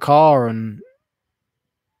stole a car and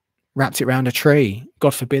wrapped it around a tree.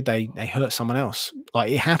 God forbid they hurt someone else.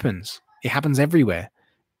 Like it happens everywhere.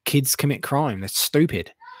 Kids commit crime. They're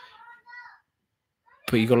stupid.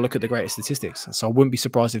 But you got to look at the greatest statistics. So I wouldn't be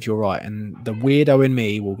surprised if you're right. And the weirdo in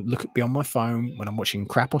me will be on my phone when I'm watching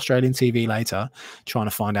crap Australian TV later, trying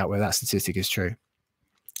to find out whether that statistic is true.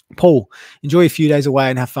 Paul, enjoy a few days away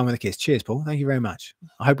and have fun with the kids. Cheers, Paul. Thank you very much.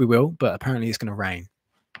 I hope we will, but apparently it's going to rain.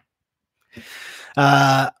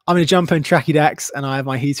 I'm in a jumper and tracky dacks and I have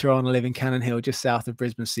my heater on. I live in Cannon Hill, just south of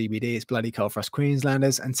Brisbane CBD. It's bloody cold for us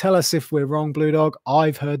Queenslanders. And tell us if we're wrong, Blue Dog.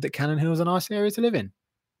 I've heard that Cannon Hill is a nice area to live in.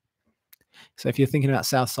 So if you're thinking about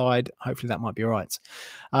Southside, hopefully that might be all right.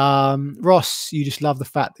 Ross, you just love the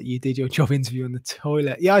fact that you did your job interview on the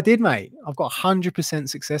toilet. Yeah, I did, mate. I've got 100%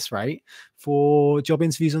 success rate for job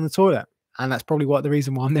interviews on the toilet. And that's probably the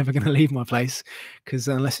reason why I'm never going to leave my place, because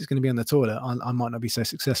unless it's going to be on the toilet, I might not be so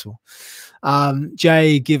successful.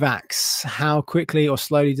 Jay Givax, how quickly or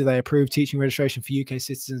slowly do they approve teaching registration for UK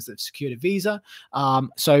citizens that have secured a visa?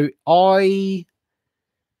 So I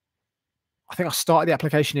think I started the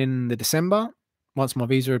application in the December. Once my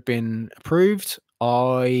visa had been approved,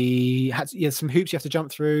 I had some hoops you have to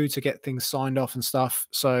jump through to get things signed off and stuff.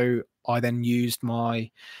 So I then used my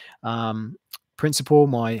principal,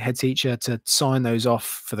 my head teacher, to sign those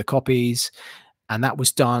off for the copies. And that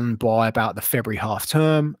was done by about the February half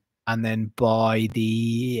term. And then by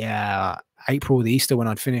the April, the Easter, when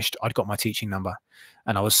I'd finished, I'd got my teaching number.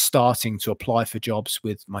 And I was starting to apply for jobs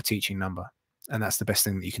with my teaching number. And that's the best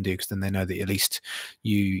thing that you can do, because then they know that at least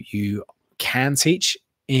you can teach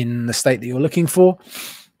in the state that you're looking for,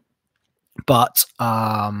 but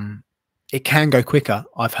it can go quicker,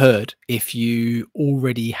 I've heard, if you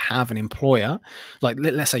already have an employer. Like,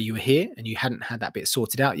 let's say you were here and you hadn't had that bit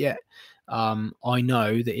sorted out yet. I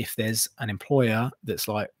know that if there's an employer that's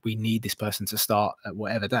like, we need this person to start at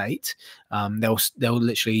whatever date, they'll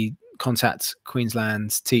literally contact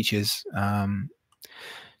Queensland Teachers,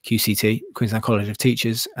 QCT, Queensland College of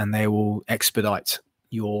Teachers, and they will expedite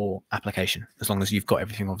your application as long as you've got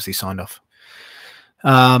everything obviously signed off.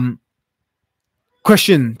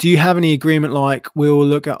 Question: do you have any agreement like we'll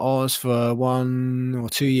look at Oz for 1 or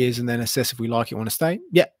 2 years and then assess if we like it, want to stay?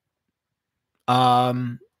 Yeah.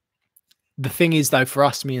 The thing is, though, for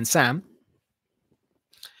us, me and Sam,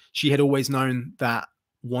 she had always known that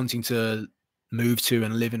wanting to move to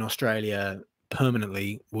and live in Australia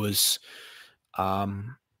permanently was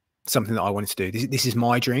something that I wanted to do. This is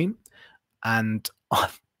my dream. And I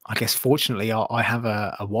guess, fortunately, I have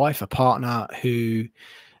a wife, a partner who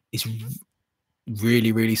is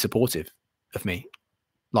really, really supportive of me.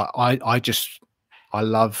 Like, I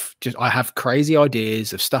have crazy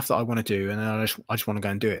ideas of stuff that I want to do, and I just want to go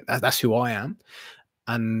and do it. That's who I am.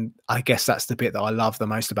 And I guess that's the bit that I love the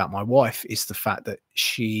most about my wife, is the fact that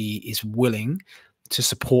she is willing to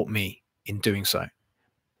support me in doing so,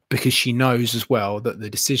 because she knows as well that the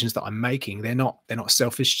decisions that I'm making, they're not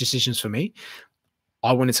selfish decisions for me.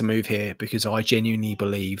 I wanted to move here because I genuinely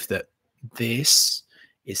believe that this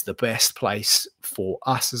is the best place for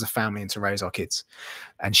us as a family and to raise our kids.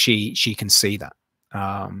 And she can see that.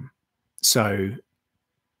 So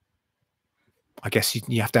I guess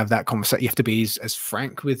you have to have that conversation. You have to be as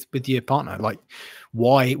frank with your partner. Like,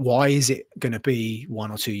 why is it going to be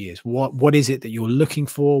 1 or 2 years? What is it that you're looking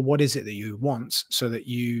for? What is it that you want, so that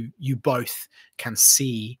you both can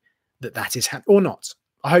see that is happening or not.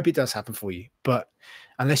 I hope it does happen for you, but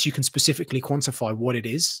unless you can specifically quantify what it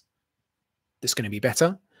is that's going to be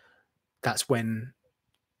better, that's when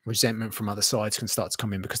resentment from other sides can start to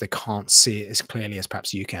come in, because they can't see it as clearly as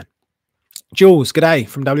perhaps you can. Jules, good day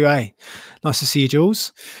from WA. Nice to see you,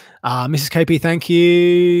 Jules. Mrs. KP, thank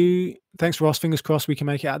you. Thanks, Ross. Fingers crossed we can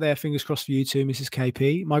make it out there. Fingers crossed for you too, Mrs.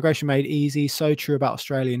 KP. Migration made easy. So true about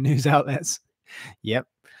Australian news outlets. Yep.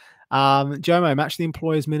 Jomo, match the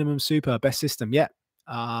employer's minimum super. Best system. Yep.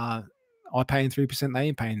 I pay in 3%. They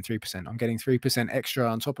ain't paying 3%. I'm getting 3% extra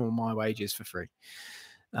on top of my wages for free.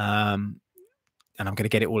 And I'm going to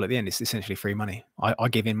get it all at the end. It's essentially free money. I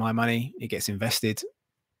give in my money. It gets invested.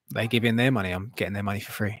 They give in their money. I'm getting their money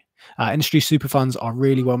for free. Industry super funds are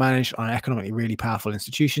really well managed on economically really powerful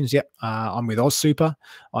institutions. Yep. I'm with Oz Super.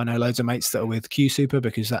 I know loads of mates that are with Q Super,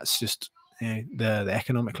 because that's just, you know, the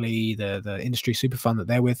economically, the industry super fund that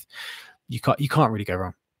they're with. You can't really go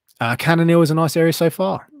wrong. Cannon Hill is a nice area so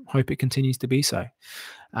far. Hope it continues to be so.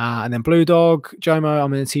 And then Blue Dog, Jomo,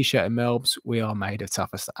 I'm in a t-shirt in Melbs. We are made of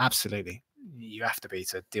tougher stuff. Absolutely. You have to be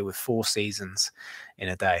to deal with 4 seasons in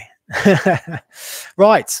a day.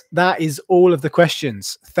 Right. That is all of the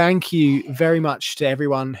questions. Thank you very much to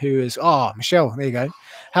everyone who is, Michelle, there you go.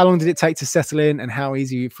 How long did it take to settle in, and how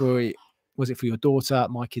easy was it for your daughter?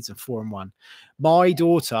 My kids are 4 and 1. My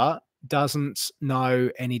daughter doesn't know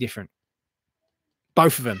any different.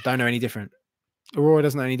 Both of them don't know any different. Aurora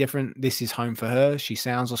doesn't know any different. This is home for her. She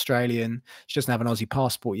sounds Australian. She doesn't have an Aussie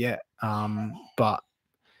passport yet. But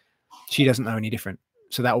she doesn't know any different.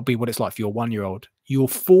 So that will be what it's like for your 1-year-old. Your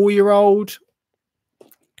 4-year-old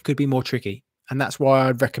could be more tricky. And that's why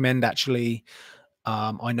I'd recommend, actually,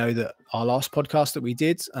 I know that our last podcast that we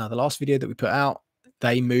did, the last video that we put out,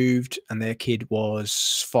 they moved and their kid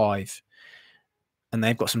was 5. And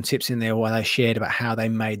they've got some tips in there where they shared about how they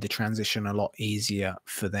made the transition a lot easier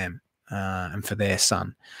for them and for their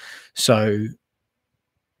son. So,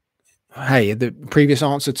 hey, the previous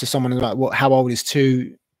answer to someone about how old is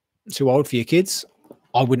too old for your kids,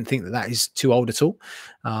 I wouldn't think that is too old at all.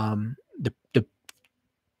 The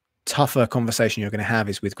tougher conversation you're going to have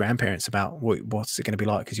is with grandparents about what's it going to be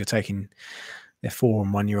like, because you're taking their 4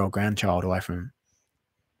 and 1-year-old grandchild away from them.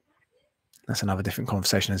 That's another different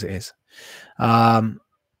conversation as it is.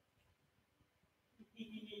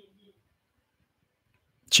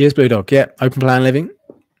 Cheers, Blue Dog. Yeah, open plan living.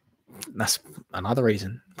 That's another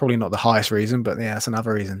reason. Probably not the highest reason, but yeah, that's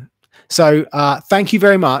another reason. So thank you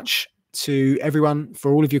very much to everyone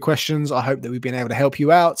for all of your questions. I hope that we've been able to help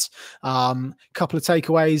you out. Couple of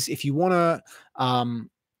takeaways. If you want to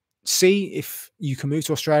see if you can move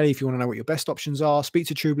to Australia. If you want to know what your best options are, speak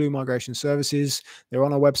to True Blue Migration Services. They're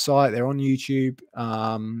on our website. They're on YouTube.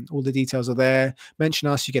 All the details are there. Mention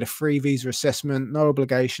us. You get a free visa assessment. No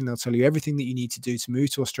obligation. They'll tell you everything that you need to do to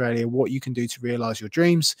move to Australia, what you can do to realize your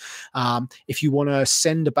dreams. If you want to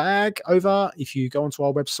send a bag over, if you go onto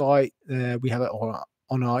our website, we have it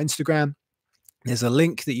on our Instagram. There's a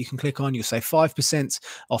link that you can click on. You'll save 5%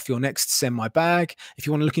 off your next Send My Bag. If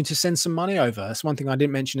you want to look into send some money over, that's one thing I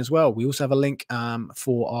didn't mention as well. We also have a link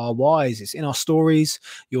for our Wise. It's in our stories.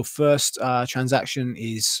 Your first transaction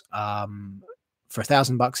is for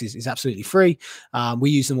 $1,000 is absolutely free. We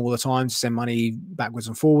use them all the time to send money backwards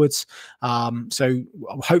and forwards. So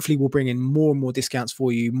hopefully we'll bring in more and more discounts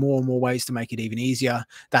for you, more and more ways to make it even easier.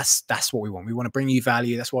 That's what we want. We want to bring you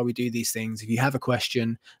value. That's why we do these things. If you have a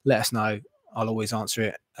question, let us know. I'll always answer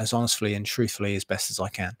it as honestly and truthfully as best as I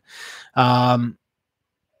can.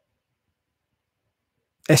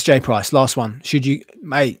 SJ Price, last one. Should you,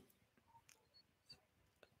 mate?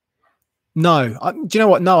 No. Do you know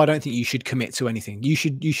what? No, I don't think you should commit to anything. You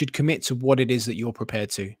should commit to what it is that you're prepared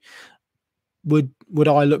to. Would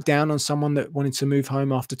I look down on someone that wanted to move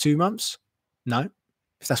home after 2 months? No.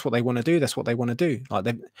 If that's what they want to do, that's what they want to do.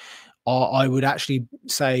 Like I would actually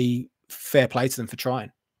say fair play to them for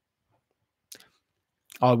trying.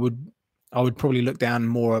 I would probably look down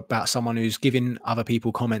more about someone who's giving other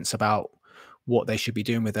people comments about what they should be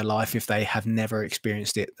doing with their life if they have never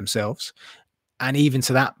experienced it themselves. And even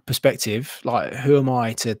to that perspective, like, who am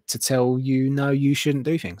I to tell you, no, you shouldn't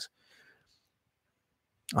do things?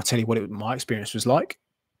 I'll tell you what my experience was like.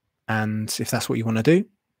 And if that's what you want to do,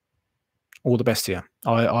 all the best to you.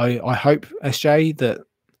 I hope, SJ, that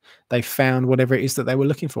they found whatever it is that they were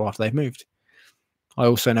looking for after they've moved. I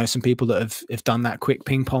also know some people that have done that quick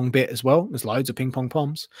ping pong bit as well. There's loads of ping pong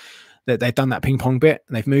poms that they've done that ping pong bit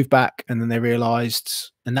and they've moved back, and then they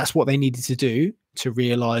realized, and that's what they needed to do to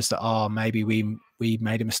realize that, maybe we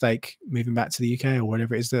made a mistake moving back to the UK or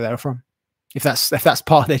whatever it is that they're from. If that's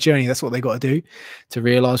part of their journey, that's what they got to do to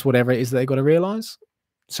realize whatever it is that they got to realize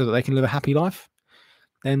so that they can live a happy life.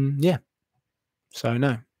 Then yeah. So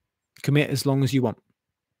no, commit as long as you want.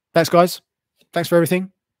 Thanks, guys. Thanks for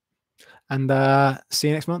everything. And see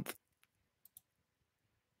you next month.